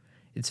monitor.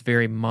 It's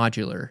very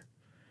modular.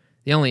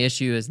 The only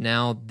issue is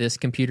now this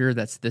computer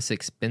that's this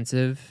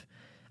expensive.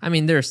 I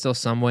mean, there are still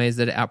some ways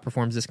that it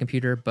outperforms this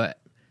computer,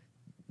 but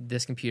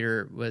this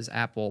computer was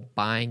Apple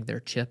buying their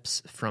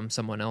chips from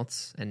someone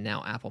else, and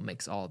now Apple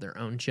makes all their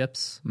own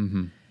chips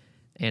and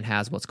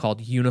has what's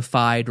called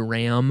unified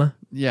RAM.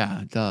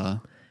 Yeah, duh.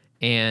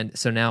 And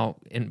so now,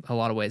 in a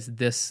lot of ways,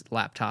 this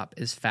laptop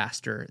is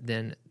faster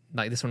than,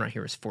 like this one right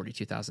here is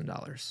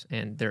 $42,000.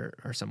 And there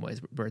are some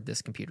ways where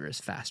this computer is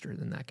faster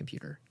than that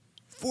computer.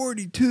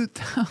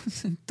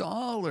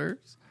 $42,000.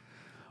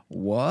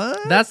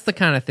 What? That's the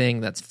kind of thing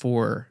that's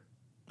for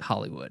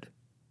Hollywood.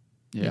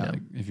 Yeah, you know.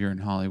 like if you're in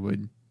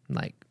Hollywood.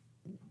 Like,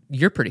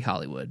 you're pretty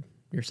Hollywood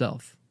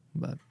yourself.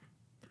 But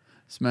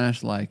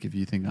Smash like if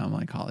you think I'm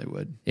like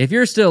Hollywood. if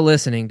you're still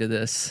listening to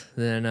this,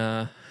 then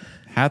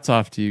Hats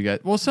off to you guys.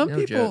 Well, some No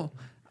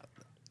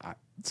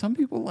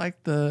people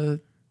like the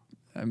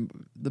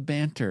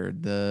banter,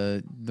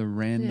 the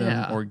random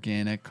Yeah.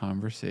 organic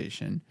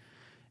conversation.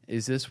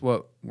 Is this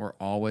what we're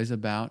always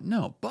about?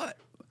 No, but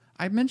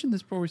I mentioned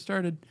this before we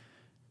started.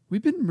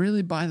 We've been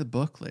really by the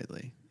book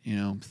lately. You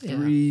know,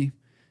 three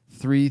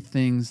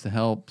things to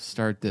help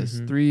start this.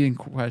 3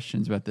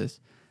 questions about this.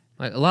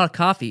 like a lot of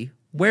coffee.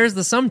 Where's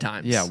the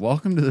sometimes? Yeah,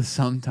 welcome to the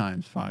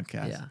Sometimes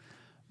podcast. Yeah.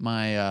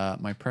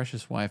 My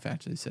precious wife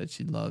actually said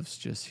she loves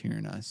just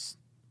hearing us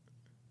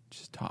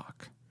just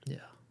talk. Yeah.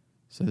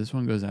 So this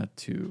one goes out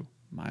to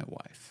my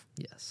wife,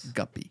 Yes.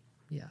 Guppy.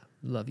 Yeah.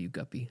 Love you,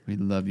 Guppy. We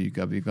love you,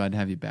 Guppy. Glad to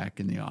have you back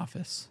in the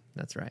office.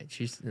 That's right.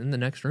 She's in the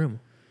next room.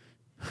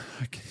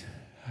 I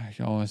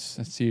can always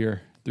see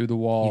her through the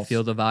walls. You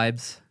feel the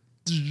vibes?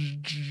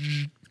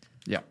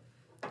 Yeah.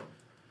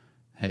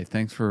 Hey,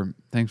 thanks for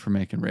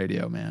making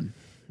radio, man.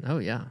 Oh,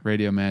 yeah.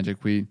 Radio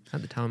magic. We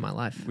Had the time of my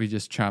life.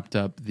 just chopped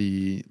up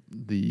the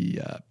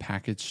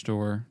package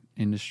store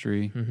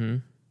industry. Mm-hmm.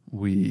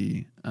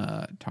 We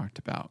talked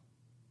about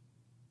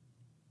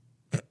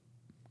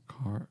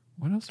car.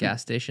 What else?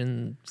 Gas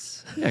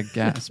stations.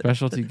 Yeah,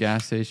 specialty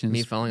gas stations.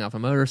 Me falling off a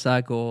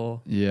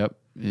motorcycle. Yep.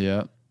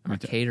 Our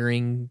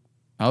catering.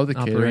 Oh, the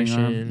catering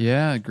arm. operation.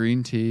 Yeah,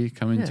 green tea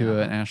coming to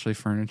Yeah. an Ashley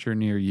Furniture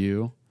near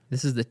you.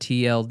 This is the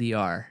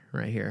TLDR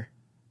right here.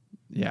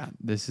 Yeah,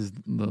 this is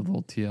the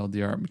little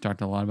TLDR. We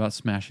talked a lot about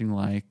Smashing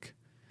Like.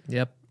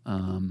 Yep.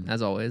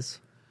 As always.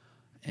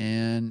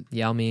 And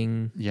Yao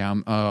Ming.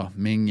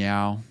 Ming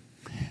Yao.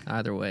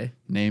 Either way.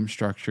 Name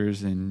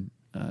structures in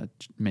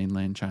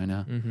mainland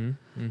China.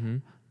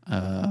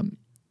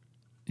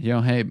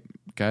 Hey,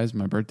 guys,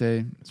 my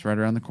birthday is right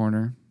around the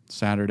corner.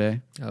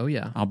 Saturday. Oh,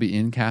 yeah. I'll be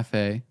in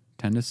cafe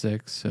 10 to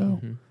 6.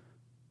 So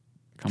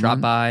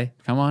Drop by.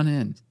 Come on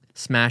in.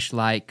 Smash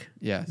like.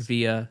 Yes.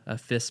 Via a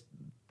fist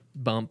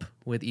bump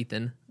with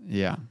Ethan.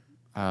 Yeah.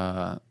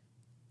 I'm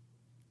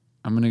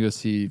going to go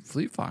see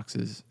Fleet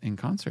Foxes in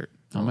concert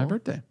on my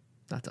birthday.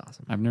 That's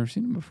awesome. I've never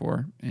seen them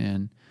before.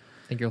 And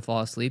Think you'll fall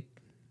asleep?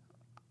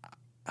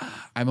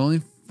 I've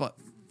only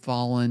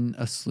fallen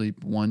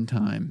asleep one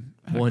time.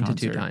 At a 1 to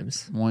 2 concert.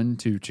 times. 1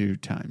 to 2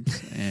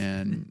 times.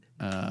 And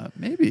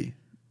maybe.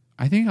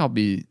 I think I'll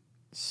be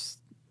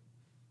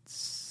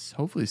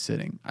Hopefully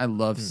sitting. I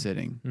love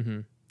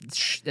sitting.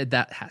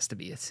 That has to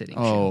be a sitting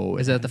Oh, show.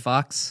 Is it at the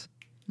Fox?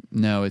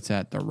 No, it's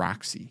at the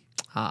Roxy.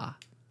 Ah.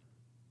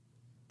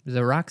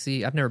 The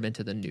Roxy, I've never been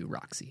to the new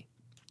Roxy.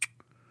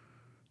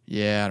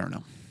 Yeah,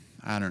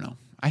 I don't know.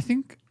 I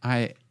think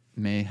I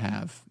may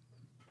have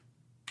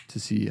to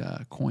see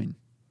Coin.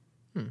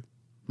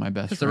 My best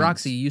friend. Because the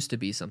Roxy used to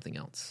be something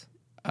else.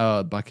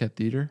 Buckhead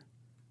Theater?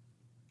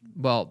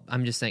 Well,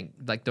 I'm just saying,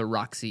 like, the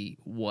Roxy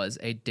was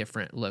a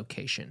different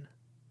location.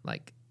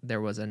 Like, there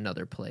was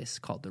another place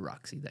called the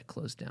Roxy that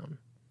closed down.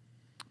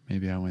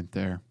 Maybe I went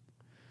there.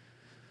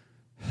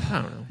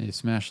 I don't know. Hey,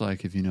 smash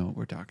like if you know what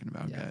we're talking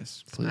about,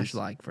 guys. Please. Smash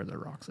like for the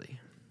Roxy.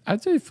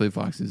 I'd say Fleet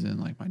Fox is in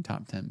like my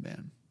top 10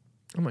 band.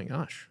 Oh my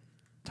gosh.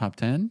 Top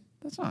 10?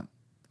 That's not.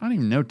 I don't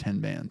even know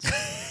 10 bands.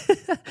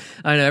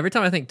 I know. Every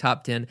time I think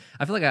top 10,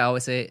 I feel like I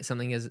always say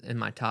something is in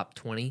my top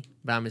 20,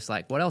 but I'm just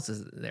like, what else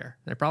is there?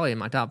 They're probably in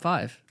my top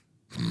 5.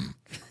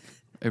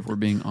 If we're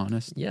being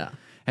honest. Yeah.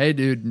 Hey,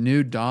 dude,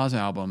 new Dawes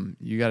album.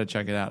 You got to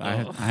check it out.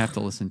 I have to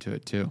listen to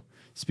it too.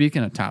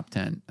 Speaking of top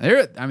 10,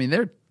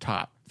 they're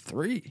top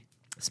 3.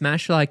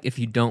 Smash like if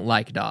you don't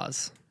like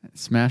Dawes.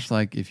 Smash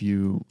like if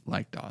you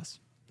like Dawes.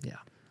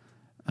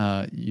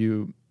 Yeah.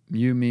 You,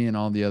 me, and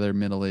all the other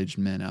middle-aged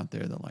men out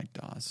there that like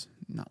Dawes.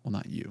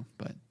 Not you,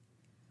 but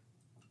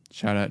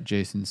shout out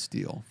Jason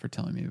Steele for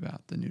telling me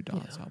about the new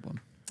Dawes album.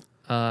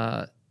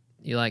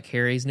 You like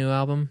Harry's new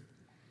album?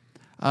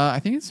 I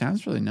think it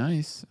sounds really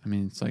nice. I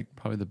mean, it's like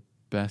probably the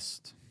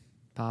best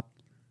pop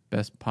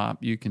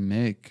you can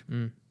make,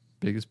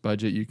 biggest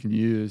budget you can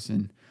use,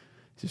 and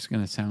it's just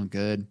gonna sound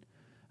good.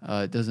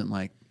 It doesn't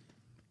like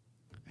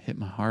hit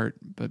my heart,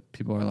 but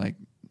people are like,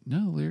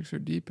 no, the lyrics are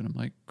deep, and I'm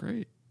like,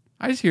 great.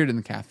 I just hear it in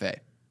the cafe.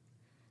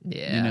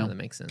 Yeah, that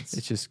makes sense.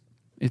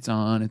 It's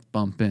on, it's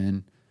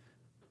bumping,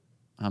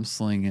 I'm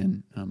slinging,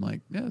 and I'm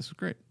like, yeah, this is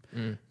great.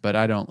 But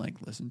I don't like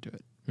listen to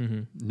it.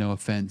 No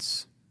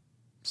offense,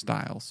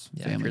 Styles,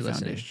 Family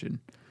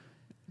Foundation.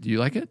 Do you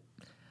like it?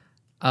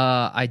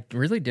 I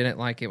really didn't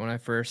like it when I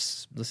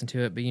first listened to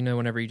it, but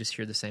whenever you just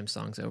hear the same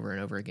songs over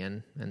and over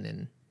again, and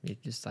then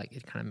it just like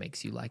it kind of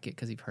makes you like it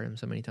because you've heard them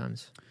so many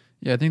times.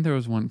 Yeah, I think there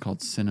was one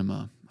called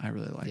Cinema I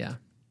really liked. Yeah,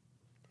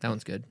 that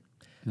one's good.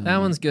 That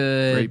one's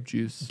good. Grape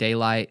Juice.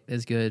 Daylight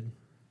is good.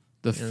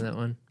 That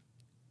one.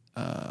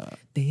 What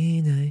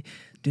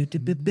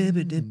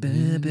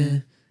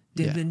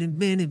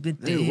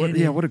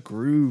a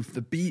groove.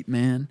 The beat,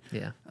 man.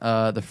 Yeah.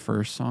 The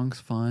first song's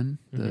fun.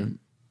 The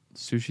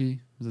sushi,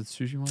 was it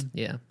the sushi one?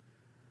 Yeah.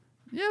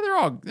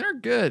 Yeah, they're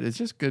good. It's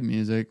just good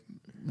music.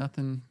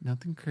 Nothing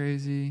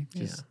crazy.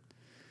 Just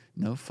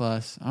no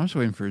fuss. I'm just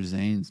waiting for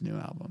Zayn's new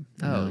album.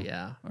 Oh,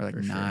 yeah. Or like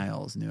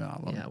Niall's new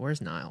album. Yeah,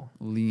 where's Niall?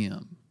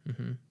 Liam.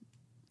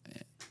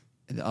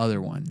 The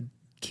other one.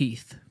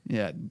 Keith.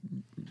 Yeah,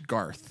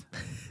 Garth.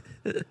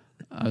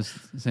 I was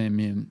saying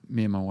me and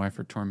my wife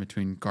are torn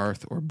between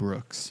Garth or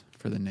Brooks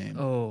for the name.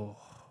 Oh.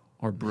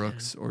 Or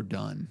Brooks or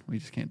Dunn. We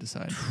just can't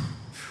decide.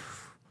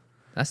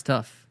 That's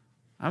tough.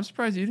 I'm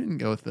surprised you didn't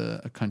go with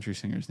a country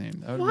singer's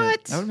name. That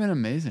would have been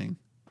amazing.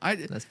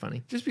 That's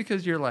funny. Just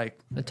because you're like...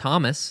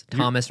 Thomas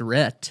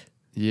Rhett.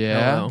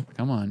 Yeah. Hello.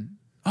 Come on.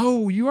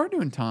 Oh, you are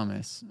doing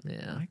Thomas.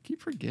 Yeah. I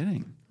keep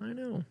forgetting. I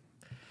know.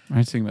 I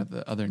was thinking about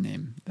the other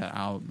name that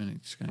I'm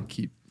just going to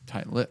keep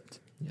tight-lipped.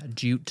 Yeah,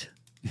 Jute.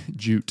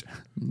 Jute.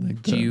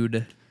 Like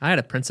Jude. I had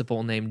a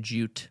principal named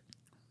Jute.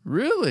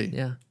 Really?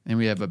 Yeah. And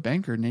we have a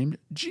banker named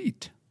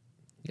Jeet.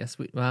 Yes,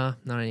 not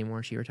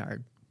anymore. She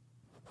retired.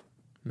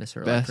 Miss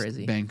her Best like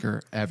crazy.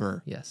 Banker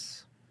ever.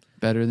 Yes.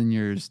 Better than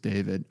yours,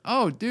 David.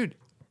 Oh, dude.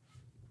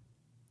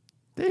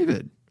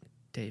 David.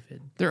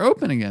 They're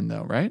open again,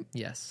 though, right?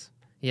 Yes.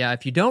 Yeah,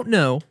 if you don't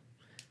know,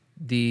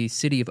 the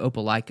city of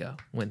Opelika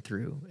went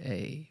through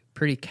a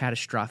pretty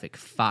catastrophic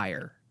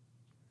fire.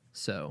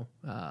 So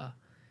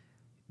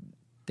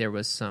there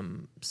was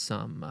some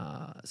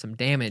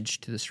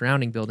damage to the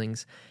surrounding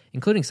buildings,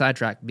 including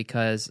Sidetrack,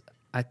 because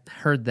I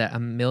heard that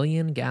 1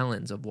 million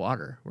gallons of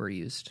water were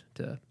used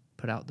to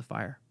put out the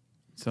fire.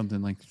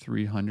 Something like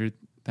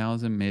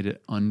 300,000 made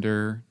it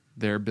under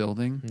their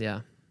building. Yeah.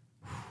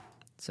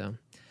 So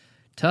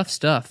tough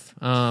stuff.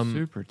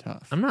 Super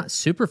tough. I'm not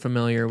super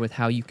familiar with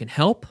how you can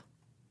help,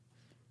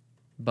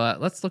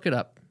 but let's look it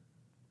up.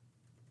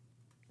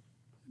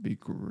 It'd be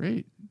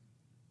great.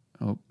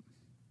 Oh.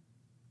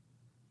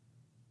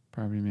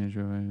 Property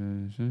manager.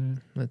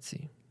 Let's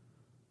see.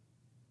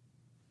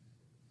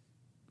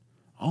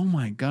 Oh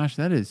my gosh,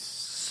 that is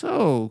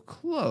so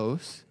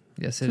close.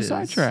 Yes, it to is.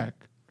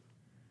 Sidetrack.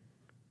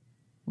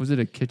 Was it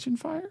a kitchen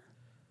fire?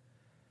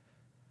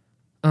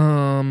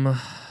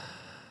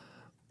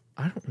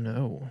 I don't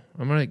know.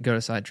 I'm gonna go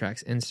to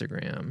Sidetrack's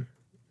Instagram.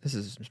 This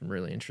is some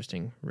really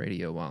interesting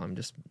radio while I'm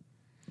just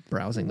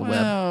browsing the web.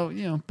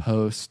 Well,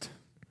 post.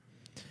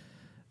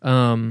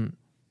 Let's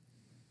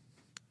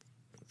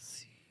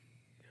see.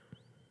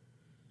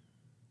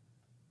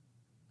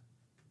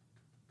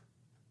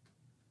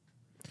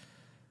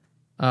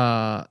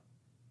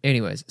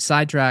 Anyways,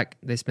 Sidetrack,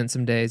 they spent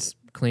some days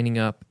cleaning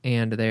up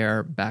and they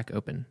are back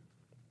open.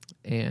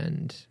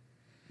 And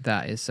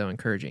that is so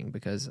encouraging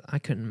because I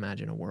couldn't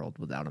imagine a world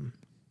without them.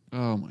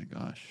 Oh my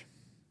gosh.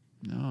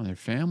 No, they're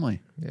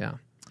family. Yeah.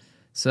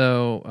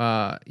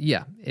 So,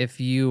 if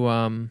you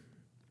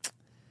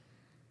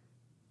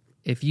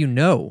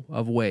know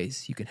of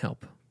ways you can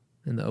help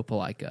in the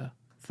Opelika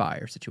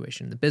fire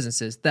situation, the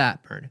businesses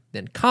that burned,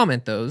 then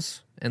comment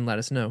those and let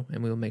us know,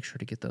 and we will make sure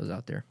to get those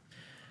out there.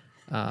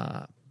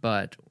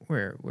 But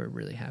we're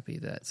really happy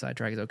that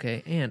Sidetrack is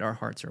okay, and our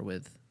hearts are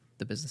with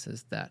the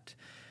businesses that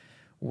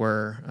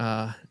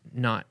were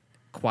not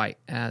quite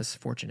as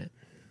fortunate.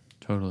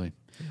 Totally.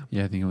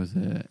 Yeah, I think it was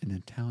an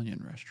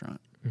Italian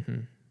restaurant.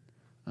 Mm-hmm.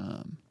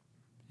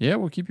 Yeah,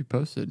 we'll keep you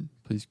posted.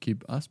 Please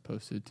keep us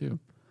posted too.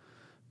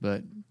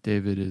 But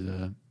David is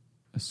a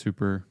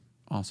super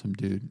awesome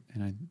dude,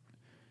 and I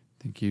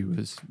think he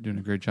was doing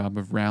a great job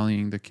of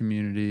rallying the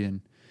community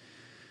and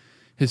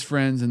his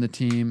friends and the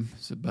team.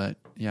 So, but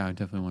yeah, I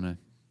definitely want to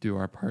do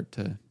our part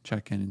to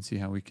check in and see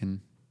how we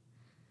can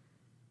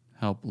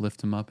help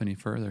lift them up any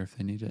further if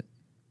they need it.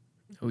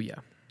 Oh, yeah.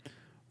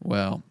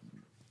 Well,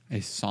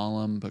 a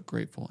solemn but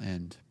grateful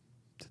end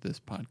to this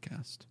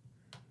podcast.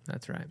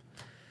 That's right.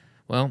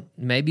 Well,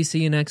 maybe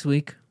see you next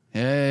week.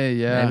 Hey,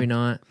 yeah. Maybe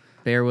not.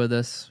 Bear with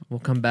us. We'll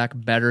come back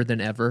better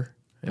than ever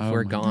if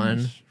we're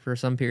gone for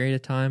some period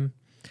of time.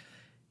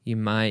 You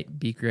might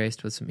be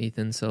graced with some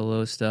Ethan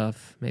Solo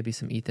stuff, maybe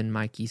some Ethan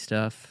Mikey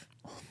stuff.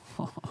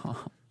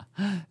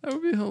 That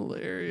would be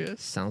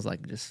hilarious. Sounds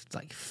like just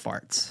like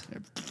farts.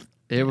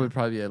 It would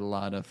probably be a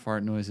lot of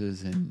fart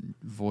noises and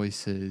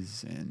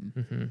voices, and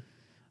I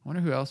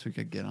wonder who else we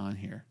could get on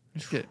here.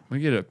 We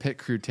get a pit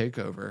crew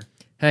takeover.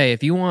 Hey,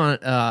 if you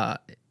want to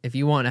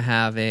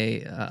have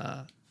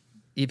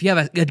if you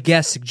have a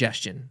guest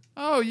suggestion,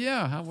 oh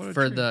yeah,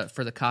 for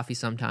the Coffee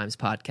Sometimes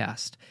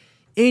podcast,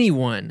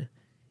 anyone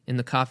in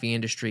the coffee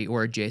industry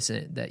or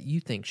adjacent that you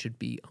think should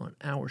be on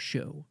our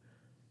show,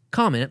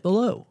 comment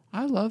below.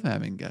 I love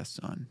having guests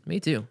on. Me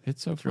too.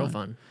 It's so real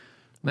fun.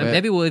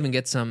 Maybe we'll even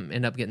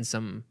end up getting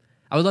some.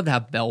 I would love to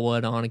have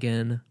Bellwood on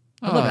again.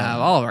 I'd love to have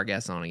all of our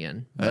guests on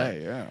again.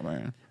 Hey, yeah,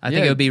 man. I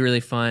think it would be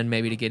really fun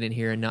maybe to get in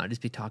here and not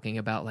just be talking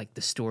about like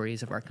the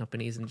stories of our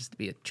companies and just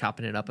be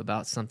chopping it up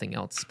about something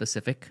else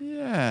specific.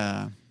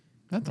 Yeah,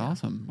 that's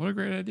awesome. What a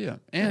great idea.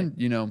 And,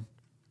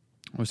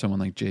 with someone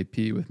like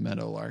JP with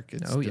Meadowlark,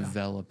 it's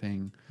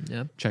developing,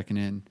 checking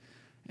in.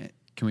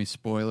 Can we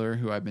spoiler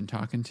who I've been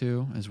talking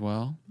to as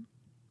well?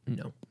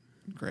 No.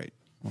 Great.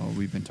 Well,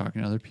 we've been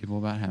talking to other people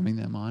about having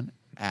them on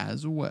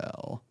as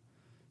well.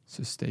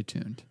 So stay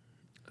tuned.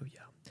 Oh,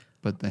 yeah.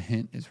 But the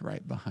hint is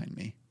right behind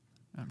me.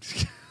 I'm just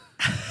kidding.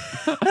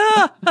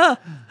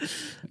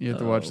 You have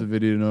to watch the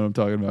video to know what I'm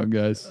talking about,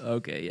 guys.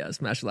 Okay, yeah.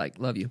 Smash like.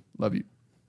 Love you. Love you.